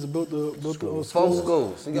 40 acres and built the schools. 4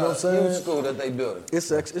 schools. You know what I'm saying? Huge school that they built.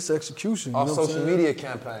 It's execution. Our you know social media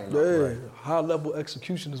campaign. Yeah, high level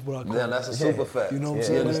execution is what I call it. Yeah, that's a super fact. You know what I'm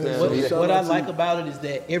saying? Understand? What I like about it is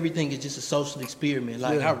that everything is just a social experiment.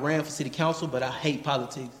 Like I ran for city council, but I hate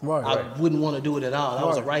politics. I wouldn't want to do it at all. I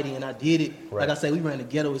was a righty and I did it. Like I say, we ran the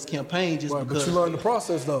ghettoist campaign just because. But you learned the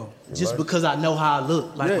process though. Just because I know how I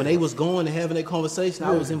look. Like when they was going and having that conversation,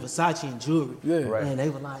 I was in Versace and jewelry. And they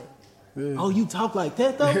were like, Oh, you talk like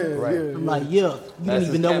that though? Right. I'm like, yeah. You That's didn't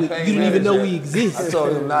even his know campaign you didn't even know we manager. exist. I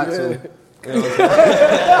told him not to. You know what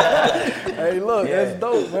I'm Hey, look, that's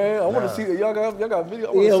dope, man. I want to see that. Y'all got video.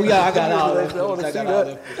 I wanna Yeah, see we got- I that. got all that. I want to I see got all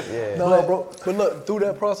that. that. No, bro. But look, through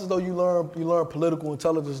that process though, you learn political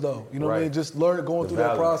intelligence though. You know what I Right. mean? Just learn going through that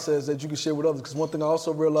value. process that you can share with others. Because one thing I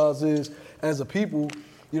also realize is, as a people,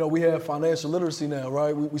 you know, we have financial literacy now,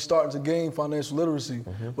 right? We starting to gain financial literacy,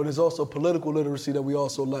 but there's also political literacy that we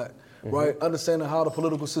also lack, right? Understanding how the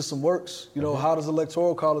political system works. You know, how does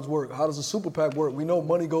electoral college work? How does a super PAC work? We know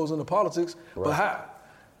money goes into politics, but how?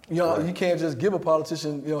 You know, you can't just give a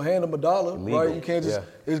politician, you know, hand them $1, right? You can't just,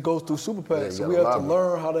 it goes through super PACs. Yeah, you so we gotta have to lobby.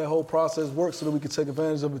 learn how that whole process works so that we can take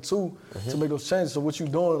advantage of it too, to make those changes. So what you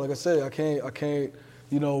doing, like I said, I can't,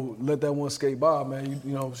 you know, let that one skate by, man.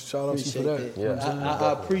 You know, shout out to you for that. Appreciate that.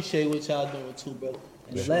 I appreciate what y'all doing too, brother.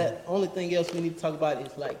 And the only thing else we need to talk about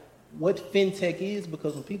is like what fintech is,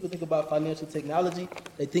 because when people think about financial technology,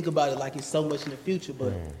 they think about it like it's so much in the future.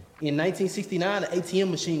 But in 1969, the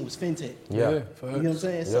ATM machine was fintech. Yeah, You know what I'm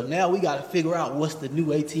saying? So now we got to figure out what's the new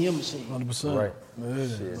ATM machine. 100%. Right.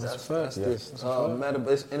 That's fact. It's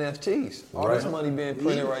NFTs. All this money being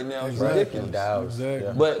printed right now is ridiculous.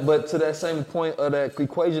 Exactly. But to that same point of that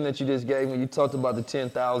equation that you just gave me, you talked about the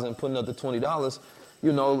 10,000 putting up the $20.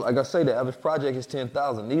 You know, like I say, the average project is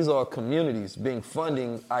 10,000. These are communities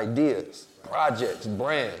funding ideas, projects,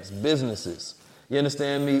 brands, businesses. You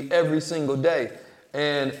understand me? Every single day.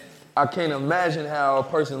 And I can't imagine how a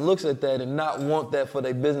person looks at that and not want that for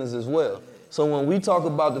their business as well. So when we talk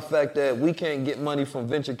about the fact that we can't get money from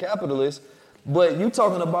venture capitalists, but you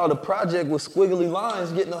talking about a project with squiggly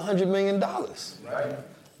lines getting $100 million. Right.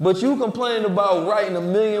 But you complaining about writing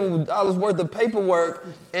 $1 million worth of paperwork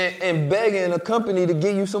and begging a company to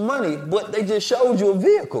give you some money, but they just showed you a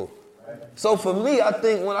vehicle. So for me, I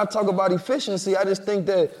think when I talk about efficiency, I just think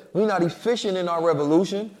that we're not efficient in our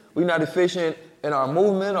revolution. We're not efficient in our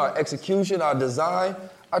movement, our execution, our design.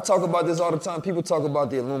 I talk about this all the time. People talk about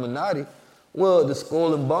the Illuminati. Well, the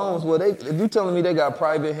Skull and Bones, well, if you're telling me they got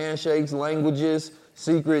private handshakes, languages,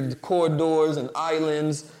 secret corridors and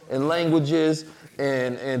islands and languages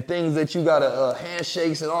and things that you got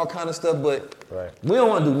handshakes and all kind of stuff, but we don't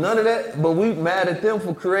want to do none of that, but we mad at them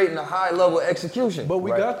for creating a high level execution. But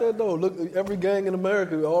we got that though. Look, every gang in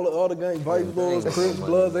America, all the gangs, Vice Lords, Crips,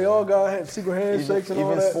 Bloods, they all got secret handshakes and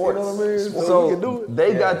all that. Sports. You know what I mean? So we can do it.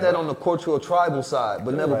 they got that on the cultural tribal side,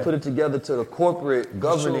 but never put it together to the corporate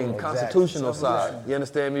governing constitutional side. You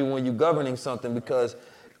understand me? When you're governing something, because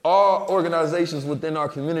all organizations within our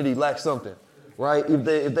community lack something, right?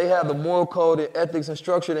 If they have the moral code and ethics and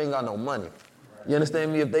structure, they ain't got no money. You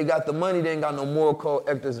understand me? If they got the money, they ain't got no moral code,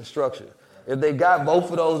 ethics, and structure. If they got both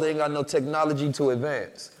of those, they ain't got no technology to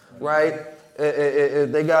advance, right?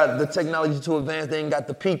 If they got the technology to advance, they ain't got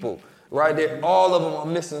the people, right? All of them are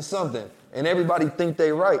missing something, and everybody think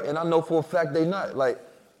they right, and I know for a fact they not. Like,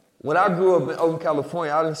 when I grew up in Oakland,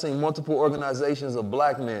 California, I done seen multiple organizations of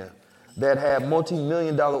black men that had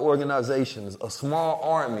multi-million-dollar organizations, a small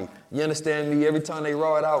army. You understand me? Every time they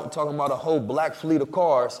roll it out, talking about a whole black fleet of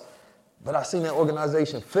cars, but I seen that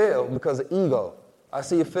organization fail because of ego. I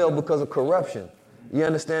see it fail because of corruption. You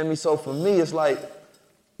understand me? So for me, it's like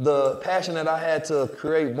the passion that I had to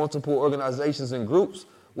create multiple organizations and groups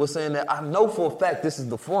was saying that I know for a fact this is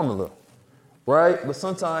the formula, right? But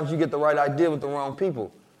sometimes you get the right idea with the wrong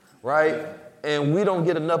people, right? And we don't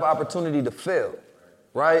get enough opportunity to fail,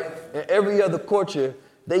 right? In every other culture,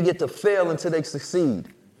 they get to fail until they succeed,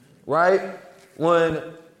 right?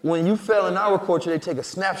 When you fail in our culture, they take a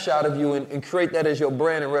snapshot of you and create that as your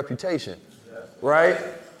brand and reputation, right?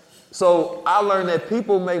 So I learned that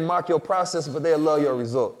people may mock your process, but they'll love your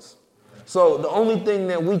results. So the only thing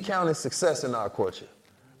that we count is success in our culture.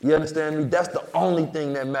 You understand me? That's the only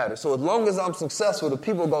thing that matters. So as long as I'm successful, the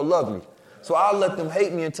people gonna love me. So I'll let them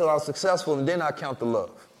hate me until I'm successful, and then I count the love.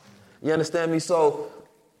 You understand me? So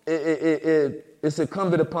it's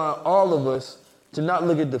incumbent upon all of us to not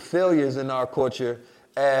look at the failures in our culture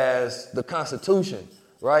as the Constitution,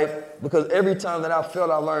 right? Because every time that I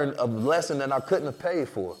failed, I learned a lesson that I couldn't have paid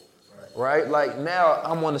for, right? Like now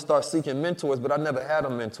I want to start seeking mentors, but I never had a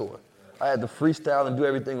mentor. I had to freestyle and do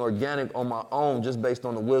everything organic on my own just based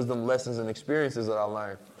on the wisdom, lessons, and experiences that I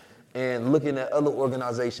learned. And looking at other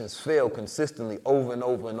organizations fail consistently over and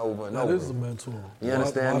over and over and over. That is a mentor. You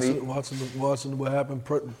understand me? Watching what happened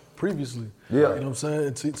previously. Yeah. You know what I'm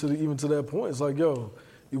saying? And even to that point, it's like, yo,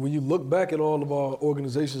 when you look back at all of our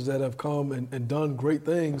organizations that have come and done great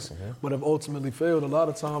things, but have ultimately failed, a lot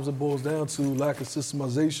of times it boils down to lack of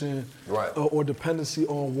systemization or dependency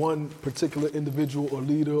on one particular individual or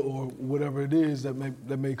leader or whatever it is that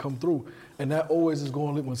may come through. And that always is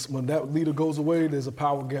going, when that leader goes away, there's a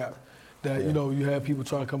power gap. That, you know, you have people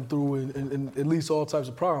trying to come through and it leads to all types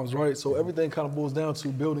of problems, right? So everything kind of boils down to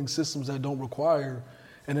building systems that don't require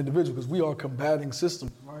an individual, because we are combating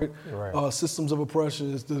systems, right? Systems of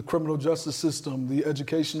oppression, the criminal justice system, the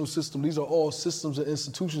educational system. These are all systems and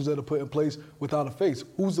institutions that are put in place without a face.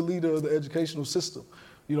 Who's the leader of the educational system?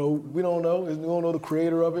 You know, we don't know. We don't know the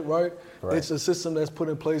creator of it, right? It's a system that's put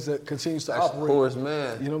in place that continues to operate. Horace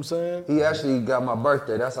Mann. You know what I'm saying? He actually got my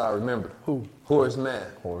birthday. That's how I remember. Who? Horace Mann.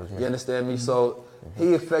 You understand me? So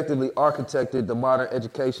he effectively architected the modern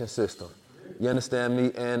education system. You understand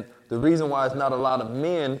me? And the reason why it's not a lot of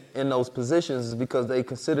men in those positions is because they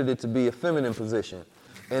considered it to be a feminine position.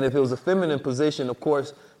 And if it was a feminine position, of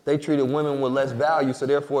course, they treated women with less value, so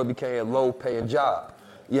therefore it became a low-paying job.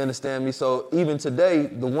 You understand me? So even today,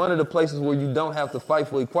 one of the places where you don't have to fight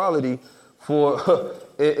for equality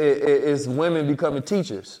is women becoming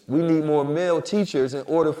teachers. We need more male teachers in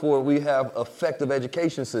order for we have effective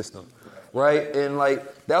education system, right? And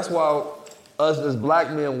like that's why us as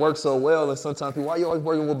black men work so well. And sometimes people, why you always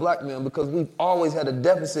working with black men? Because we've always had a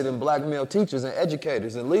deficit in black male teachers and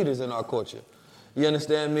educators and leaders in our culture. You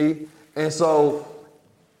understand me? And so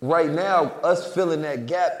right now, us filling that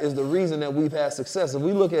gap is the reason that we've had success. If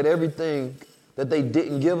we look at everything that they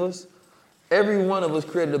didn't give us, every one of us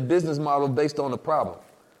created a business model based on the problem,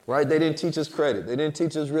 right? They didn't teach us credit. They didn't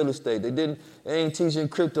teach us real estate. They ain't teaching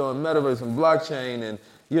crypto and metaverse and blockchain and,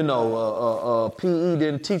 you know, PE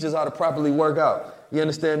didn't teach us how to properly work out. You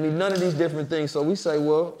understand me? None of these different things. So we say,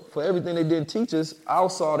 well, for everything they didn't teach us, I'll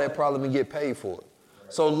solve that problem and get paid for it.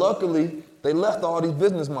 So luckily, they left all these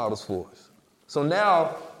business models for us. So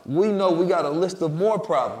now we know we got a list of more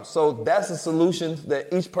problems. So that's a solution that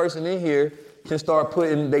each person in here can start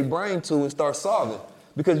putting their brain to and start solving.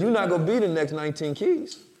 Because you're not going to be the next 19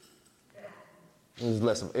 Keys. Just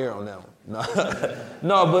let some air on that one.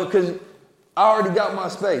 No, but because I already got my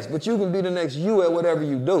space. But you can be the next you at whatever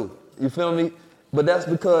you do. You feel me? But that's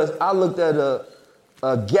because I looked at a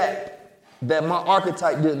gap that my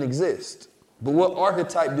archetype didn't exist. But what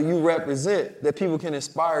archetype do you represent that people can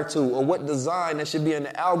aspire to? Or what design that should be in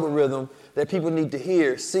the algorithm that people need to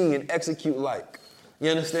hear, see, and execute like?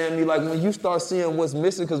 You understand me? Like when you start seeing what's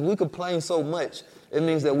missing, because we complain so much, it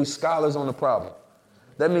means that we scholars on the problem.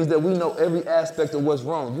 That means that we know every aspect of what's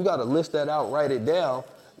wrong. You got to list that out, write it down,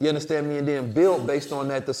 you understand me, and then build based on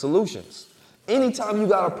that the solutions. Anytime you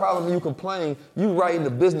got a problem and you complain, you writing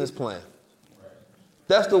the business plan.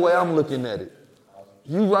 That's the way I'm looking at it.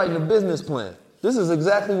 You writing a business plan. This is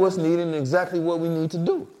exactly what's needed and exactly what we need to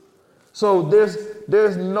do. So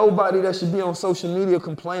there's nobody that should be on social media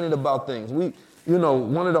complaining about things. You know,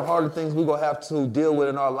 one of the harder things we're gonna have to deal with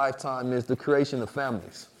in our lifetime is the creation of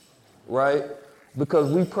families, right?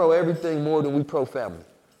 Because we pro everything more than we pro family.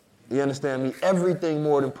 You understand me? Everything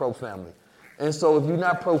more than pro family. And so if you're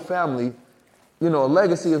not pro family, you know, a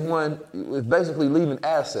legacy is basically leaving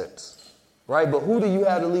assets, right? But who do you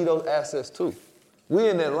have to leave those assets to? We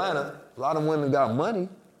in Atlanta, a lot of women got money.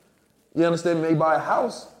 You understand me? They buy a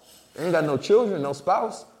house. They ain't got no children, no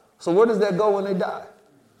spouse. So where does that go when they die?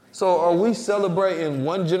 So are we celebrating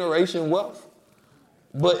one generation wealth?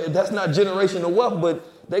 But that's not generational wealth,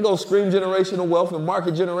 but they go scream generational wealth and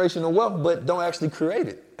market generational wealth, but don't actually create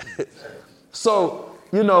it. So,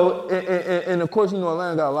 you know, and of course, you know,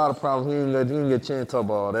 Atlanta got a lot of problems. We didn't get a chance to talk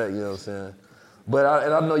about all that, you know what I'm saying? But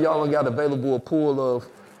I know y'all got available a pool of,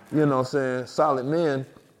 you know what I'm saying, solid men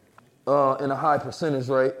in a high percentage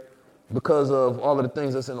rate because of all of the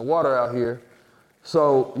things that's in the water out here.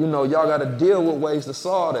 So, you know, y'all got to deal with ways to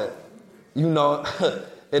solve that, you know,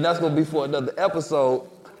 and that's going to be for another episode,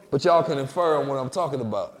 but y'all can infer on what I'm talking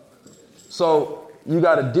about. So you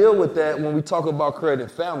got to deal with that when we talk about creating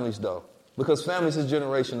families, though, because families is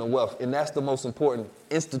generational wealth, and that's the most important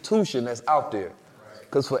institution that's out there.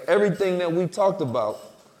 Because for everything that we talked about,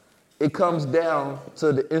 it comes down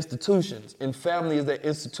to the institutions, and family is that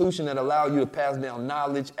institution that allow you to pass down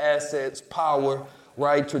knowledge, assets, power,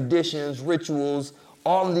 right, traditions, rituals,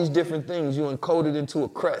 all of these different things. You encode it into a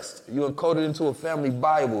crest. You encode it into a family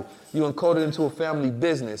Bible. You encode it into a family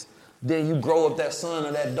business. Then you grow up that son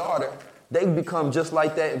or that daughter. They become just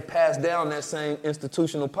like that and pass down that same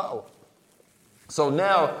institutional power. So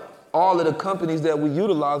now all of the companies that we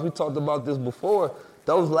utilize, we talked about this before,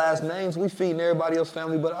 those last names, we feeding everybody else's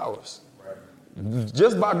family but ours. Right.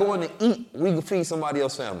 Just by going to eat, we can feed somebody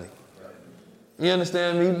else's family. Right. You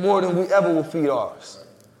understand me? More than we ever will feed ours.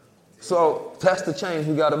 So that's the change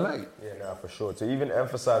we gotta make. Yeah, nah, for sure. To even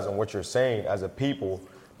emphasize on what you're saying, as a people,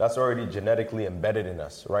 that's already genetically embedded in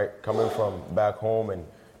us, right? Coming from back home and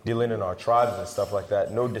dealing in our tribes and stuff like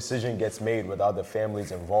that, no decision gets made without the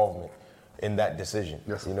family's involvement in that decision.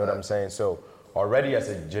 You know what I'm saying? So already as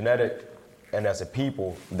a genetic and as a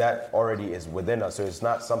people, that already is within us. So it's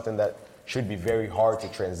not something that should be very hard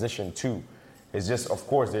to transition to. It's just, of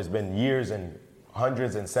course, there's been years and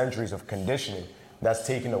hundreds and centuries of conditioning that's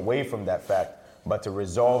taken away from that fact. But to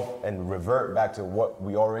resolve and revert back to what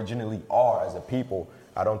we originally are as a people,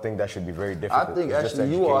 I don't think that should be very difficult. I think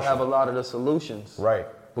actually you all have a lot of the solutions. Right.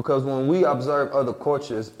 Because when we observe other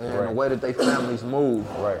cultures and the way that their families move,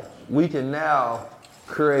 we can now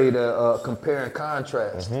create a compare and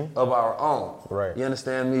contrast of our own. Right. You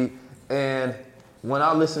understand me? And when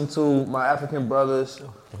I listen to my African brothers,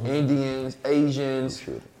 Indians, Asians,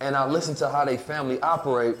 and I listen to how they family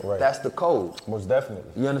operate, that's the code. Most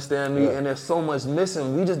definitely. You understand me? And there's so much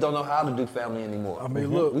missing. We just don't know how to do family anymore. I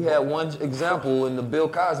mean, look. We had one example in the Bill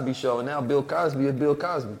Cosby show, and now Bill Cosby is Bill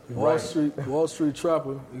Cosby. Wall Street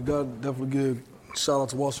Trapper, you got to definitely give shout out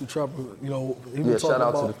to Wall Street Trapper. You know, he been shout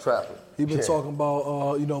out to the Trapper. He's been talking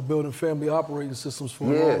about, you know, building family operating systems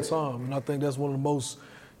for a long time. And I think that's one of the most,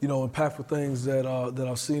 you know, impactful things that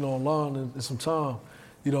I've seen online in some time.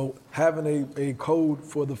 You know, having a code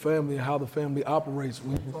for the family and how the family operates.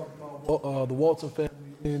 When you talk about the Walton family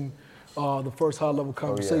in the first High Level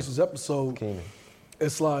Conversations episode,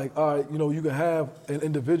 it's like, all right, you know, you can have an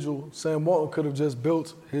individual, Sam Walton could have just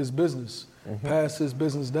built his business, passed his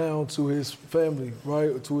business down to his family,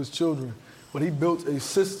 right, to his children. But he built a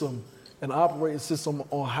system, an operating system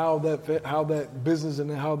on how that business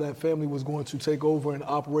and how that family was going to take over and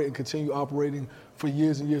operate and continue operating for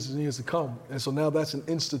years and years and years to come. And so now that's an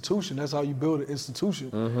institution. That's how you build an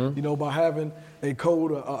institution. You know, by having a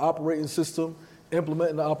code, an operating system,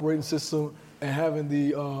 implementing the operating system, and having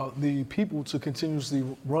the people to continuously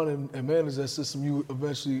run and manage that system, you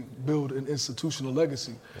eventually build an institutional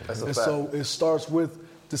legacy. That's a and fact. so it starts with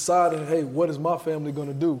deciding, hey, what is my family going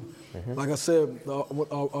to do? Like I said,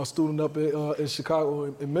 our student up in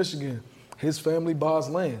Chicago, in Michigan, his family buys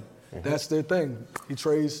land. That's their thing. He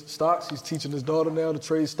trades stocks. He's teaching his daughter now to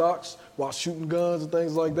trade stocks while shooting guns and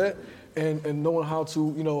things like that, and knowing how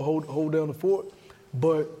to, you know, hold down the fort.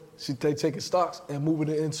 But they taking stocks and moving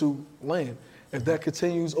it into land. If that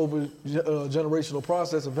continues over a generational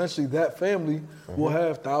process, eventually that family will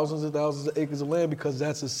have thousands and thousands of acres of land because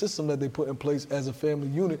that's a system that they put in place as a family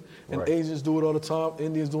unit. And Asians do it all the time,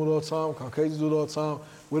 Indians do it all the time, Caucasians do it all the time.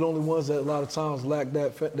 We're the only ones that a lot of times lack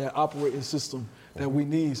that operating system that we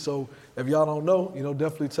need. So if y'all don't know, you know,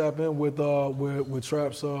 definitely tap in with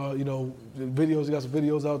Trap's, you know, videos. You got some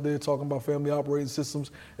videos out there talking about family operating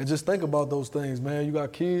systems, and just think about those things, man. You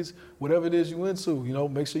got kids, whatever it is you into, you know,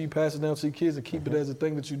 make sure you pass it down to your kids and keep it as a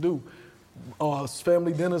thing that you do.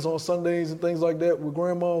 Family dinners on Sundays and things like that with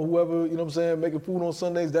grandma, whoever, you know what I'm saying, making food on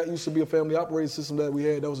Sundays, that used to be a family operating system that we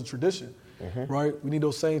had. That was a tradition. Right? We need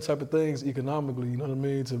those same type of things economically, you know what I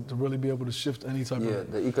mean, to really be able to shift any type of... Yeah,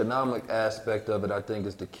 the economic aspect of it, I think,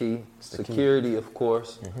 is the key. Security, of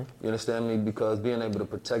course, you understand me? Because being able to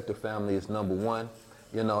protect the family is number one.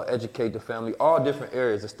 You know, educate the family, all different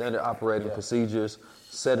areas, the standard operating procedures,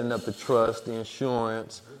 setting up the trust, the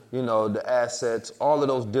insurance, you know, the assets, all of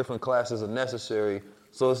those different classes are necessary.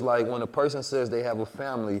 So it's like when a person says they have a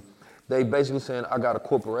family, they basically saying, I got a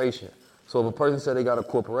corporation. So if a person said they got a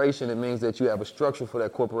corporation, it means that you have a structure for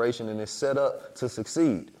that corporation and it's set up to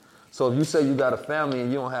succeed. So if you say you got a family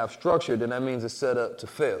and you don't have structure, then that means it's set up to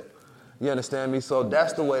fail. You understand me? So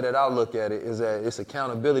that's the way that I look at it, is that it's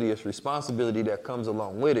accountability, it's responsibility that comes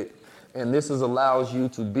along with it. And this allows you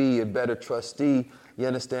to be a better trustee, you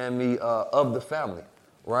understand me, of the family,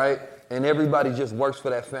 right? And everybody just works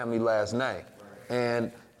for that family last name. And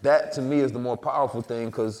that to me is the more powerful thing,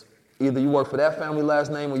 because either you work for that family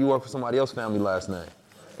last name or you work for somebody else's family last name.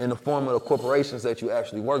 In the form of the corporations that you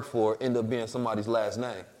actually work for end up being somebody's last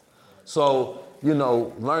name. So, you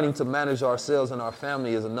know, learning to manage ourselves and our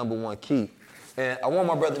family is a number one key. And I want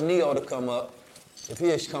my brother Neo to come up. If he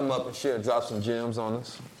has come up and drop some gems on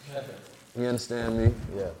us. You understand me?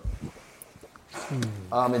 Yeah.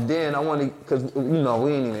 And then I want to, because, you know,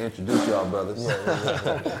 we ain't even introduce y'all brothers.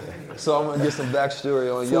 So I'm going to get some backstory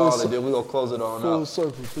on y'all, and then we're going to close it on up. Full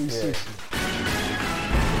circle, 360.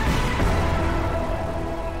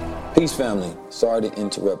 Peace, family. Sorry to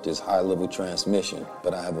interrupt this high-level transmission,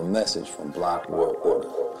 but I have a message from Block World Order.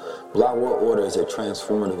 Block World Order is a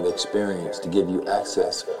transformative experience to give you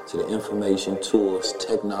access to the information, tools,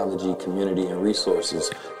 technology, community, and resources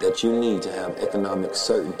that you need to have economic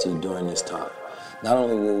certainty during this time. Not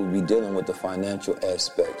only will we be dealing with the financial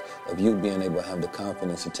aspect of you being able to have the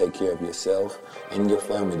confidence to take care of yourself and your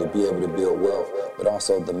family to be able to build wealth, but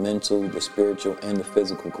also the mental, the spiritual, and the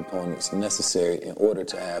physical components necessary in order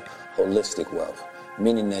to have holistic wealth,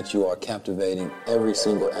 meaning that you are captivating every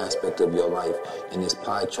single aspect of your life in this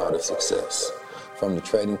pie chart of success. From the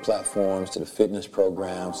trading platforms, to the fitness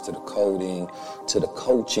programs, to the coding, to the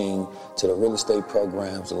coaching, to the real estate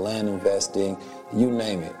programs, the land investing, you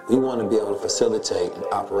name it. We want to be able to facilitate an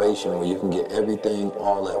operation where you can get everything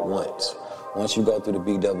all at once. Once you go through the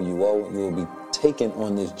BWO, you will be taken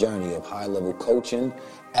on this journey of high-level coaching,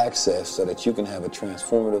 access, so that you can have a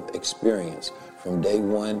transformative experience from day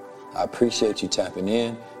one. I appreciate you tapping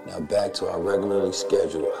in. Now back to our regularly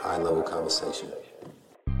scheduled high-level conversation.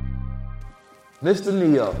 Mr.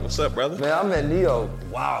 Neo. What's up, brother? Man, I met Neo a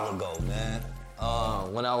while ago, man.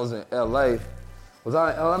 When I was in LA.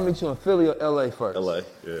 I meet you in Philly or LA first? LA,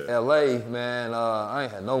 yeah. LA, man, I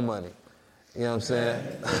ain't had no money. You know what I'm saying?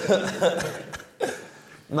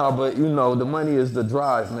 No, but you know, the money is the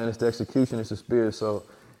drive, man. It's the execution, it's the spirit. So,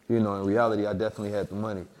 you know, in reality, I definitely had the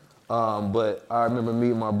money. But I remember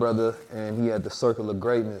meeting my brother, and he had the circle of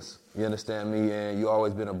greatness. You understand me? And you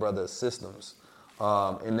always been a brother of systems.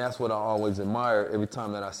 And that's what I always admire every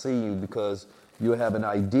time that I see you, because you'll have an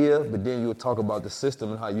idea, but then you'll talk about the system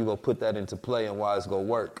and how you gonna put that into play and why it's gonna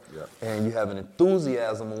work. Yeah. And you have an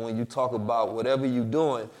enthusiasm when you talk about whatever you're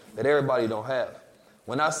doing that everybody don't have.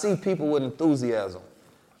 When I see people with enthusiasm,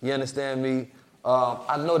 you understand me,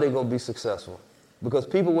 I know they're gonna be successful. Because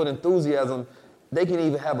people with enthusiasm, they can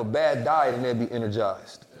even have a bad diet and they'll be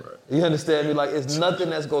energized. Right. You understand me? Like, it's nothing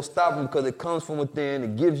that's gonna stop them because it comes from within,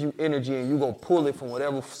 it gives you energy, and you're gonna pull it from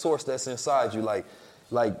whatever source that's inside you.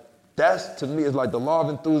 Like that's, to me, is like the law of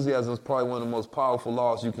enthusiasm is probably one of the most powerful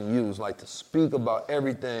laws you can use, like to speak about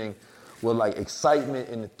everything with like excitement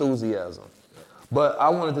and enthusiasm. But I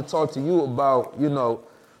wanted to talk to you about, you know,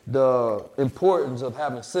 the importance of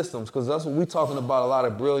having systems, because that's what we're talking about, a lot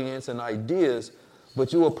of brilliance and ideas,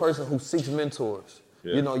 but you're a person who seeks mentors.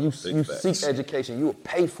 Yeah, you know, you seek education, you will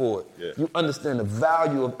pay for it. Yeah. You understand the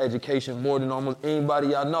value of education more than almost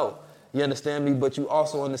anybody I know. You understand me? But you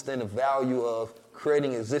also understand the value of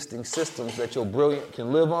creating existing systems that your brilliant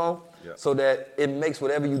can live on, so that it makes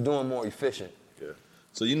whatever you're doing more efficient. Yeah.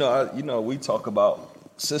 So you know, we talk about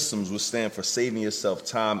systems, which stand for saving yourself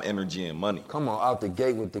time, energy, and money. Come on, out the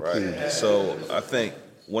gate with the key. So I think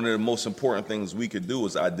one of the most important things we could do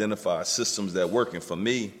is identify systems that work. And for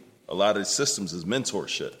me, a lot of the systems is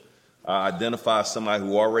mentorship. I identify somebody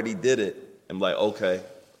who already did it and like, okay,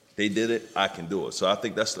 they did it, I can do it. So I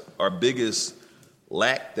think that's our biggest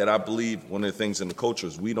lack, that I believe one of the things in the culture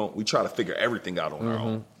is we try to figure everything out on our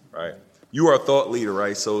own, right? You are a thought leader,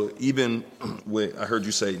 right? So even when I heard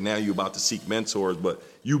you say now you're about to seek mentors, but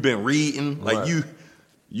you've been reading, like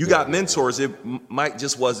you got mentors. It might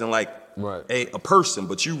just wasn't like a person,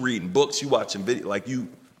 but you reading books, you watching video, like you've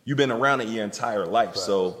been around it your entire life. Right.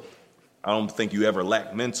 So I don't think you ever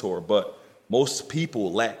lack mentor, but most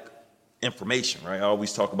people lack information, right? I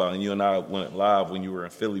always talk about, and you and I went live when you were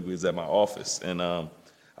in Philly, we was at my office, and I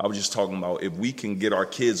was just talking about if we can get our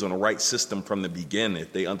kids on the right system from the beginning,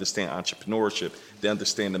 if they understand entrepreneurship, they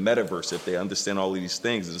understand the metaverse, if they understand all of these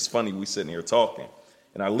things. And it's funny, we sitting here talking,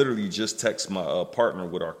 and I literally just text my partner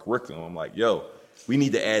with our curriculum. I'm like, yo, we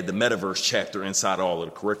need to add the metaverse chapter inside all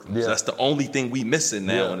of the curriculums. Yeah. That's the only thing we missing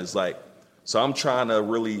now, and it's like, so I'm trying to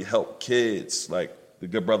really help kids, like the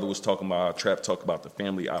good brother was talking about, Trap talked about the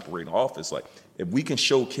family operating office. Like, if we can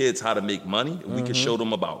show kids how to make money, if we can show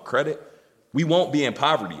them about credit, we won't be in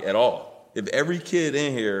poverty at all. If every kid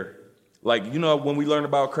in here, like, you know, when we learn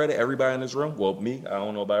about credit, everybody in this room, well, me, I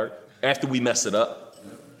don't know about it, after we mess it up.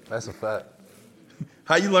 That's a fact.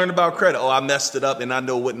 How you learn about credit? Oh, I messed it up and I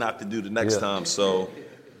know what not to do the next time. So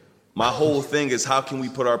my whole thing is, how can we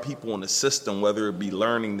put our people in the system, whether it be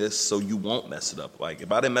learning this so you won't mess it up? Like,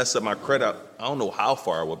 if I didn't mess up my credit, I don't know how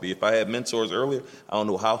far I would be. If I had mentors earlier, I don't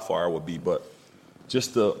know how far I would be. But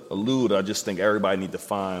just to allude, I just think everybody need to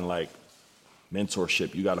find, like,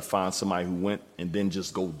 mentorship. You got to find somebody who went and then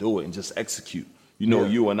just go do it and just execute. You know,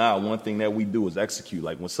 you and I, one thing that we do is execute.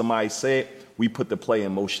 Like, when somebody say it, we put the play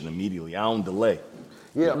in motion immediately. I don't delay.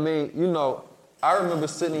 Yeah, I mean, you know, I remember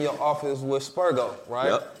sitting in your office with Spurgo, right?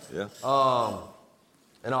 Yep. Yeah.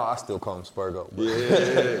 And I still call him Spurgo.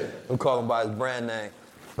 I'm calling him by his brand name.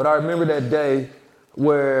 But I remember that day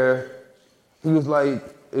where he was like,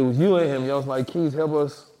 it was you and him. Y'all was like, Keys, help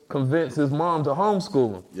us convince his mom to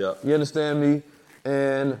homeschool him. Yep. You understand me?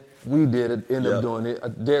 And we did it, ended up doing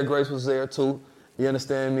it. Derek Grace was there too. You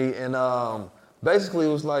understand me? And basically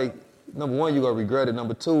it was like, number one, you're going to regret it.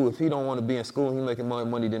 Number two, if he don't want to be in school, he's making more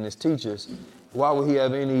money than his teachers. Why would he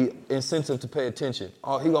have any incentive to pay attention?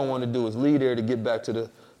 All he gonna want to do is leave there to get back to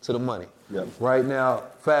the money. Yep. Right now,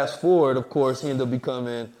 fast forward, of course, he ended up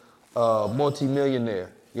becoming a multi-millionaire.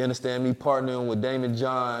 You understand me? Partnering with Damon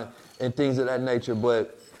John and things of that nature.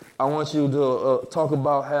 But I want you to talk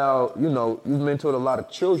about how, you know, you've mentored a lot of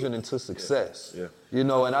children into success. Yeah. You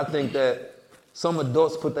know, and I think that some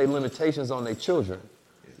adults put their limitations on their children.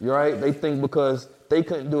 Right? They think because they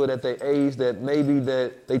couldn't do it at their age that maybe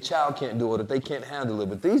that their child can't do it, or that they can't handle it.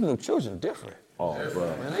 But these new children different. Oh, bro.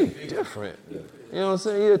 Man, they different. You know what I'm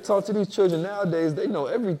saying? Yeah, talk to these children nowadays, they know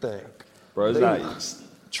everything. Bro, it's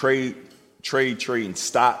not trading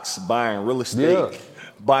stocks, buying real estate,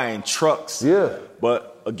 buying trucks. Yeah.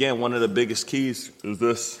 But again, one of the biggest keys is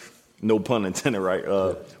this, no pun intended,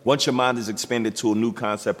 right? Once your mind is expanded to a new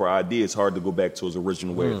concept or idea, it's hard to go back to its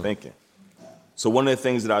original way of thinking. So one of the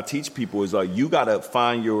things that I teach people is you gotta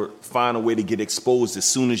find a way to get exposed as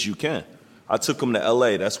soon as you can. I took him to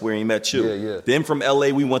LA, that's where he met you. Yeah. Then from LA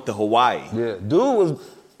we went to Hawaii. Yeah,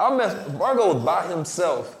 Margo was by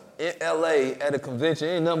himself in LA at a convention.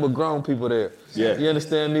 Ain't nothing but grown people there. Yeah. You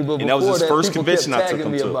understand me? But and that was his first people convention kept I took tagging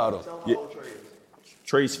him me to. About him. Yeah.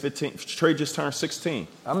 Trey's 15. Trey just turned 16.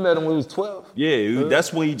 I met him when he was 12. Yeah,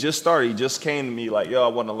 that's when he just started. He just came to me like, yo, I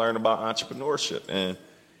want to learn about entrepreneurship. And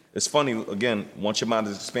it's funny, again, once your mind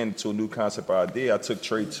is expanded to a new concept or idea, I took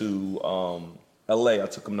Trey to LA, I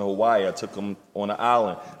took him to Hawaii, I took him on an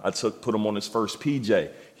island, put him on his first PJ.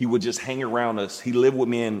 He would just hang around us. He lived with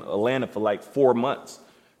me in Atlanta for like 4 months.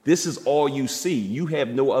 This is all you see. You have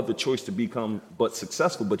no other choice to become but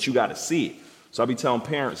successful, but you got to see it. So I be telling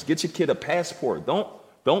parents, get your kid a passport.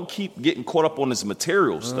 Don't keep getting caught up on this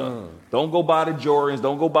material stuff. Don't go buy the Jordans.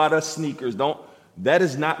 Don't go buy the sneakers. That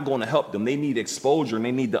is not going to help them. They need exposure and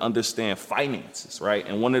they need to understand finances, right?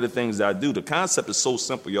 And one of the things that I do, the concept is so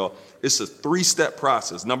simple, y'all. It's a 3-step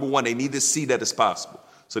process. Number one, they need to see that it's possible.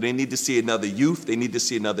 So they need to see another youth. They need to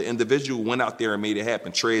see another individual who went out there and made it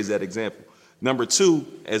happen. Trey is that example. Number two,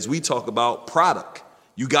 as we talk about product,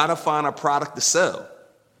 you got to find a product to sell.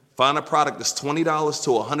 Find a product that's $20 to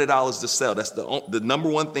 $100 to sell. That's the number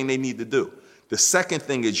one thing they need to do. The second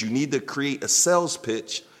thing is you need to create a sales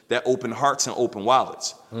pitch that open hearts and open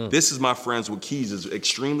wallets. This is, my friends, what Keys is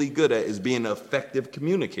extremely good at, is being an effective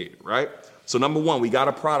communicator, right? So number one, we got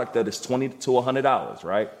a product that is $20 to $100,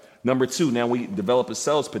 right? Number two, now we develop a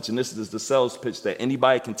sales pitch, and this is the sales pitch that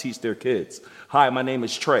anybody can teach their kids. Hi, my name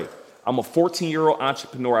is Trey. I'm a 14-year-old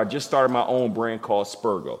entrepreneur. I just started my own brand called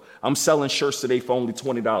Spurgo. I'm selling shirts today for only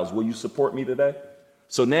 $20. Will you support me today?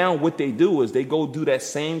 So now what they do is they go do that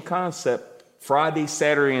same concept Friday,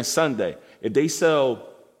 Saturday, and Sunday. If they sell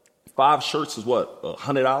 5 shirts is what,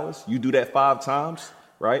 $100? You do that 5 times,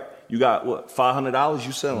 right? You got what, $500?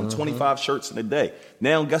 You selling 25 shirts in a day.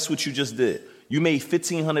 Now guess what you just did? You made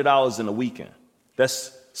 $1,500 in a weekend.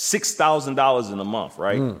 That's $6,000 in a month,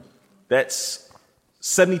 right? That's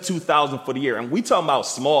 $72,000 for the year. And we talking about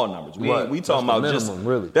small numbers. We talking about minimum, just,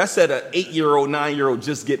 really. That's at an 8-year-old, 9-year-old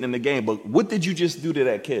just getting in the game. But what did you just do to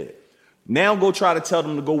that kid? Now go try to tell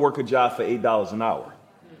them to go work a job for $8 an hour.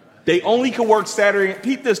 They only can work Saturday.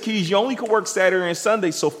 Peep this, Keys. You only can work Saturday and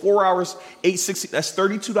Sunday. So 4 hours, $8.60. That's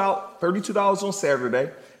 $32 on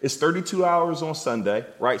Saturday. It's 32 hours on Sunday,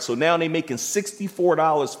 right? So now they're making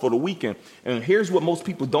 $64 for the weekend. And here's what most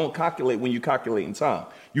people don't calculate when you calculate in time.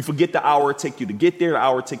 You forget the hour it takes you to get there, the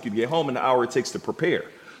hour it takes you to get home, and the hour it takes to prepare.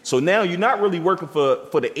 So now you're not really working for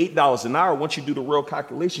the $8 an hour. Once you do the real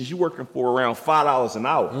calculations, you're working for around $5 an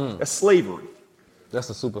hour. That's slavery. That's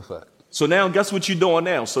a super fact. So now guess what you're doing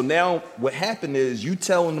now? So now what happened is you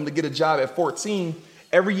telling them to get a job at 14.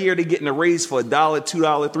 Every year they're getting a raise for $1,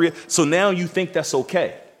 $2, $3. So now you think that's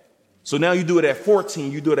okay. So now you do it at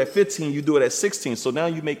 14, you do it at 15, you do it at 16. So now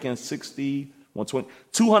you're making $60, $120,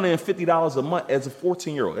 $250 a month as a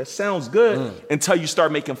 14-year-old. That sounds good until you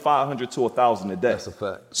start making $500 to $1,000 a day. That's a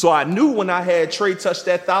fact. So I knew when I had Trey touch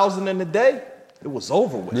that $1,000 in a day, it was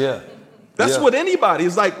over with. Yeah. That's what anybody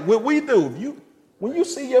is like. What we do, when you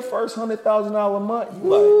see your first $100,000 a month, you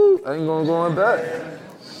like, I ain't gonna go back.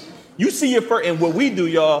 You see your first, and what we do,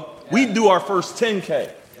 y'all, we do our first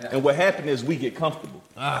 10K, and what happened is we get comfortable.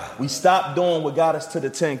 We stopped doing what got us to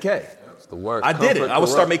the 10K. That's the work. I did it. I would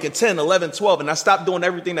start making 10, 11, 12, and I stopped doing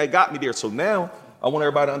everything that got me there. So now I want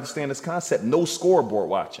everybody to understand this concept. No scoreboard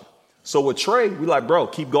watching. So with Trey, we like, bro,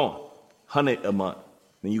 keep going. 100 a month.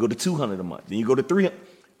 Then you go to 200 a month. Then you go to 300.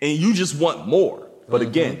 And you just want more. But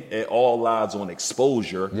again, it all lies on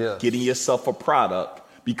exposure, getting yourself a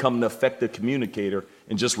product, becoming an effective communicator,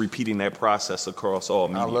 and just repeating that process across all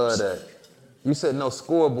mediums. I love that. You said no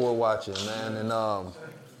scoreboard watching, man.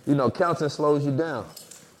 And, counting slows you down.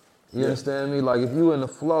 You understand me? Like if you in the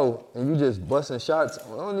flow and you just busting shots,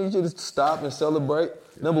 I don't need you to stop and celebrate.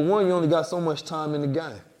 Number one, you only got so much time in the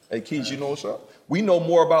game. Hey, Keys, you know what's up? We know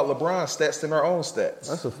more about LeBron's stats than our own stats.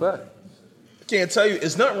 That's a fact. I can't tell you.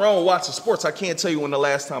 It's nothing wrong with watching sports. I can't tell you when the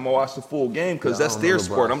last time I watched a full game because that's their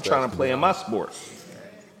sport. I'm trying to play in my sport.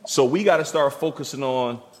 So we got to start focusing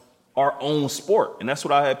on our own sport. And that's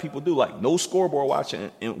what I had people do. Like, no scoreboard watching.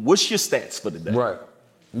 And what's your stats for the day? Right.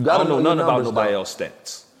 You I gotta don't know your nothing about numbers, nobody though. else's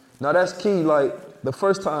stats. Now that's key. Like the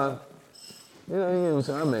first time, you know what I'm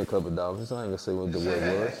saying? I made a couple of dollars. So I ain't gonna say what the word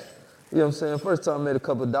was. You know what I'm saying? First time I made a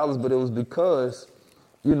couple of dollars, but it was because,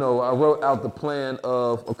 you know, I wrote out the plan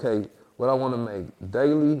of, okay, what I want to make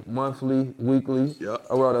daily, monthly, weekly. Yep.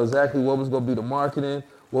 I wrote out exactly what was gonna be the marketing,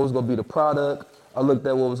 what was gonna be the product. I looked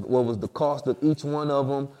at what was the cost of each one of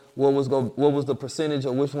them, what was the percentage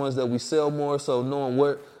of which ones that we sell more. So knowing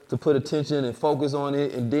where to put attention and focus on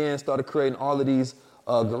it, and then started creating all of these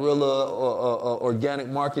guerrilla or organic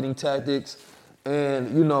marketing tactics.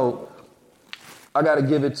 And, you know, I got to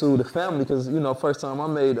give it to the family because, you know, first time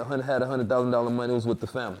I had $100,000 money, it was with the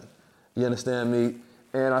family. You understand me?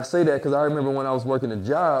 And I say that because I remember when I was working a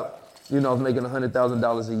job, you know, I was making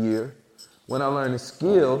 $100,000 a year. When I learned the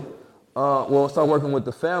skill, I started working with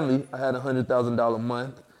the family, I had $100,000 a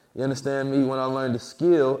month. You understand me? When I learned the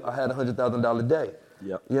skill, I had $100,000 a day.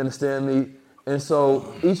 Yep. You understand me? And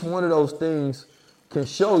so each one of those things can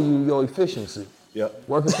show you your efficiency. Yep.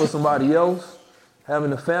 Working for somebody else,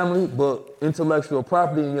 having a family, but intellectual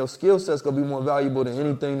property and your skill set's gonna be more valuable than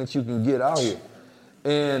anything that you can get out here.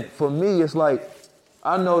 And for me, it's like,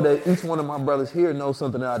 I know that each one of my brothers here knows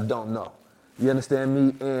something that I don't know. You understand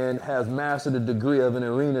me? And has mastered a degree of an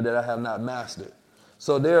arena that I have not mastered.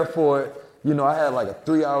 So therefore, you know, I had like a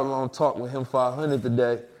 3-hour-long talk with him 500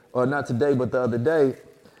 today, or not today, but the other day.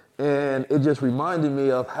 And it just reminded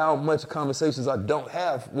me of how much conversations I don't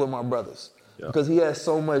have with my brothers. Yeah. Because he has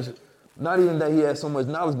so much, not even that he had so much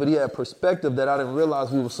knowledge, but he had perspective that I didn't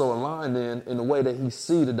realize we were so aligned in the way that he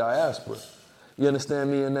see the diaspora. You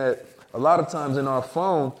understand me? And that a lot of times in our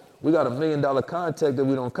phone, we got $1 million contact that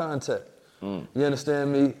we don't contact. You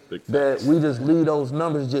understand me? That we just leave those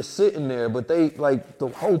numbers just sitting there, but they, like, the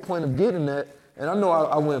whole point of getting that, and I know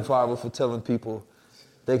I went viral for telling people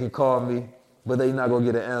they can call me, but they not gonna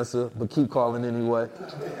get an answer, but keep calling anyway.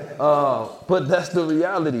 But that's the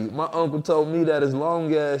reality. My uncle told me that as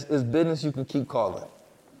long as it's business, you can keep calling.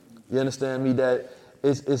 You understand me? That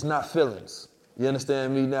it's not feelings. You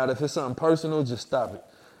understand me? Now, if it's something personal, just stop it.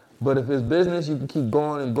 But if it's business, you can keep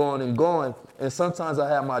going and going and going. And sometimes I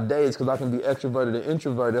have my days because I can be extroverted and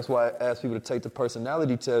introverted. That's why I ask people to take the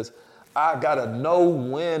personality test. I gotta know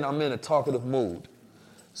when I'm in a talkative mood.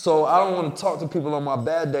 So I don't want to talk to people on my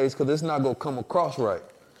bad days because it's not gonna come across right.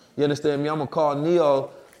 You understand me? I'm gonna call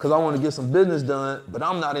Neo because I want to get some business done, but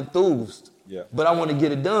I'm not enthused. Yeah. But I want to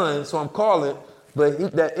get it done, so I'm calling.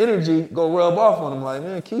 But that energy go rub off on him. Like,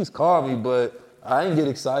 man, Keith called me, but I didn't get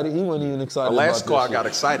excited. He wasn't even excited. The last about call, this I got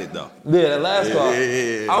shit. excited though. Yeah, the last call.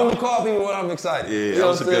 Yeah. I only call people when I'm excited. Yeah, you that know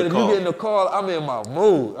was what a I'm saying? good If call. you get in the call, I'm in my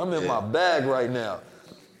mood. I'm in my bag right now.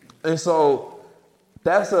 And so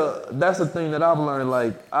that's a thing that I've learned.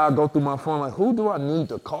 Like, I go through my phone, like, who do I need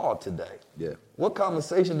to call today? Yeah. What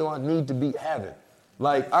conversation do I need to be having?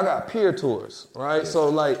 Like, I got peer tours, right? So,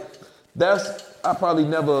 like, I probably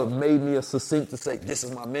never made me a succinct to say, this is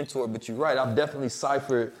my mentor, but you're right. I've definitely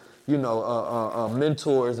ciphered, you know,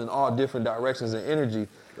 mentors in all different directions and energy.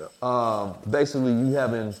 Yeah. Basically, you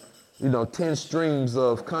having, you know, 10 streams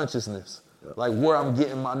of consciousness, like where I'm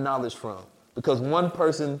getting my knowledge from. Because one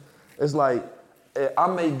person is like, I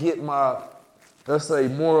may get my, let's say,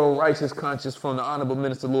 moral, righteous conscience from the Honorable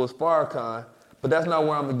Minister Louis Farrakhan, but that's not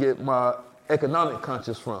where I'm gonna get my economic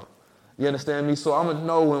conscience from. You understand me? So I'm gonna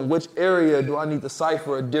know in which area do I need to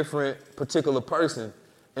cipher a different particular person,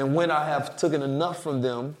 and when I have taken enough from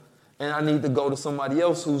them, and I need to go to somebody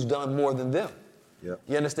else who's done more than them. Yep.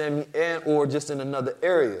 You understand me? And or just in another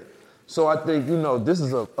area. So I think, you know, this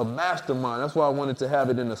is a mastermind. That's why I wanted to have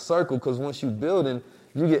it in a circle, because once you're building,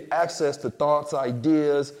 you get access to thoughts,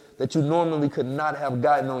 ideas that you normally could not have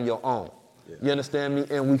gotten on your own. Yeah. You understand me?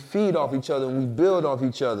 And we feed off each other and we build off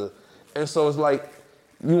each other. And so it's like,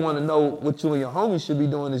 you want to know what you and your homies should be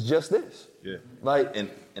doing is just this. Yeah. Like, and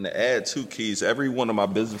to add two keys, every one of my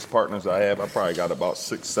business partners I have, I probably got about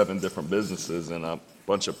 6-7 different businesses and a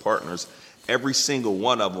bunch of partners. Every single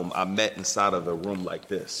one of them I met inside of a room like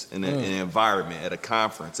this, in an environment, at a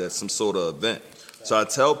conference, at some sort of event. So I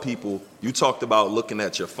tell people, you talked about looking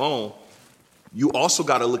at your phone. You also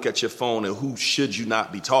got to look at your phone and who should you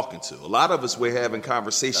not be talking to. A lot of us, we're having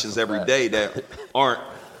conversations every day that aren't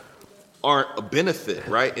aren't a benefit,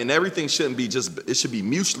 right? And everything shouldn't be it should be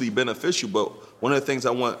mutually beneficial. But one of the things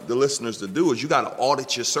I want the listeners to do is you got to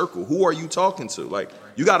audit your circle. Who are you talking to? Like,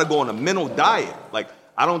 you got to go on a mental diet. Like,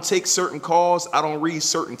 I don't take certain calls. I don't read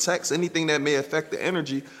certain texts. Anything that may affect the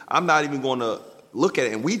energy, I'm not even going to look at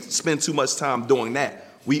it. And we spend too much time doing that.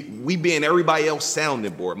 We being everybody else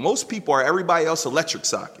sounding board. Most people are everybody else electric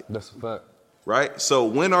socket. That's a fact. Right? So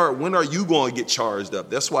when are you going to get charged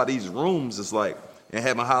up? That's why these rooms is like, and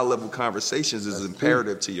having high level conversations is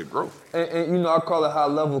imperative to your growth. And you know, I call it high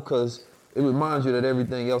level because it reminds you that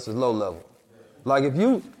everything else is low level. Like if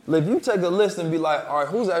you take a list and be like, all right,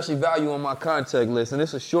 who's actually value on my contact list? And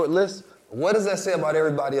it's a short list. What does that say about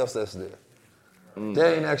everybody else that's there?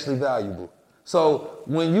 That ain't actually valuable. So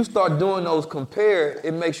when you start doing those compare,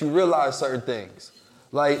 it makes you realize certain things.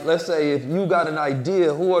 Like, let's say if you got an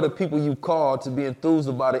idea, who are the people you call to be enthused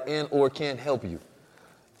about it and or can help you?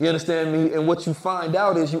 You understand me? And what you find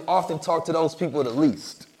out is you often talk to those people the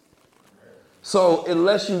least. So it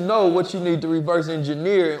lets you know what you need to reverse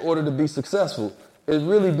engineer in order to be successful. It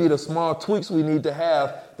really be the small tweaks we need to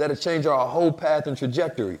have that'll change our whole path and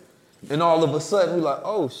trajectory. And all of a sudden, we're like,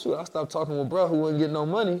 oh, shoot, I stopped talking with bro who wouldn't get no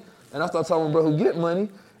money, and I started talking with bro who get money,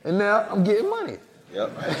 and now I'm getting money. Yep.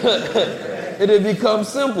 And it becomes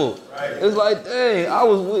simple. Right. It's like,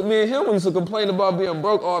 dang, me and him used to complain about being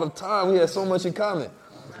broke all the time. We had so much in common.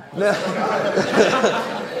 Now,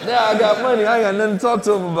 now I got money, I ain't got nothing to talk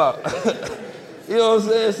to him about. You know what I'm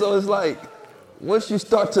saying? So it's like, once you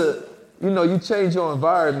start to, you change your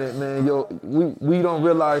environment, man, we don't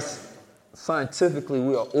realize scientifically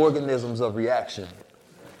we are organisms of reaction.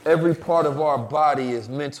 Every part of our body is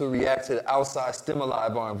meant to react to the outside stimuli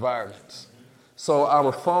of our environments. So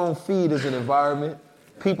our phone feed is an environment.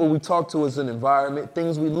 People we talk to is an environment.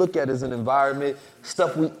 Things we look at is an environment.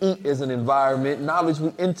 Stuff we eat is an environment. Knowledge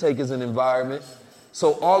we intake is an environment.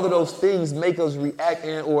 So all of those things make us react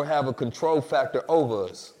and or have a control factor over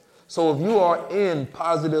us. So if you are in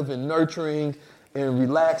positive and nurturing and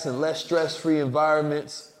relaxed and less stress-free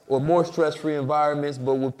environments or more stress-free environments,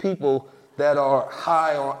 but with people that are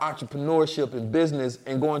high on entrepreneurship and business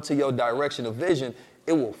and going to your direction of vision,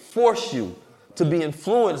 it will force you to be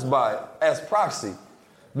influenced by it as proxy.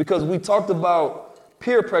 Because we talked about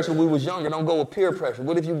peer pressure when we was younger. Don't go with peer pressure.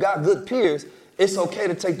 But if you got good peers, it's okay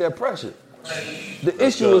to take that pressure. The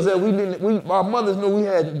issue is that our mothers knew we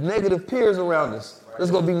had negative peers around us. There's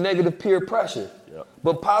going to be negative peer pressure. Yep.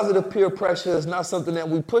 But positive peer pressure is not something that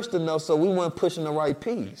we pushed enough, so we weren't pushing the right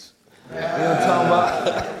P's. You know what I'm talking about?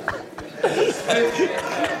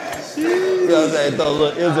 You know what I'm saying? Throw a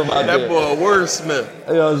little ism out there. That boy a wordsmith.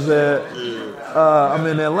 You know what I'm saying? I'm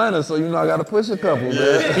in Atlanta, so I got to push a couple,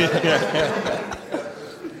 man.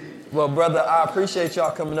 Well, brother, I appreciate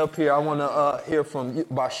y'all coming up here. I want to hear from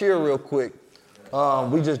Bashir real quick.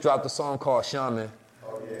 We just dropped a song called Shaman.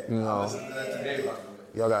 Oh, yeah.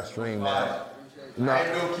 Y'all got streamed, man. I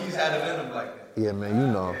didn't know Keys had it in him like that. Yeah,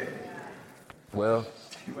 man, Well,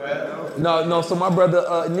 no, so my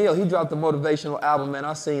brother Neil, he dropped a motivational album, man.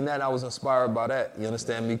 I seen that, and I was inspired by that. You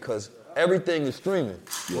understand me? Because everything is streaming,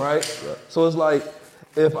 right? Yeah. So it's like,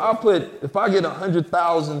 if I get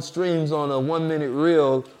 100,000 streams on a 1-minute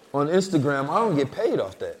reel on Instagram, I don't get paid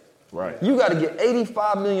off that. Right. You got to get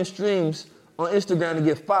 85 million streams on Instagram to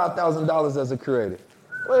get $5,000 as a creator.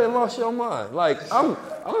 Well, you lost your mind. Like, I'm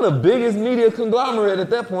the biggest media conglomerate at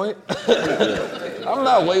that point. I'm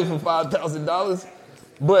not waiting for $5,000.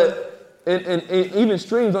 But, and even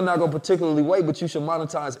streams I'm not going to particularly wait, but you should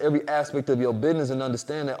monetize every aspect of your business and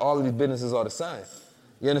understand that all of these businesses are the same.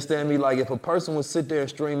 You understand me? Like, if a person would sit there and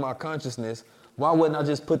stream my consciousness, why wouldn't I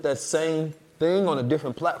just put that same thing on a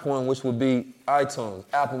different platform, which would be iTunes,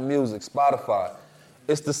 Apple Music, Spotify?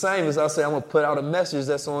 It's the same as I say I'm going to put out a message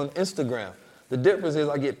that's on Instagram. The difference is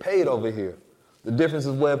I get paid over here. The difference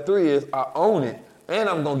is Web3 is I own it, and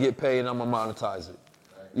I'm going to get paid, and I'm going to monetize it.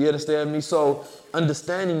 You understand me? So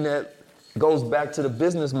understanding that goes back to the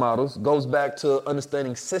business models, goes back to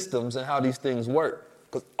understanding systems and how these things work.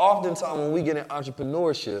 Because oftentimes when we get in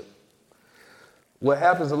entrepreneurship, what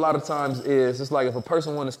happens a lot of times is, it's like if a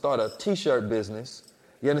person wants to start a t-shirt business,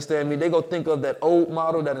 you understand me? They go think of that old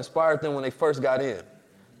model that inspired them when they first got in.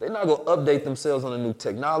 They're not going to update themselves on the new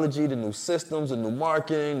technology, the new systems, the new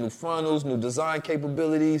marketing, new funnels, new design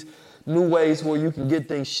capabilities, new ways where you can get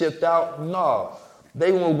things shipped out. No,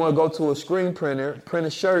 they want to go to a screen printer, print a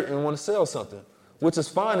shirt, and want to sell something, which is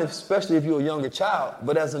fine, especially if you're a younger child.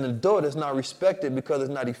 But as an adult, it's not respected because it's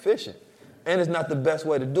not efficient, and it's not the best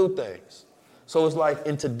way to do things. So it's like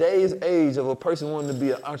in today's age of a person wanting to be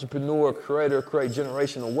an entrepreneur, creator, create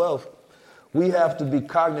generational wealth, we have to be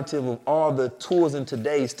cognitive of all the tools in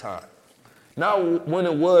today's time. Not when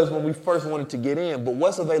it was when we first wanted to get in, but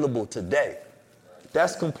what's available today.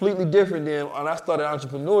 That's completely different than when I started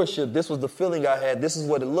entrepreneurship. This was the feeling I had. This is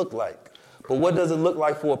what it looked like. But what does it look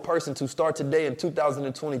like for a person to start today in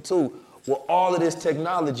 2022 with all of this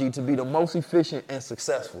technology to be the most efficient and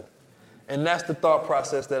successful? And that's the thought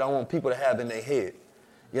process that I want people to have in their head.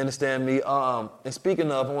 You understand me? And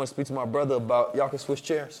speaking of, I want to speak to my brother about, y'all can switch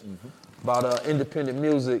chairs, about independent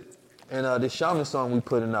music and this Shaman song we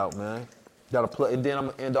putting out, man. Gotta play, and then I'm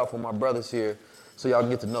gonna end off with my brothers here so y'all can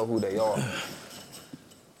get to know who they are.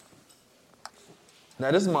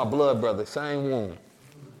 Now this is my blood brother, same wound.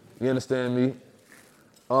 You understand me?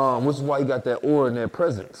 Which is why he got that aura and that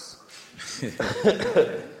presence.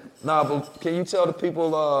 Nah, but can you tell the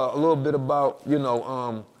people a little bit about, you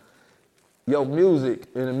know, your music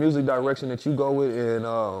and the music direction that you go with and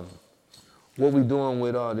what we doing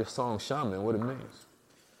with this song Shaman, what it means?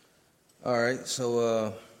 All right,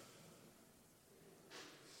 so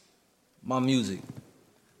my music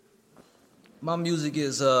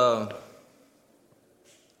is, I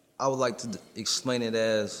would like to explain it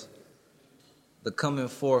as the coming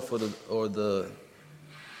forth or the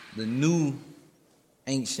new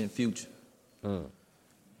ancient future.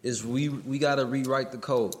 Is we got to rewrite the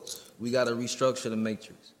codes. We got to restructure the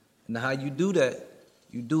matrix. And how you do that,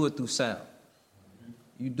 you do it through sound.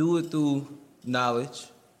 You do it through knowledge,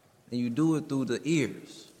 and you do it through the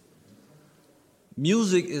ears.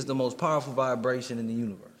 Music is the most powerful vibration in the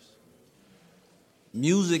universe.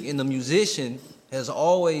 Music and the musician has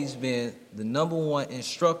always been the number one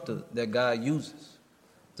instructor that God uses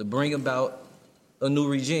to bring about a new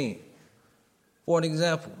regime. For an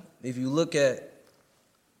example, if you look at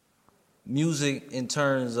music in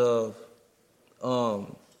terms of the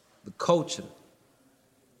culture,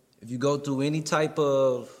 if you go through any type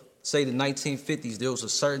of, say the 1950s, there was a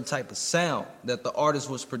certain type of sound that the artist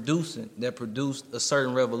was producing that produced a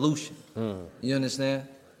certain revolution. You understand?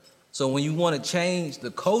 So when you want to change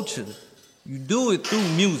the culture, you do it through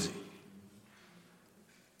music.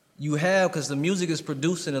 You have, because the music is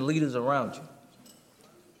producing the leaders around you.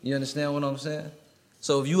 You understand what I'm saying?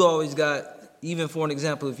 So if you always got, even for an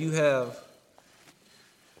example, if you have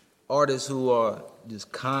artists who are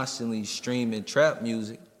just constantly streaming trap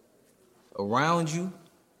music around you,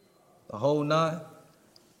 the whole nine,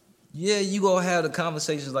 yeah, you gonna have the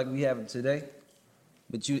conversations like we having today,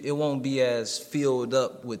 but it won't be as filled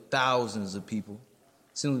up with thousands of people,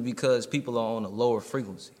 simply because people are on a lower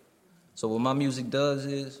frequency. So what my music does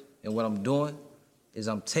is, and what I'm doing, is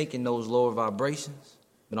I'm taking those lower vibrations,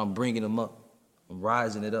 but I'm bringing them up. I'm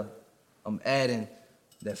rising it up. I'm adding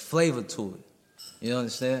that flavor to it. You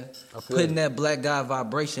understand? Putting that black guy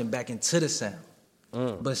vibration back into the sound,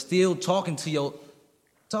 but still talking to your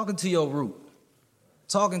root,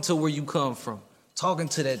 talking to where you come from, talking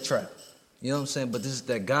to that trap. You know what I'm saying? But this is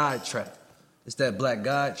that God trap. It's that black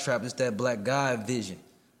God trap. It's that black God vision.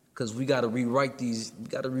 Because we got to rewrite the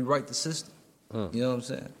system. You know what I'm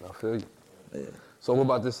saying? I feel you. Yeah. So what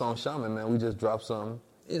about this song Shaman, man? We just dropped something.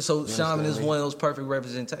 Yeah, so Shaman is one of those perfect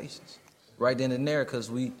representations. Right then and there, because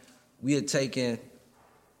we had taken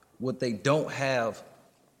what they don't have,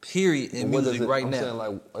 period, in music right now. I'm saying,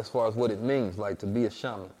 like, as far as what it means, like, to be a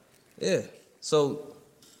shaman. Yeah. So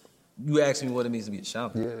you asked me what it means to be a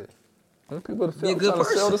shaman. Yeah. I want people to feel trying to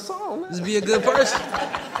sell the song, man. Just be a good person.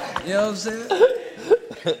 You know what I'm saying?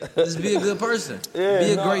 Just be a good person. Yeah,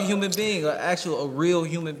 be a great human being, a real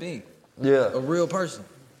human being. Yeah. A real person.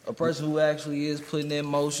 A person who actually is putting in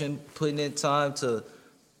motion, putting in time to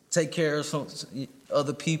take care of some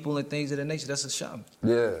other people and things of that nature. That's a shaman.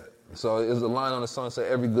 Yeah. So there's a line on the song that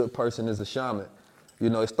says every good person is a shaman. You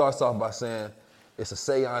know, it starts off by saying it's a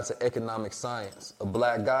seance of economic science. A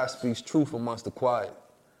black guy speaks truth amongst the quiet.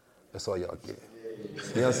 That's all y'all get.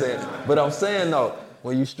 You know what I'm saying? But I'm saying, though,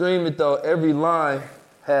 when you stream it, though, every line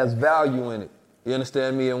has value in it. You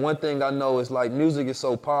understand me? And one thing I know is, like, music is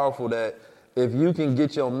so powerful that if you can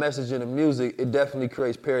get your message in the music, it definitely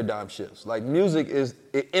creates paradigm shifts. Like, music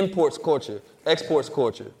it imports culture, exports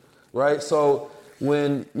culture, right? So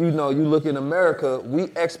when, you know, you look in America, we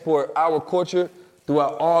export our culture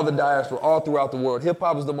throughout all the diaspora, all throughout the world.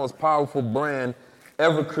 Hip-hop is the most powerful brand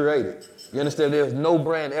ever created. You understand? There's no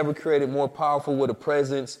brand ever created more powerful with a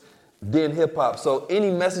presence than hip-hop. So any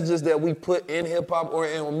messages that we put in hip-hop or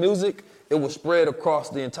in music, it will spread across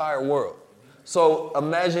the entire world. So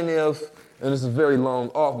imagine if, and this is very long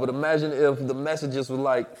off, but imagine if the messages were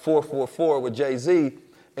like 444 with Jay-Z,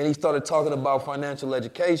 and he started talking about financial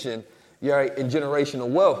education, right, and generational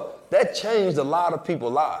wealth. That changed a lot of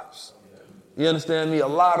people's lives. You understand me? A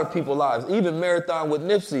lot of people's lives. Even Marathon with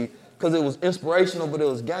Nipsey, because it was inspirational, but it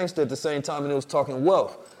was gangster at the same time, and it was talking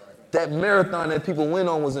wealth. that marathon that people went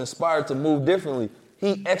on was inspired to move differently.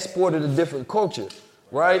 He exported a different culture,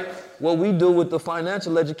 right? What we do with the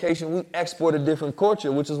financial education, we export a different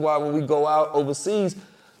culture, which is why when we go out overseas,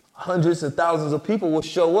 hundreds and thousands of people will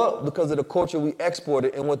show up because of the culture we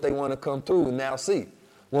exported and what they want to come through and now see.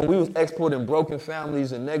 When we was exporting broken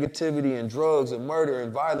families and negativity and drugs and murder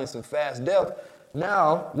and violence and fast death,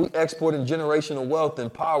 now we exporting generational wealth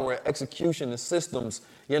and power and execution and systems,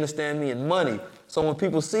 you understand me, and money. So when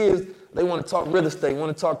people see us, they want to talk real estate,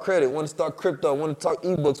 want to talk credit, want to talk crypto, want to talk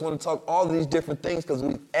ebooks, want to talk all of these different things because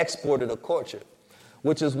we exported a culture,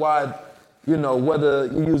 which is why, you know, whether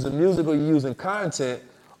you're using music or you're using content,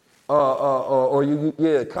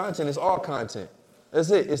 content is all content.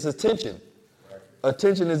 That's it, it's attention.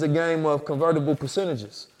 Attention is a game of convertible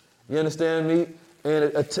percentages. You understand me?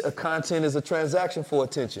 And a content is a transaction for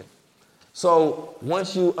attention. So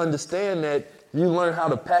once you understand that, you learn how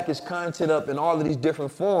to package content up in all of these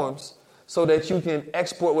different forms so that you can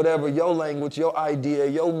export whatever your language, your idea,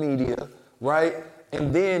 your media, right?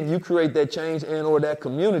 And then you create that change and or that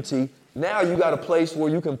community. Now you got a place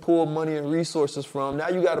where you can pull money and resources from. Now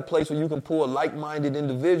you got a place where you can pull like-minded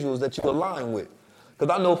individuals that you align with.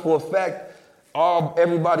 Because I know for a fact,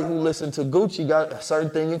 everybody who listened to Gucci got a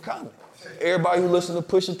certain thing in common. Everybody who listened to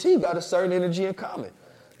Pusha T got a certain energy in common.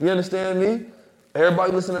 You understand me?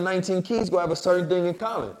 Everybody listening to 19 Keys gonna have a certain thing in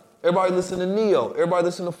common. Everybody listen to Neo. Everybody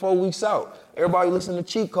listen to 4 Weeks Out. Everybody listen to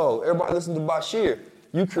Cheat Code. Everybody listen to Bashir.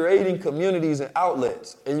 You creating communities and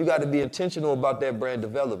outlets, and you got to be intentional about that brand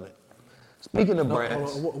development. Speaking of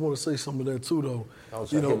brands, I want to say some of that too, though. I was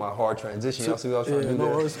trying to get my hard transition. Y'all see what I was trying to do there?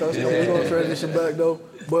 We're going to transition back, though.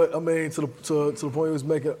 But, I mean, to the point he was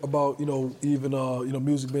making about, even,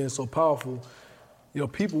 music being so powerful,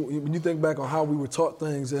 people, when you think back on how we were taught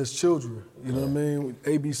things as children, you know what I mean?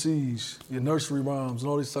 ABCs, your nursery rhymes, and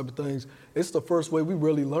all these type of things, it's the first way we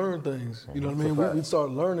really learn things. You know what I mean? We start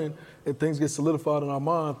learning, and things get solidified in our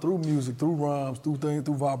mind through music, through rhymes, through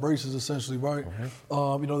vibrations, essentially, right?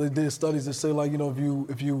 They did studies that say, like,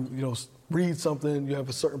 if you read something, you have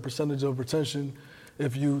a certain percentage of retention.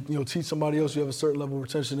 If you teach somebody else, you have a certain level of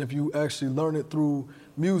retention. If you actually learn it through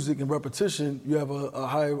music and repetition, you have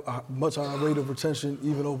a much higher rate of retention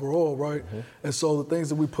even overall, right? And so the things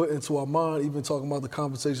that we put into our mind, even talking about the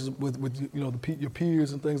conversations with your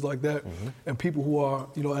peers and things like that, and people who are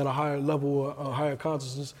at a higher level, a higher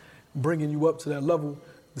consciousness, bringing you up to that level.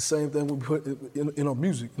 The same thing we put in our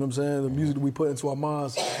music, you know what I'm saying? The music that we put into our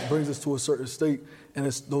minds brings us to a certain state, and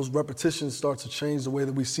those repetitions start to change the way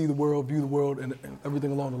that we see the world, view the world, and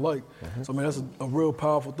everything along the like. So, I mean, that's a real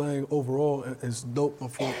powerful thing overall. It's dope.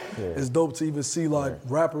 It's dope to even see, like,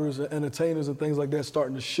 rappers and entertainers and things like that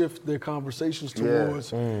starting to shift their conversations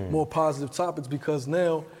towards more positive topics, because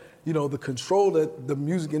now, the control that the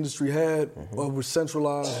music industry had over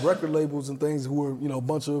centralized record labels and things who were, a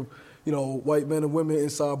bunch of white men and women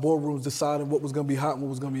inside boardrooms deciding what was going to be hot and what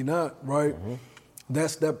was going to be not, right?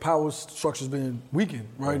 That power structure's been weakened,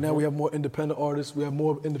 right? Now we have more independent artists, we have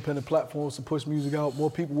more independent platforms to push music out, more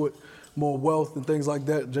people with more wealth and things like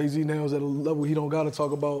that. Jay-Z now is at a level he don't got to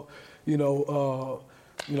talk about,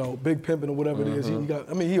 big pimping or whatever it is.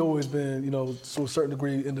 He always been, to a certain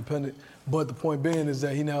degree independent. But the point being is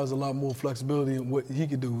that he now has a lot more flexibility in what he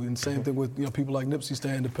can do. And same thing with people like Nipsey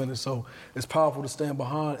staying independent. So it's powerful to stand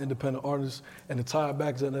behind independent artists and to tie it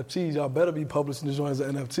back to NFTs. Y'all better be publishing the joints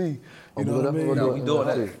as NFT. You know what I mean? We doing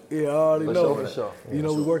that. Yeah, I already know. For sure.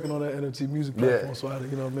 We're working on that NFT music platform. So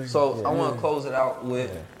you know what I mean? So I want to close it out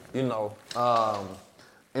with,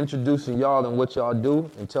 introducing y'all and what y'all do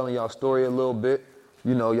and telling y'all story a little bit.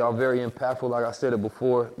 Y'all very impactful. Like I said it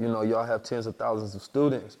before, y'all have tens of thousands of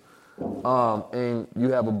students. And you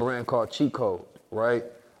have a brand called Cheat Code, right?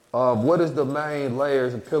 What is the main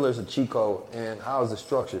layers and pillars of Cheat Code, and how is it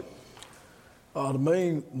structured? The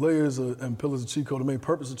main layers and pillars of Cheat Code, the main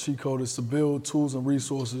purpose of Cheat Code is to build tools and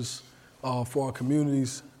resources for our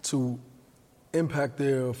communities to impact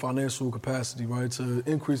their financial capacity, right? To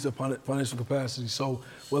increase their financial capacity. So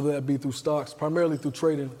whether that be through stocks, primarily through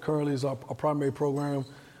trading, currently is our primary program.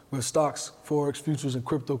 With stocks, Forex, futures, and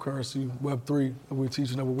cryptocurrency, Web3, that we're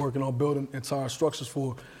teaching, that we're working on building entire structures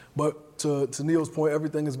for. But to Neil's point,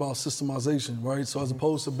 everything is about systemization, right? So as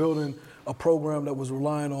opposed to building a program that was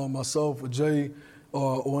relying on myself or Jay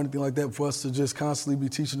or anything like that for us to just constantly be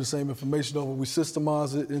teaching the same information over, we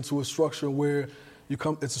systemize it into a structure where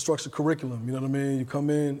it's a structured curriculum, you know what I mean? You come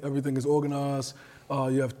in, everything is organized.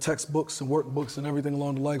 You have textbooks and workbooks and everything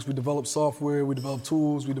along the likes. We develop software, we develop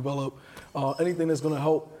tools, we develop anything that's going to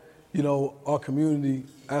help our community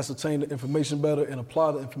ascertain the information better and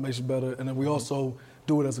apply the information better. And then we also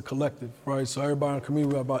do it as a collective, right? So everybody in the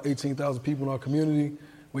community, we have about 18,000 people in our community.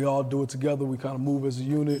 We all do it together. We kind of move as a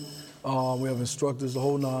unit. We have instructors, the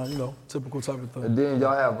whole nine, typical type of thing. And then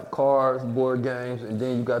y'all have cards, board games, and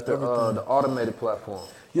then you got the automated platform.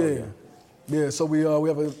 Yeah. Yeah, so we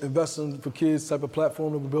have an investing for kids type of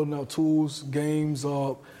platform that we're building out tools, games,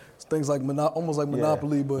 things like almost like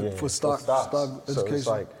Monopoly, but for stock education. So it's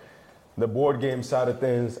like the board game side of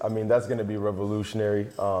things, I mean, that's going to be revolutionary.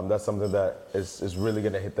 That's something that is really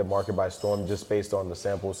going to hit the market by storm just based on the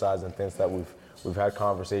sample size and things that we've had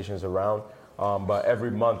conversations around. But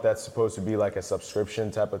every month that's supposed to be like a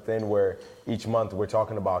subscription type of thing where each month we're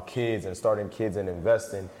talking about kids and starting kids and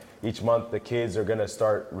investing. Each month the kids are gonna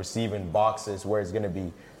start receiving boxes where it's gonna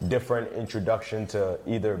be different introduction to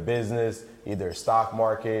either business, either stock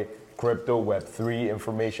market, crypto, Web3,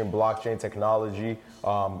 information, blockchain technology,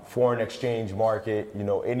 foreign exchange market,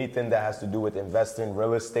 anything that has to do with investing,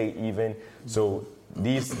 real estate even. So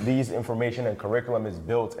these information and curriculum is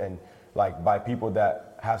built and like by people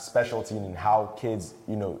that have specialty in how kids,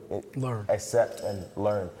 learn, accept and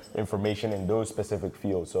learn information in those specific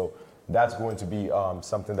fields. So that's going to be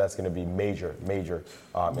something that's going to be major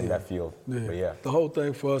in that field. Yeah. But yeah. The whole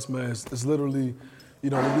thing for us, man, is literally,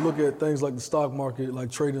 when you look at things like the stock market,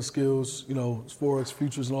 like trading skills, Forex,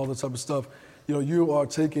 futures, and all that type of stuff, you are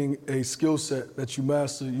taking a skill set that you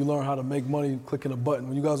master. You learn how to make money clicking a button.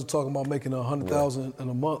 When you guys are talking about making $100,000 in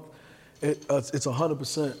a month, it's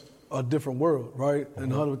 100% a different world, right?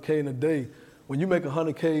 And 100K in a day. When you make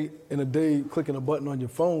 100K in a day clicking a button on your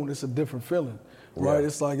phone, it's a different feeling, right? Yeah.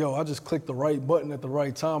 It's like, I just clicked the right button at the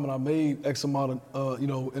right time and I made X amount of,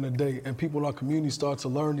 in a day. And people in our community start to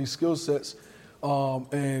learn these skill sets,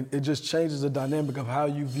 and it just changes the dynamic of how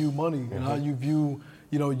you view money and how you view,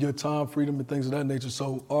 your time, freedom, and things of that nature.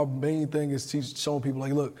 So our main thing is showing people,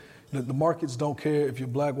 like, look, the markets don't care if you're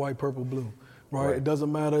black, white, purple, blue. Right? It doesn't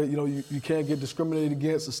matter, you can't get discriminated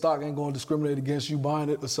against. The stock ain't going to discriminate against you buying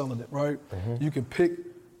it or selling it, right? You can pick,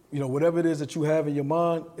 whatever it is that you have in your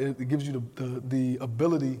mind, it gives you the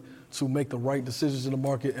ability to make the right decisions in the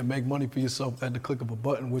market and make money for yourself at the click of a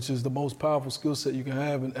button, which is the most powerful skill set you can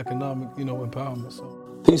have in economic, empowerment. So.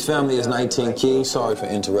 Peace family, is 19 Keys. Sorry for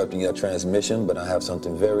interrupting your transmission, but I have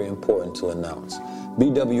something very important to announce.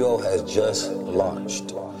 BWO has just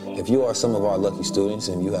launched. If you are some of our lucky students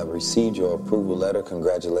and you have received your approval letter,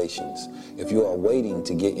 congratulations. If you are waiting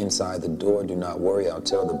to get inside the door, do not worry, I'll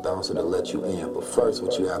tell the bouncer to let you in. But first,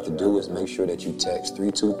 what you have to do is make sure that you text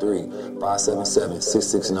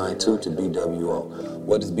 323-577-6692 to BWO.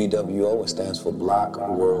 What is BWO? It stands for Black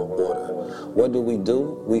World Order. What do?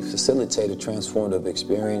 We facilitate a transformative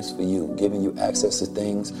experience for you, giving you access to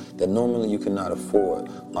things that normally you cannot afford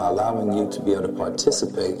by allowing you to be able to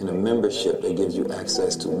participate in a membership that gives you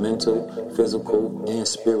access to mental, physical, and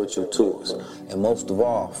spiritual tools, and most of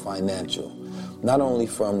all, financial. Not only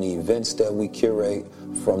from the events that we curate,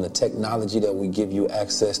 from the technology that we give you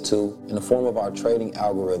access to, in the form of our trading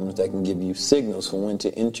algorithms that can give you signals for when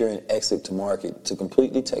to enter and exit to market to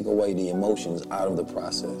completely take away the emotions out of the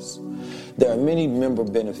process. There are many member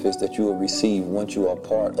benefits that you will receive once you are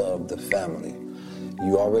part of the family.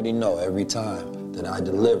 You already know every time that I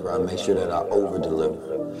deliver, I make sure that I over-deliver.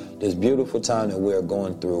 This beautiful time that we're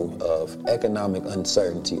going through of economic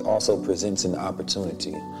uncertainty also presents an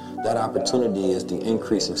opportunity. That opportunity is the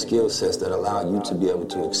increase in skill sets that allow you to be able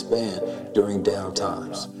to expand during down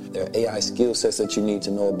times. There are AI skill sets that you need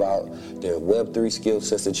to know about. There are Web3 skill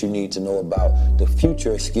sets that you need to know about. The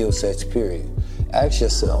future skill sets, period. Ask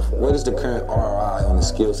yourself, what is the current ROI on the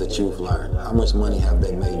skills that you've learned? How much money have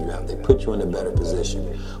they made you? Have they put you in a better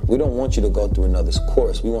position? We don't want you to go through another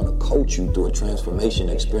course. We want to coach you through a transformation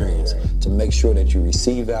experience to make sure that you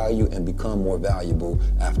receive value and become more valuable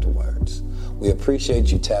afterwards. We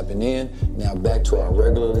appreciate you tapping in. Now back to our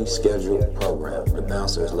regularly scheduled program. The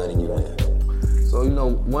bouncer is letting you in. So,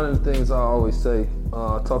 one of the things I always say,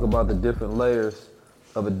 talk about the different layers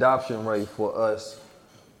of adoption rate for us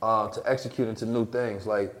to execute into new things.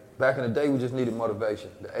 Like back in the day, we just needed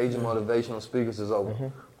motivation. The age of motivational speakers is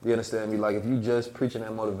over. You understand me? Like if you just preaching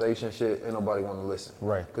that motivation shit, ain't nobody want to listen.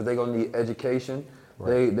 Right. Because they gonna need education.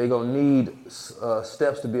 Right. They gonna need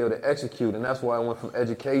steps to be able to execute, and that's why I went from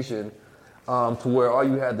education to where all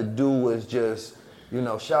you had to do was just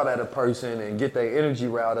shout at a person and get their energy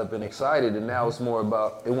riled up and excited. And now it's more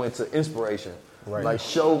about, it went to inspiration. Right. Like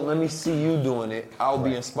let me see you doing it. I'll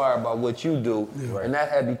be inspired by what you do. Right. And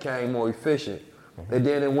that became more efficient. And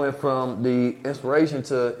then it went from the inspiration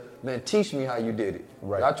to, man, teach me how you did it.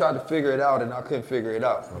 Right. I tried to figure it out and I couldn't figure it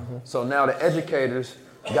out. So now the educators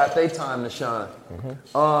got their time to shine.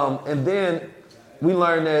 And then we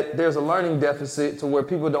learned that there's a learning deficit to where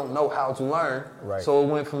people don't know how to learn. Right. So it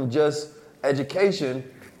went from just education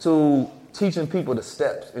to teaching people the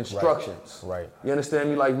steps, instructions. Right. You understand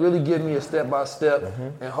me? Like really give me a step by step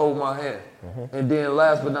and hold my hand. And then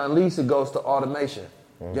last but not least, it goes to automation.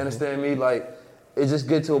 You understand me? Like it just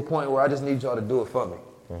get to a point where I just need y'all to do it for me.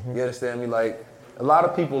 You understand me? Like a lot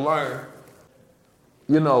of people learn,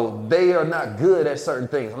 you know, they are not good at certain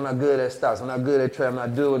things. I'm not good at stocks. I'm not good at trade. I'm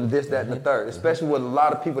not doing this, that, and the third. Especially with a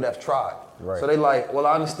lot of people that have tried. So they like, well,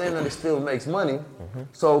 I understand that it still makes money.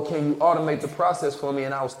 So can you automate the process for me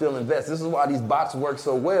and I'll still invest? This is why these bots work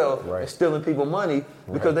so well at stealing people money,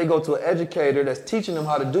 because they go to an educator that's teaching them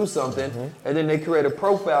how to do something, and then they create a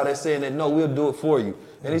profile that's saying that, no, we'll do it for you.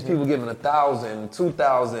 And these people giving 1,000,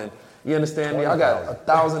 2,000. You understand me? I got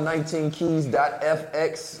 1,019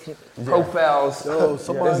 keys.fx profiles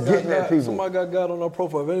that's getting at people. Somebody got on our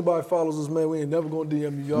profile. If anybody follows us, man, we ain't never gonna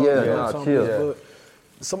DM you. Y'all chill. But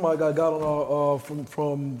somebody got on our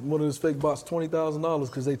from one of those fake bots $20,000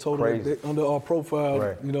 because they told them that under our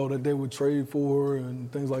profile, you know, that they would trade for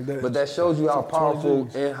and things like that. But that shows you how powerful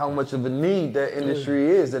and how much of a need that industry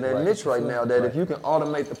is and that niche right now. That if you can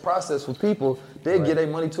automate the process for people, they get their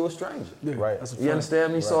money to a stranger. You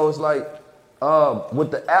understand me? So it's like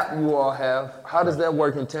with the app you all have, how does that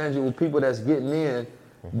work in tangent with people that's getting in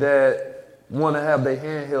that want to have their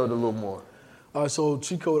hand held a little more? All right, so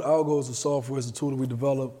Cheat Code Algo is a software, it's a tool that we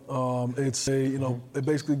developed. It's a, you know, it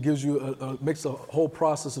basically gives you, makes the whole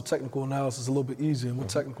process of technical analysis a little bit easier. And what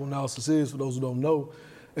technical analysis is, for those who don't know,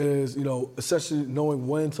 is, you know, essentially knowing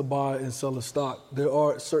when to buy and sell a stock. There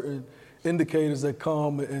are certain indicators that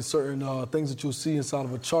come and certain things that you'll see inside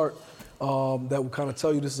of a chart that will kind of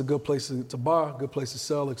tell you this is a good place to buy, a good place to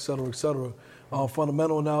sell, et cetera, et cetera.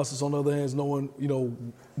 Fundamental analysis, on the other hand, is knowing, you know,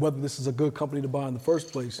 whether this is a good company to buy in the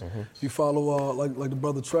first place. If you follow, like the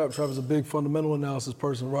brother Trap is a big fundamental analysis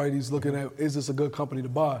person, right? He's looking at, is this a good company to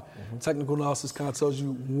buy? Technical analysis kind of tells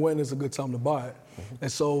you when is a good time to buy it. And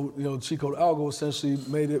so, you know, Cheat Code Algo essentially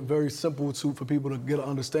made it very simple for people to get an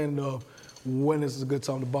understanding of when is a good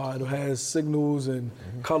time to buy. It has signals and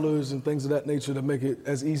colors and things of that nature that make it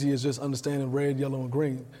as easy as just understanding red, yellow, and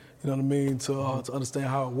green. You know what I mean? To understand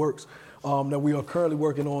how it works. Now we are currently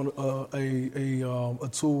working on a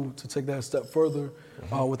tool to take that a step further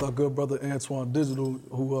with our good brother Antoine Digital,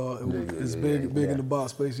 who is big in the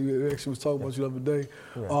bot space. He actually was talking about you the other day.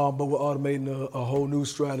 But we're automating a whole new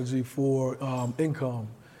strategy for income,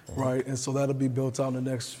 right? And so that'll be built out in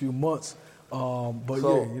the next few months. But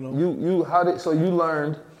so yeah, you know. You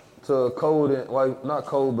learned to code and not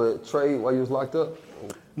code but trade while you was locked up?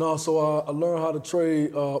 No, so I learned how to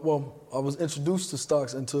trade. I was introduced to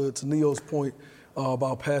stocks and to Neo's point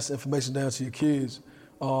about passing information down to your kids.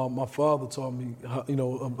 My father taught me, you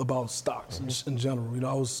know, about stocks in general. You know,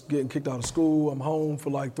 I was getting kicked out of school. I'm home for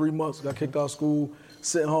like 3 months. Got kicked out of school.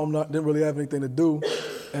 Sitting home, didn't really have anything to do.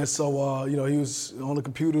 And so, you know, he was on the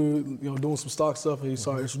computer, you know, doing some stock stuff, and he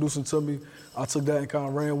started introducing to me. I took that and kind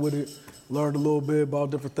of ran with it. Learned a little bit about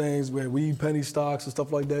different things, where we penny stocks and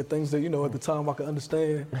stuff like that, things that, you know, at the time I could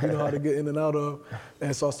understand, you know, how to get in and out of.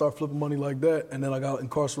 And so I started flipping money like that. And then I got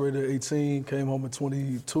incarcerated at 18, came home at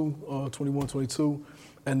 21, 22.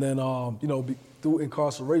 And then, you know, through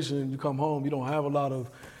incarceration, you come home, you don't have a lot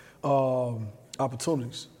of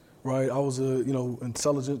opportunities, right? I was, you know,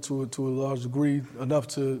 intelligent to a large degree, enough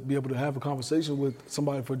to be able to have a conversation with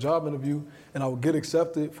somebody for a job interview, and I would get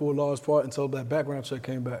accepted for a large part until that background check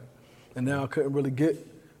came back. And now I couldn't really get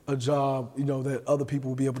a job, you know, that other people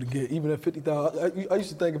would be able to get. Even at $50,000, I used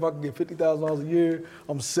to think if I could get $50,000 a year,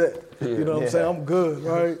 I'm set. You know what I'm saying? I'm good,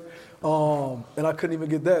 right? And I couldn't even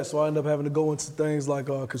get that, so I ended up having to go into things like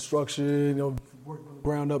construction, you know, working on the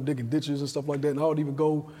ground up, digging ditches and stuff like that. And I would even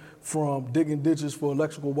go from digging ditches for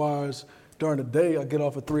electrical wires during the day. I get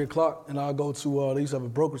off at 3 o'clock, and I go to, they used to have a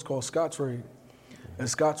brokerage called Scottrade. And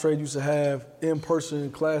Scottrade used to have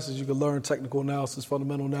in-person classes. You could learn technical analysis,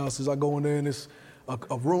 fundamental analysis. I go in there and it's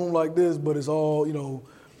a room like this, but it's all, you know,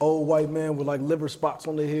 old white men with like liver spots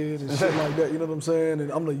on their head and shit like that. You know what I'm saying? And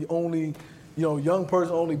I'm the only, you know, young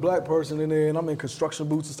person, only black person in there, and I'm in construction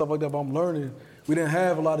boots and stuff like that, but I'm learning. We didn't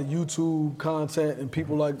have a lot of YouTube content and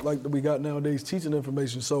people like that we got nowadays teaching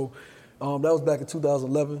information. So that was back in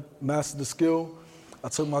 2011, mastered the skill. I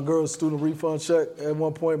took my girl's student refund check at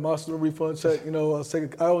one point, my student refund check, you know,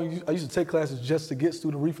 I used to take classes just to get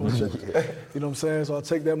student refund checks. You know what I'm saying? So I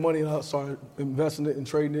take that money and I started investing it and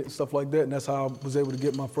trading it and stuff like that. And that's how I was able to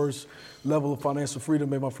get my first level of financial freedom,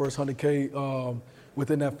 made my first $100K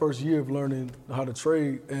within that first year of learning how to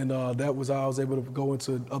trade. And that was how I was able to go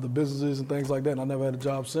into other businesses and things like that. And I never had a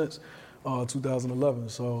job since 2011.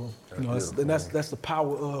 So, you know, that's the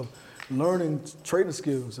power of learning trading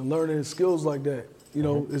skills and learning skills like that. You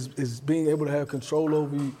know, is being able to have control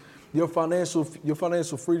over your financial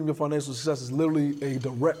freedom, your financial success is literally a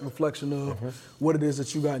direct reflection of what it is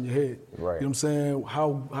that you got in your head. Right. You know what I'm saying?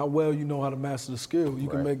 How well you know how to master the skill. You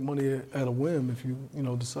can make money at a whim if you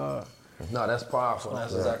decide. No, that's powerful.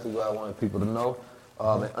 That's exactly what I wanted people to know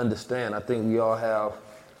and understand. I think we all have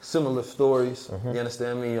similar stories. You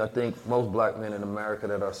understand me? I think most black men in America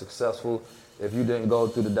that are successful, if you didn't go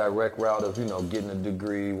through the direct route of, getting a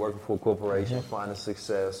degree, working for a corporation, finding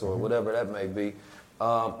success, or whatever that may be,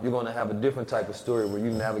 you're going to have a different type of story where you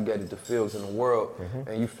navigated the fields in the world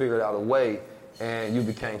and you figured out a way and you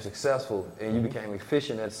became successful and you became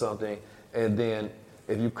efficient at something. And then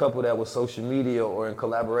if you couple that with social media or in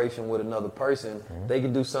collaboration with another person, they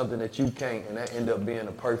can do something that you can't, and that end up being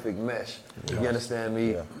a perfect mesh. You understand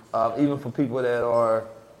me? Even for people that are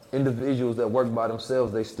individuals that work by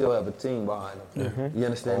themselves, they still have a team behind them. You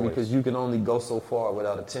understand me? Because you can only go so far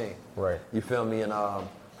without a team. Right. You feel me? And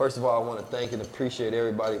first of all, I want to thank and appreciate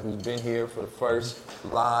everybody who's been here for the first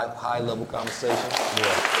live, high-level conversation.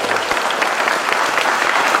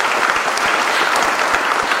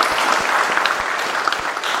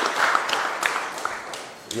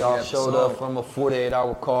 Y'all showed up from a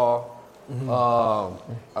 48-hour call.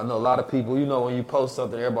 I know a lot of people, when you post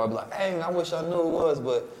something, everybody be like, hey, I wish I knew it was,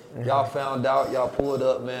 but y'all found out, y'all pulled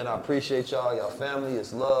up, man. I appreciate y'all. Y'all family,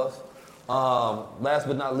 it's love. Last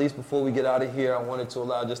but not least, before we get out of here, I wanted to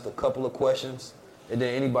allow just a couple of questions, and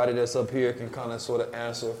then anybody that's up here can kind of sort of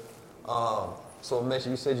answer. So Mitch,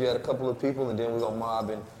 you said you had a couple of people, and then we're going to mob,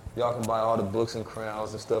 and y'all can buy all the books and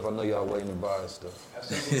crowns and stuff. I know y'all waiting to buy and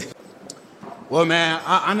stuff. Well, man,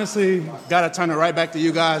 I honestly got to turn it right back to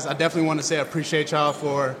you guys. I definitely want to say I appreciate y'all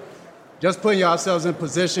for just putting yourselves in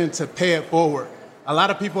position to pay it forward. A lot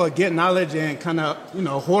of people get knowledge and kind of,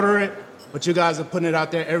 hoarder it, but you guys are putting it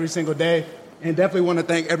out there every single day. And definitely want to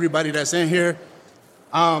thank everybody that's in here.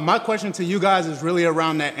 My question to you guys is really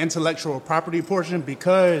around that intellectual property portion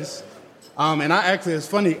because, and it's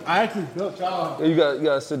funny, I actually built y'all. You got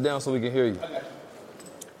to sit down so we can hear you.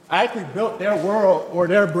 I actually built their world or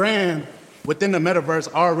their brand within the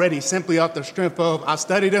metaverse already simply off the strength of I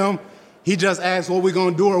studied him. He just asked what we're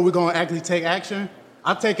going to do or we're going to actually take action.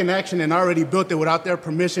 I've taken action and already built it without their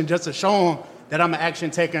permission just to show them that I'm an action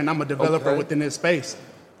taker and I'm a developer within this space.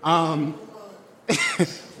 We're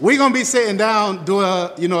going to be sitting down, do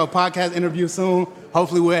a podcast interview soon.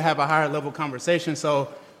 Hopefully we'll have a higher level conversation.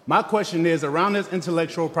 So my question is around this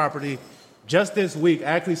intellectual property. Just this week, I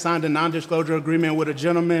actually signed a non-disclosure agreement with a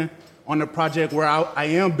gentleman on the project where I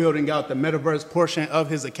am building out the metaverse portion of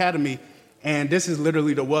his academy. And this is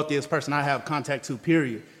literally the wealthiest person I have contact to,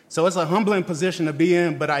 period. So it's a humbling position to be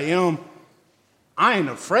in, but I ain't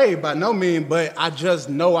afraid by no means, but I just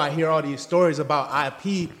know I hear all these stories about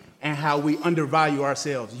IP and how we undervalue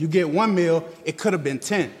ourselves. You get 1 meal, it could have been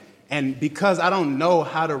 10. And because I don't know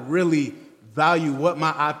how to really value what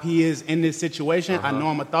my IP is in this situation, I know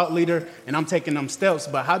I'm a thought leader and I'm taking them steps,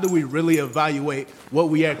 but how do we really evaluate what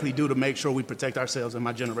we actually do to make sure we protect ourselves and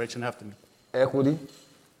my generation after me? Equity.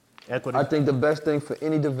 I think the best thing for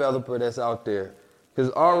any developer that's out there,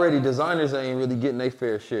 because already designers ain't really getting their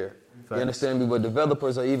fair share. You understand me? But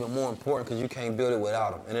developers are even more important because you can't build it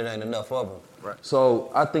without them, and it ain't enough of them. Right.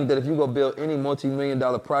 So I think that if you go build any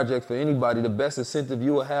multi-million-dollar project for anybody, the best incentive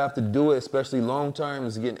you will have to do it, especially long-term,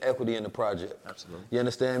 is getting equity in the project. Absolutely. You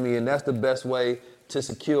understand me? And that's the best way to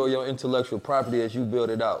secure your intellectual property as you build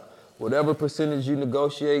it out. Whatever percentage you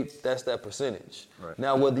negotiate, that's that percentage. Right.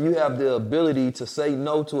 Now, whether you have the ability to say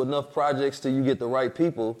no to enough projects till you get the right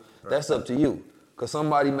people, that's up to you. Because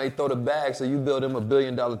somebody may throw the bag, so you build them $1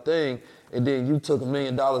 billion thing, and then you took $1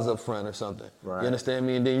 million up front or something. Right. You understand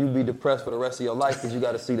me? And then you be depressed for the rest of your life because you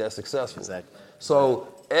got to see that successful. Exactly. So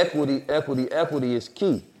equity is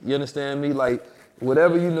key. You understand me? Like,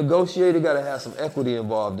 whatever you negotiate, you got to have some equity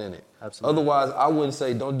involved in it. Absolutely. Otherwise, I wouldn't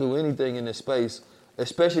say don't do anything in this space,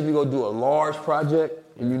 especially if you're going to do a large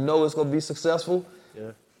project and you know it's going to be successful.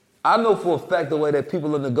 Yeah. I know for a fact the way that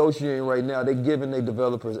people are negotiating right now, they're giving their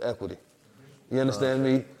developers equity. You understand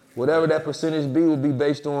me? Whatever that percentage be will be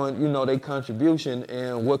based on, their contribution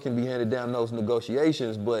and what can be handed down in those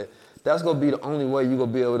negotiations. But that's going to be the only way you're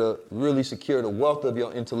going to be able to really secure the wealth of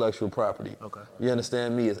your intellectual property. Okay. You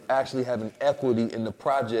understand me? Is actually having equity in the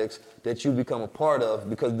projects that you become a part of,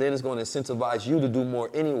 because then it's going to incentivize you to do more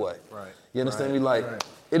anyway. Right. You understand me? Like,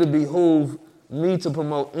 it'll behoove me to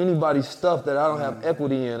promote anybody's stuff that I don't have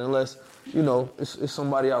equity in unless, it's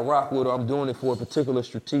somebody I rock with or I'm doing it for a particular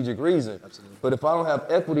strategic reason. Absolutely. But if I don't have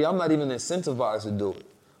equity, I'm not even incentivized to do it,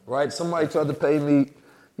 right? Somebody tried to pay me,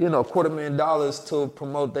 $250,000 to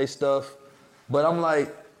promote their stuff. But I'm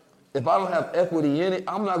like, if I don't have equity in it,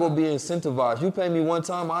 I'm not going to be incentivized. You pay me one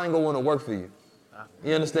time, I ain't going to want to work for you.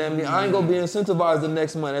 You understand me? I ain't gonna be incentivized the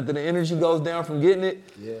next month. After the energy goes down from getting it,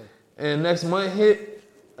 and next month hit,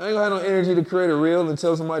 I ain't gonna have no energy to create a reel and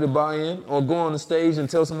tell somebody to buy in or go on the stage and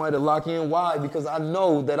tell somebody to lock in. Why? Because I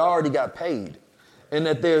know that I already got paid and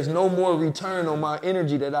that there's no more return on my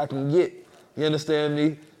energy that I can get. You understand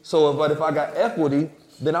me? So, but if I got equity,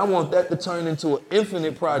 then I want that to turn into an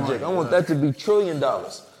infinite project. I want that to be $1 trillion.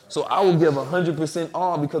 So I will give 100%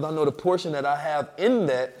 all because I know the portion that I have in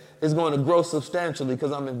that is going to grow substantially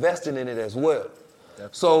because I'm investing in it as well. Definitely.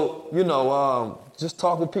 So, you know, just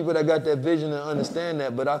talk with people that got that vision and understand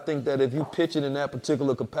that. But I think that if you pitch it in that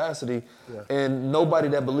particular capacity and nobody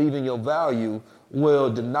that believes in your value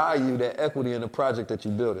will deny you that equity in the project that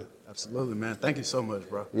you're building. Absolutely, man. Thank you so much,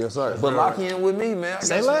 bro. Yes, sir. But lock in with me, man.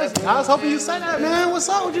 Say less. I was hoping you say that, man. What's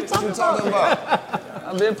up? What you talking about?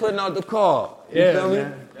 I've been putting out the call. You feel me?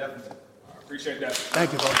 Definitely. I appreciate that.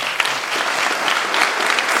 Thank you, bro.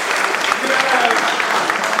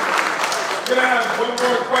 I'm gonna have one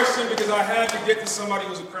more question because I had to get to somebody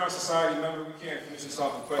who's a Crown Society member. We can't finish this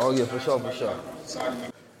off with questions. Oh yeah, for sure, for sure.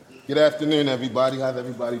 Good afternoon, everybody. How's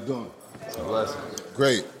everybody doing? Bless.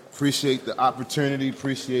 Great. Appreciate the opportunity.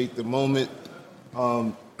 Appreciate the moment.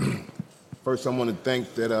 First, I want to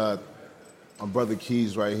thank that my brother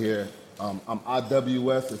Keys right here. I'm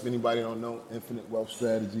IWS, if anybody don't know, Infinite Wealth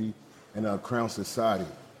Strategy, and Crown Society.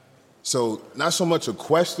 So not so much a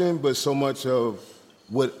question, but so much of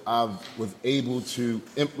what I was able to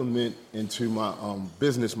implement into my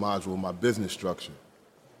business module, my business structure.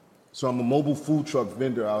 So I'm a mobile food truck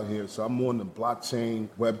vendor out here. So I'm on the blockchain,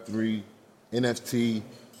 Web3, NFT,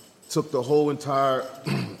 took the whole entire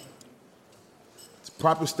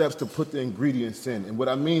proper steps to put the ingredients in. And what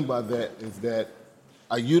I mean by that is that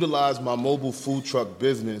I utilize my mobile food truck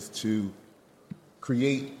business to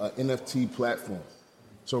create an NFT platform.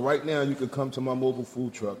 So right now you can come to my mobile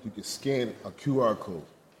food truck, you can scan a QR code.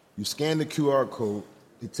 You scan the QR code,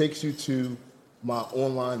 it takes you to my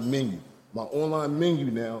online menu. My online menu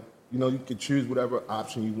now, you know, you can choose whatever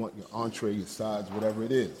option you want, your entree, your sides, whatever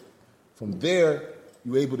it is. From there,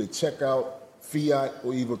 you're able to check out fiat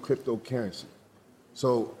or even cryptocurrency.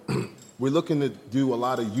 So we're looking to do a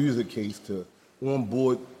lot of user case to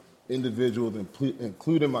onboard individuals,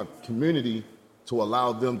 including my community, to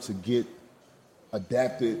allow them to get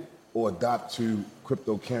adapted or adopt to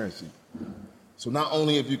cryptocurrency. So not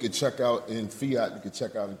only if you can check out in fiat, you can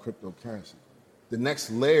check out in cryptocurrency. The next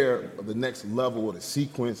layer or the next level or the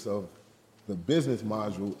sequence of the business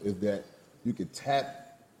module is that you can tap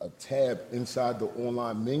a tab inside the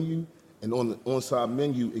online menu, and on the on-side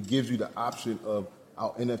menu, it gives you the option of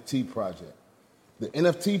our NFT project. The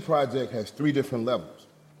NFT project has 3 different levels.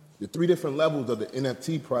 The 3 different levels of the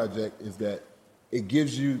NFT project is that it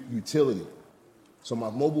gives you utility. So my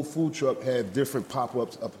mobile food truck has different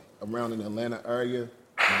pop-ups up around in the Atlanta area,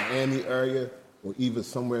 Miami area, or even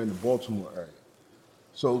somewhere in the Baltimore area.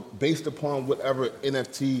 So based upon whatever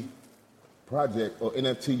NFT project or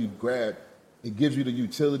NFT you grab, it gives you the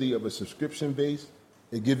utility of a subscription base.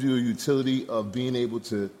 It gives you a utility of being able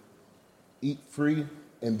to eat free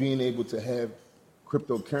and being able to have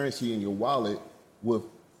cryptocurrency in your wallet with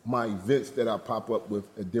my events that I pop up with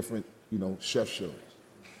at different, you know, chef shows.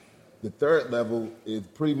 The third level is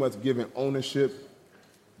pretty much giving ownership,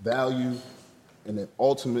 value, and then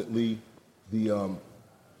ultimately the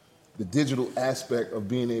digital aspect of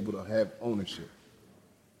being able to have ownership.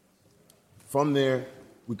 From there,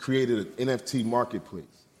 we created an NFT marketplace.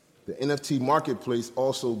 The NFT marketplace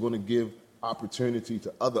also going to give opportunity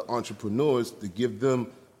to other entrepreneurs to give them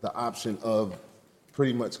the option of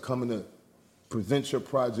pretty much coming to present your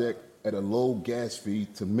project at a low gas fee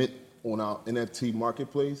to mint on our NFT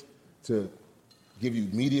marketplace, to give you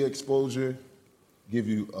media exposure, give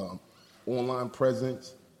you online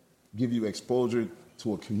presence, give you exposure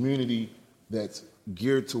to a community that's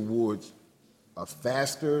geared towards a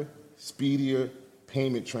faster, speedier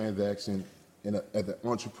payment transaction as an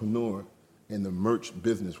entrepreneur in the merch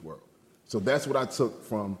business world. So that's what I took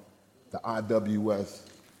from the IWS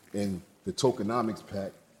and the tokenomics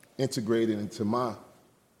pack, integrated into my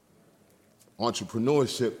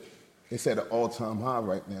entrepreneurship. It's at an all-time high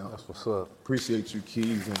right now. That's what's up. Appreciate you,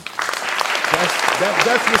 Keys. And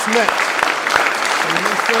that's what's next.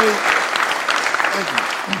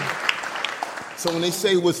 So when they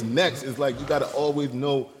say what's next, it's like you got to always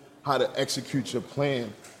know how to execute your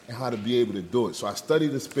plan and how to be able to do it. So I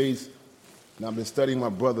studied the space, and I've been studying my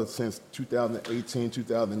brother since 2018,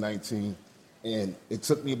 2019, and it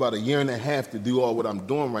took me about 1.5 years to do all what I'm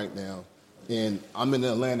doing right now. And I'm in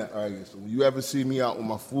the Atlanta area, so when you ever see me out with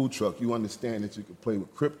my food truck, you understand that you can play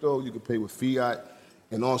with crypto, you can play with fiat,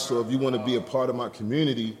 and also if you want to be a part of my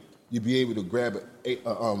community, you'll be able to grab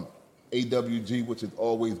AWG, which is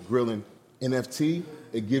Always Grilling NFT.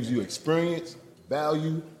 It gives you experience,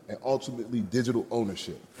 value, and ultimately digital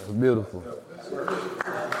ownership. That's beautiful.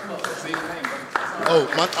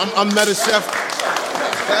 Oh, I'm Meta Chef.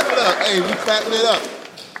 Clap it up. Hey, we clapping it up.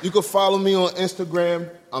 You can follow me on Instagram.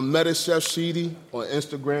 I'm Meta Chef Sheedy on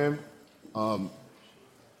Instagram.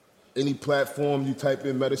 Any platform you type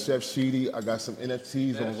in Meta Chef Sheedy, I got some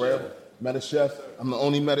NFTs on Rare. Meta Chef. I'm the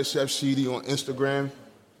only Meta Chef Sheedy on Instagram.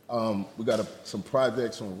 We got some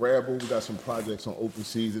projects on Rabble. We got some projects on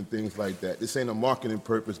OpenSeas and things like that. This ain't a marketing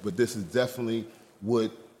purpose, but this is definitely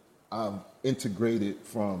what I've integrated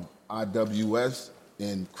from IWS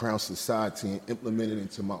and Crown Society and implemented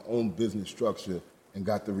into my own business structure and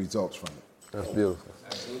got the results from it. That's beautiful.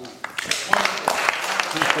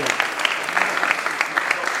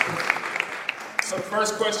 So the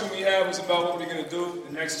first question we had was about what we're going to do.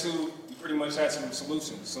 The next two, we pretty much had some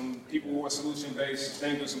solutions. Some people who are solution-based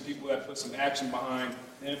thinkers, some people that put some action behind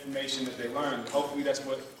the information that they learned. Hopefully that's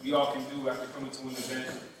what we all can do after coming to an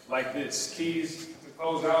event like this. Keys, to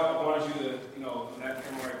close out, I wanted you to, that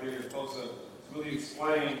camera right there, supposed to really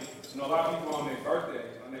explain, a lot of people on their birthday,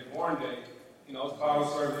 on their born day, it's bottle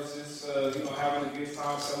services, having a good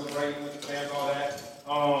time, celebrating with the fans, all that.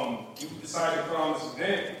 You decided to put on this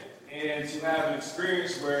event and to have an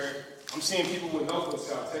experience where I'm seeing people with notebooks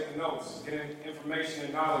out, taking notes, getting information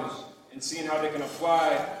and knowledge, and seeing how they can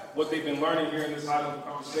apply what they've been learning here in this high-level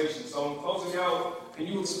conversation. So in closing out, can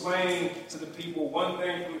you explain to the people one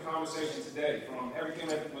thing from the conversation today, from everything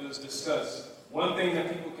that was discussed, one thing that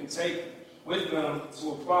people can take with them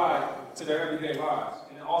to apply to their everyday lives?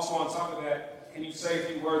 And then also on top of that, can you say a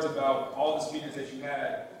few words about all the speakers that you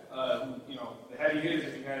had, the heavy hitters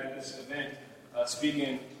that you had at this event,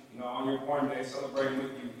 speaking, on your born day, celebrating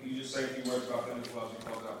with you? Can you just say a few words about them as well as we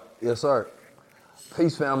close out? Yes, sir.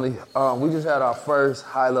 Peace, family. We just had our first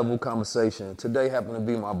high-level conversation. Today happened to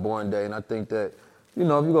be my born day, and I think that, if you're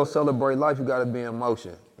going to celebrate life, you got to be in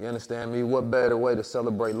motion. You understand me? What better way to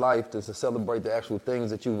celebrate life than to celebrate the actual things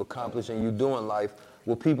that you've accomplished and you do in life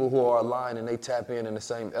with people who are aligned and they tap in the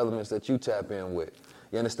same elements that you tap in with.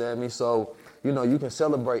 You understand me? So, you can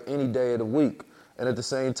celebrate any day of the week. And at the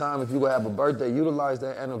same time, if you're going to have a birthday, utilize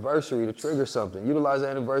that anniversary to trigger something. Utilize that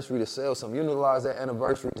anniversary to sell something. Utilize that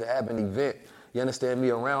anniversary to have an event, you understand me,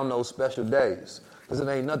 around those special days. Because it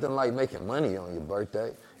ain't nothing like making money on your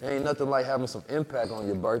birthday. It ain't nothing like having some impact on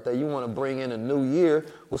your birthday. You want to bring in a new year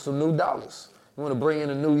with some new dollars. You want to bring in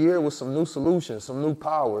a new year with some new solutions, some new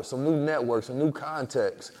power, some new networks, some new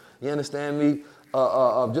contacts. You understand me?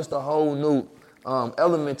 Just a whole new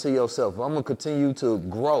element to yourself. If I'm going to continue to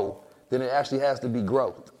grow, then it actually has to be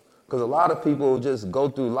growth. Because a lot of people just go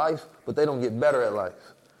through life, but they don't get better at life.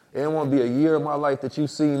 It don't want to be a year of my life that you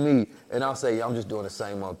see me, and I'll say, I'm just doing the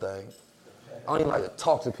same old thing. I don't even like to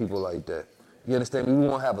talk to people like that. You understand me? We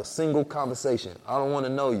won't have a single conversation. I don't want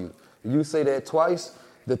to know you. If you say that twice,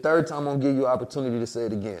 the third time I'm going to give you an opportunity to say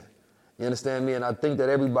it again. You understand me? And I think that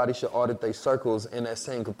everybody should audit their circles in that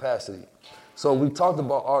same capacity. So we talked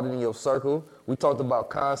about auditing your circle. We talked about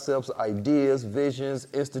concepts, ideas, visions,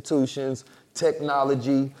 institutions,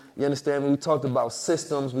 technology. You understand me? We talked about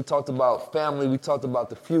systems. We talked about family. We talked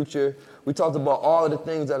about the future. We talked about all of the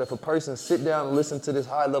things that if a person sit down and listen to this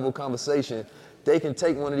high-level conversation, they can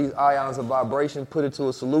take one of these ions of vibration, put it to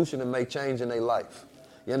a solution, and make change in their life.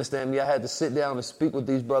 You understand me? I had to sit down and speak with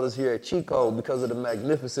these brothers here at Cheat Code because of the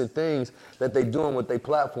magnificent things that they're doing with their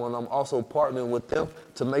platform. I'm also partnering with them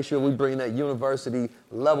to make sure we bring that university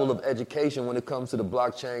level of education when it comes to the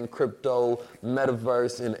blockchain, crypto,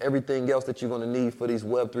 metaverse, and everything else that you're going to need for these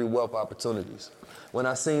Web3 wealth opportunities. When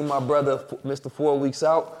I seen my brother, Mr. 4 Weeks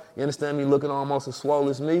Out, you understand me, looking almost as swole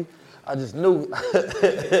as me, I just knew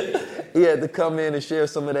he had to come in and share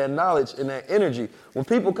some of that knowledge and that energy. When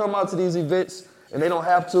people come out to these events, and they don't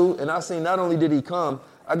have to, and I seen not only did he come,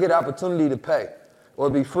 I get opportunity to pay or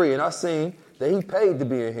be free, and I seen that he paid to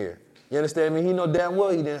be in here. You understand me? He know damn well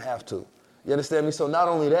he didn't have to. You understand me? So not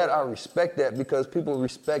only that, I respect that because people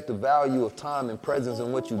respect the value of time and presence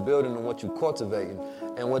and what you're building and what you're cultivating.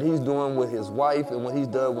 And what he's doing with his wife and what he's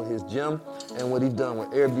done with his gym and what he's done with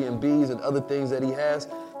Airbnbs and other things that he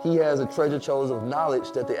has a treasure trove of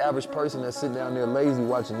knowledge that the average person that's sitting down there lazy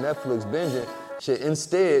watching Netflix binging should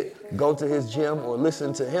instead go to his gym or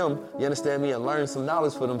listen to him, you understand me, and learn some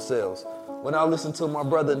knowledge for themselves. When I listen to my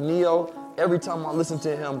brother Neo, every time I listen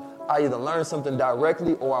to him, I either learn something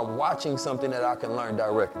directly or I'm watching something that I can learn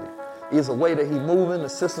directly. It's a way that he's moving, the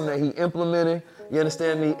system that he implementing, you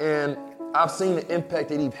understand me, and I've seen the impact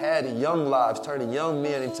that he's had in young lives, turning young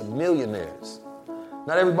men into millionaires.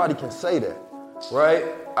 Not everybody can say that. right?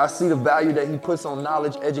 I see the value that he puts on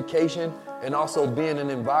knowledge, education, and also being in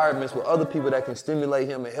environments with other people that can stimulate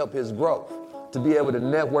him and help his growth. To be able to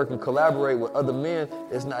network and collaborate with other men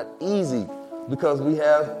is not easy because we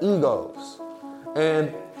have egos.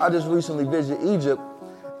 And I just recently visited Egypt,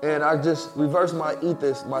 and I just reversed my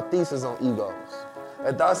thesis on egos.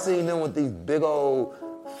 After I seen them with these big old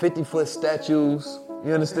 50-foot statues,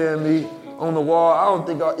 you understand me, on the wall, I don't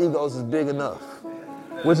think our egos is big enough.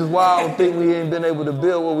 Which is why I don't think we ain't been able to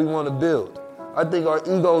build what we want to build. I think our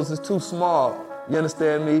egos is too small, you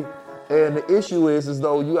understand me? And the issue is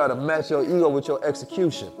though you gotta match your ego with your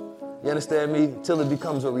execution. You understand me? Till it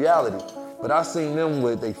becomes a reality. But I seen them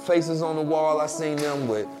with their faces on the wall. I seen them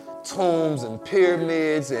with tombs and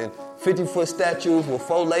pyramids and 50-foot statues with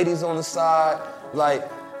 4 ladies on the side. Like,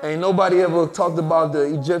 ain't nobody ever talked about the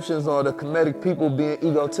Egyptians or the Kemetic people being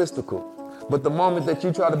egotistical. But the moment that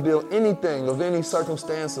you try to build anything of any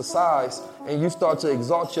circumstance or size and you start to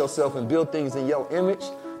exalt yourself and build things in your image,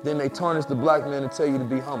 then they tarnish the black man and tell you to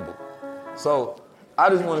be humble. So I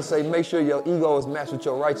just want to say, make sure your ego is matched with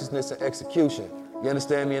your righteousness and execution. You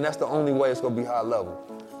understand me? And that's the only way it's going to be high level.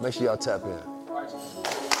 Make sure y'all tap in.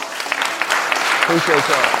 Appreciate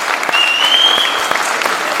y'all.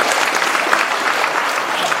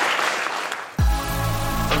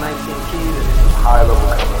 High level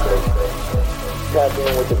conversation. Tap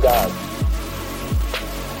in with the gods.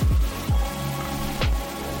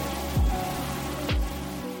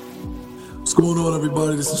 What's going on,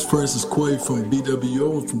 everybody? This is Francis Quay from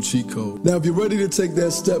BWO and from Cheat Code. Now, if you're ready to take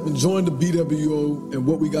that step and join the BWO and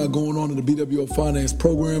what we got going on in the BWO Finance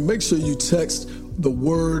Program, make sure you text the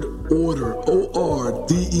word ORDER,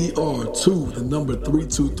 O-R-D-E-R, to the number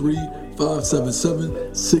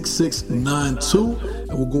 323-577-6692,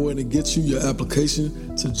 and we'll go ahead and get you your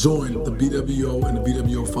application to join the BWO and the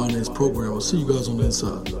BWO Finance Program. I'll see you guys on the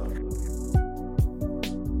inside.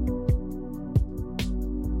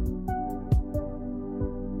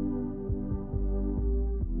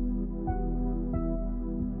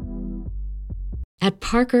 At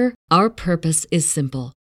Parker, our purpose is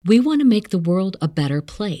simple. We want to make the world a better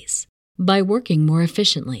place by working more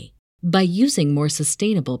efficiently, by using more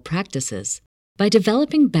sustainable practices, by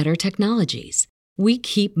developing better technologies. We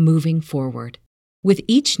keep moving forward. With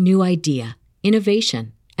each new idea,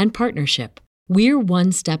 innovation, and partnership, we're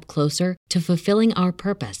one step closer to fulfilling our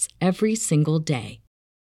purpose every single day.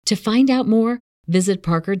 To find out more, visit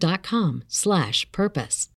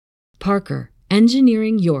parker.com/purpose. Parker,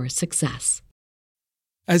 engineering your success.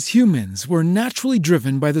 As humans, we're naturally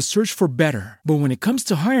driven by the search for better. But when it comes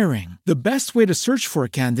to hiring, the best way to search for a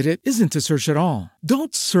candidate isn't to search at all.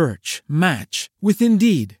 Don't search, match with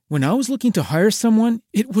Indeed. When I was looking to hire someone,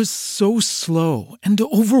 it was so slow and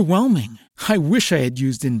overwhelming. I wish I had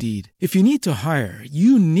used Indeed. If you need to hire,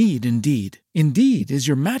 you need Indeed. Indeed is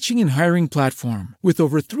your matching and hiring platform with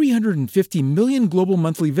over 350 million global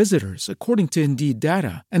monthly visitors, according to Indeed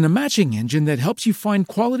data, and a matching engine that helps you find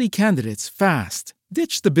quality candidates fast.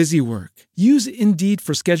 Ditch the busy work. Use Indeed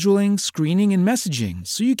for scheduling, screening, and messaging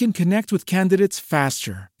so you can connect with candidates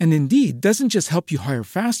faster. And Indeed doesn't just help you hire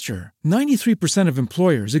faster. 93% of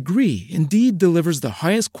employers agree Indeed delivers the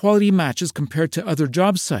highest quality matches compared to other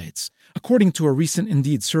job sites, according to a recent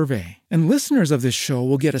Indeed survey. And listeners of this show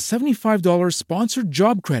will get a $75 sponsored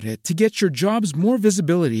job credit to get your jobs more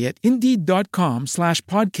visibility at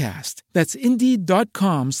Indeed.com/podcast. That's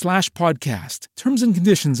Indeed.com/podcast. Terms and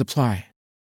conditions apply.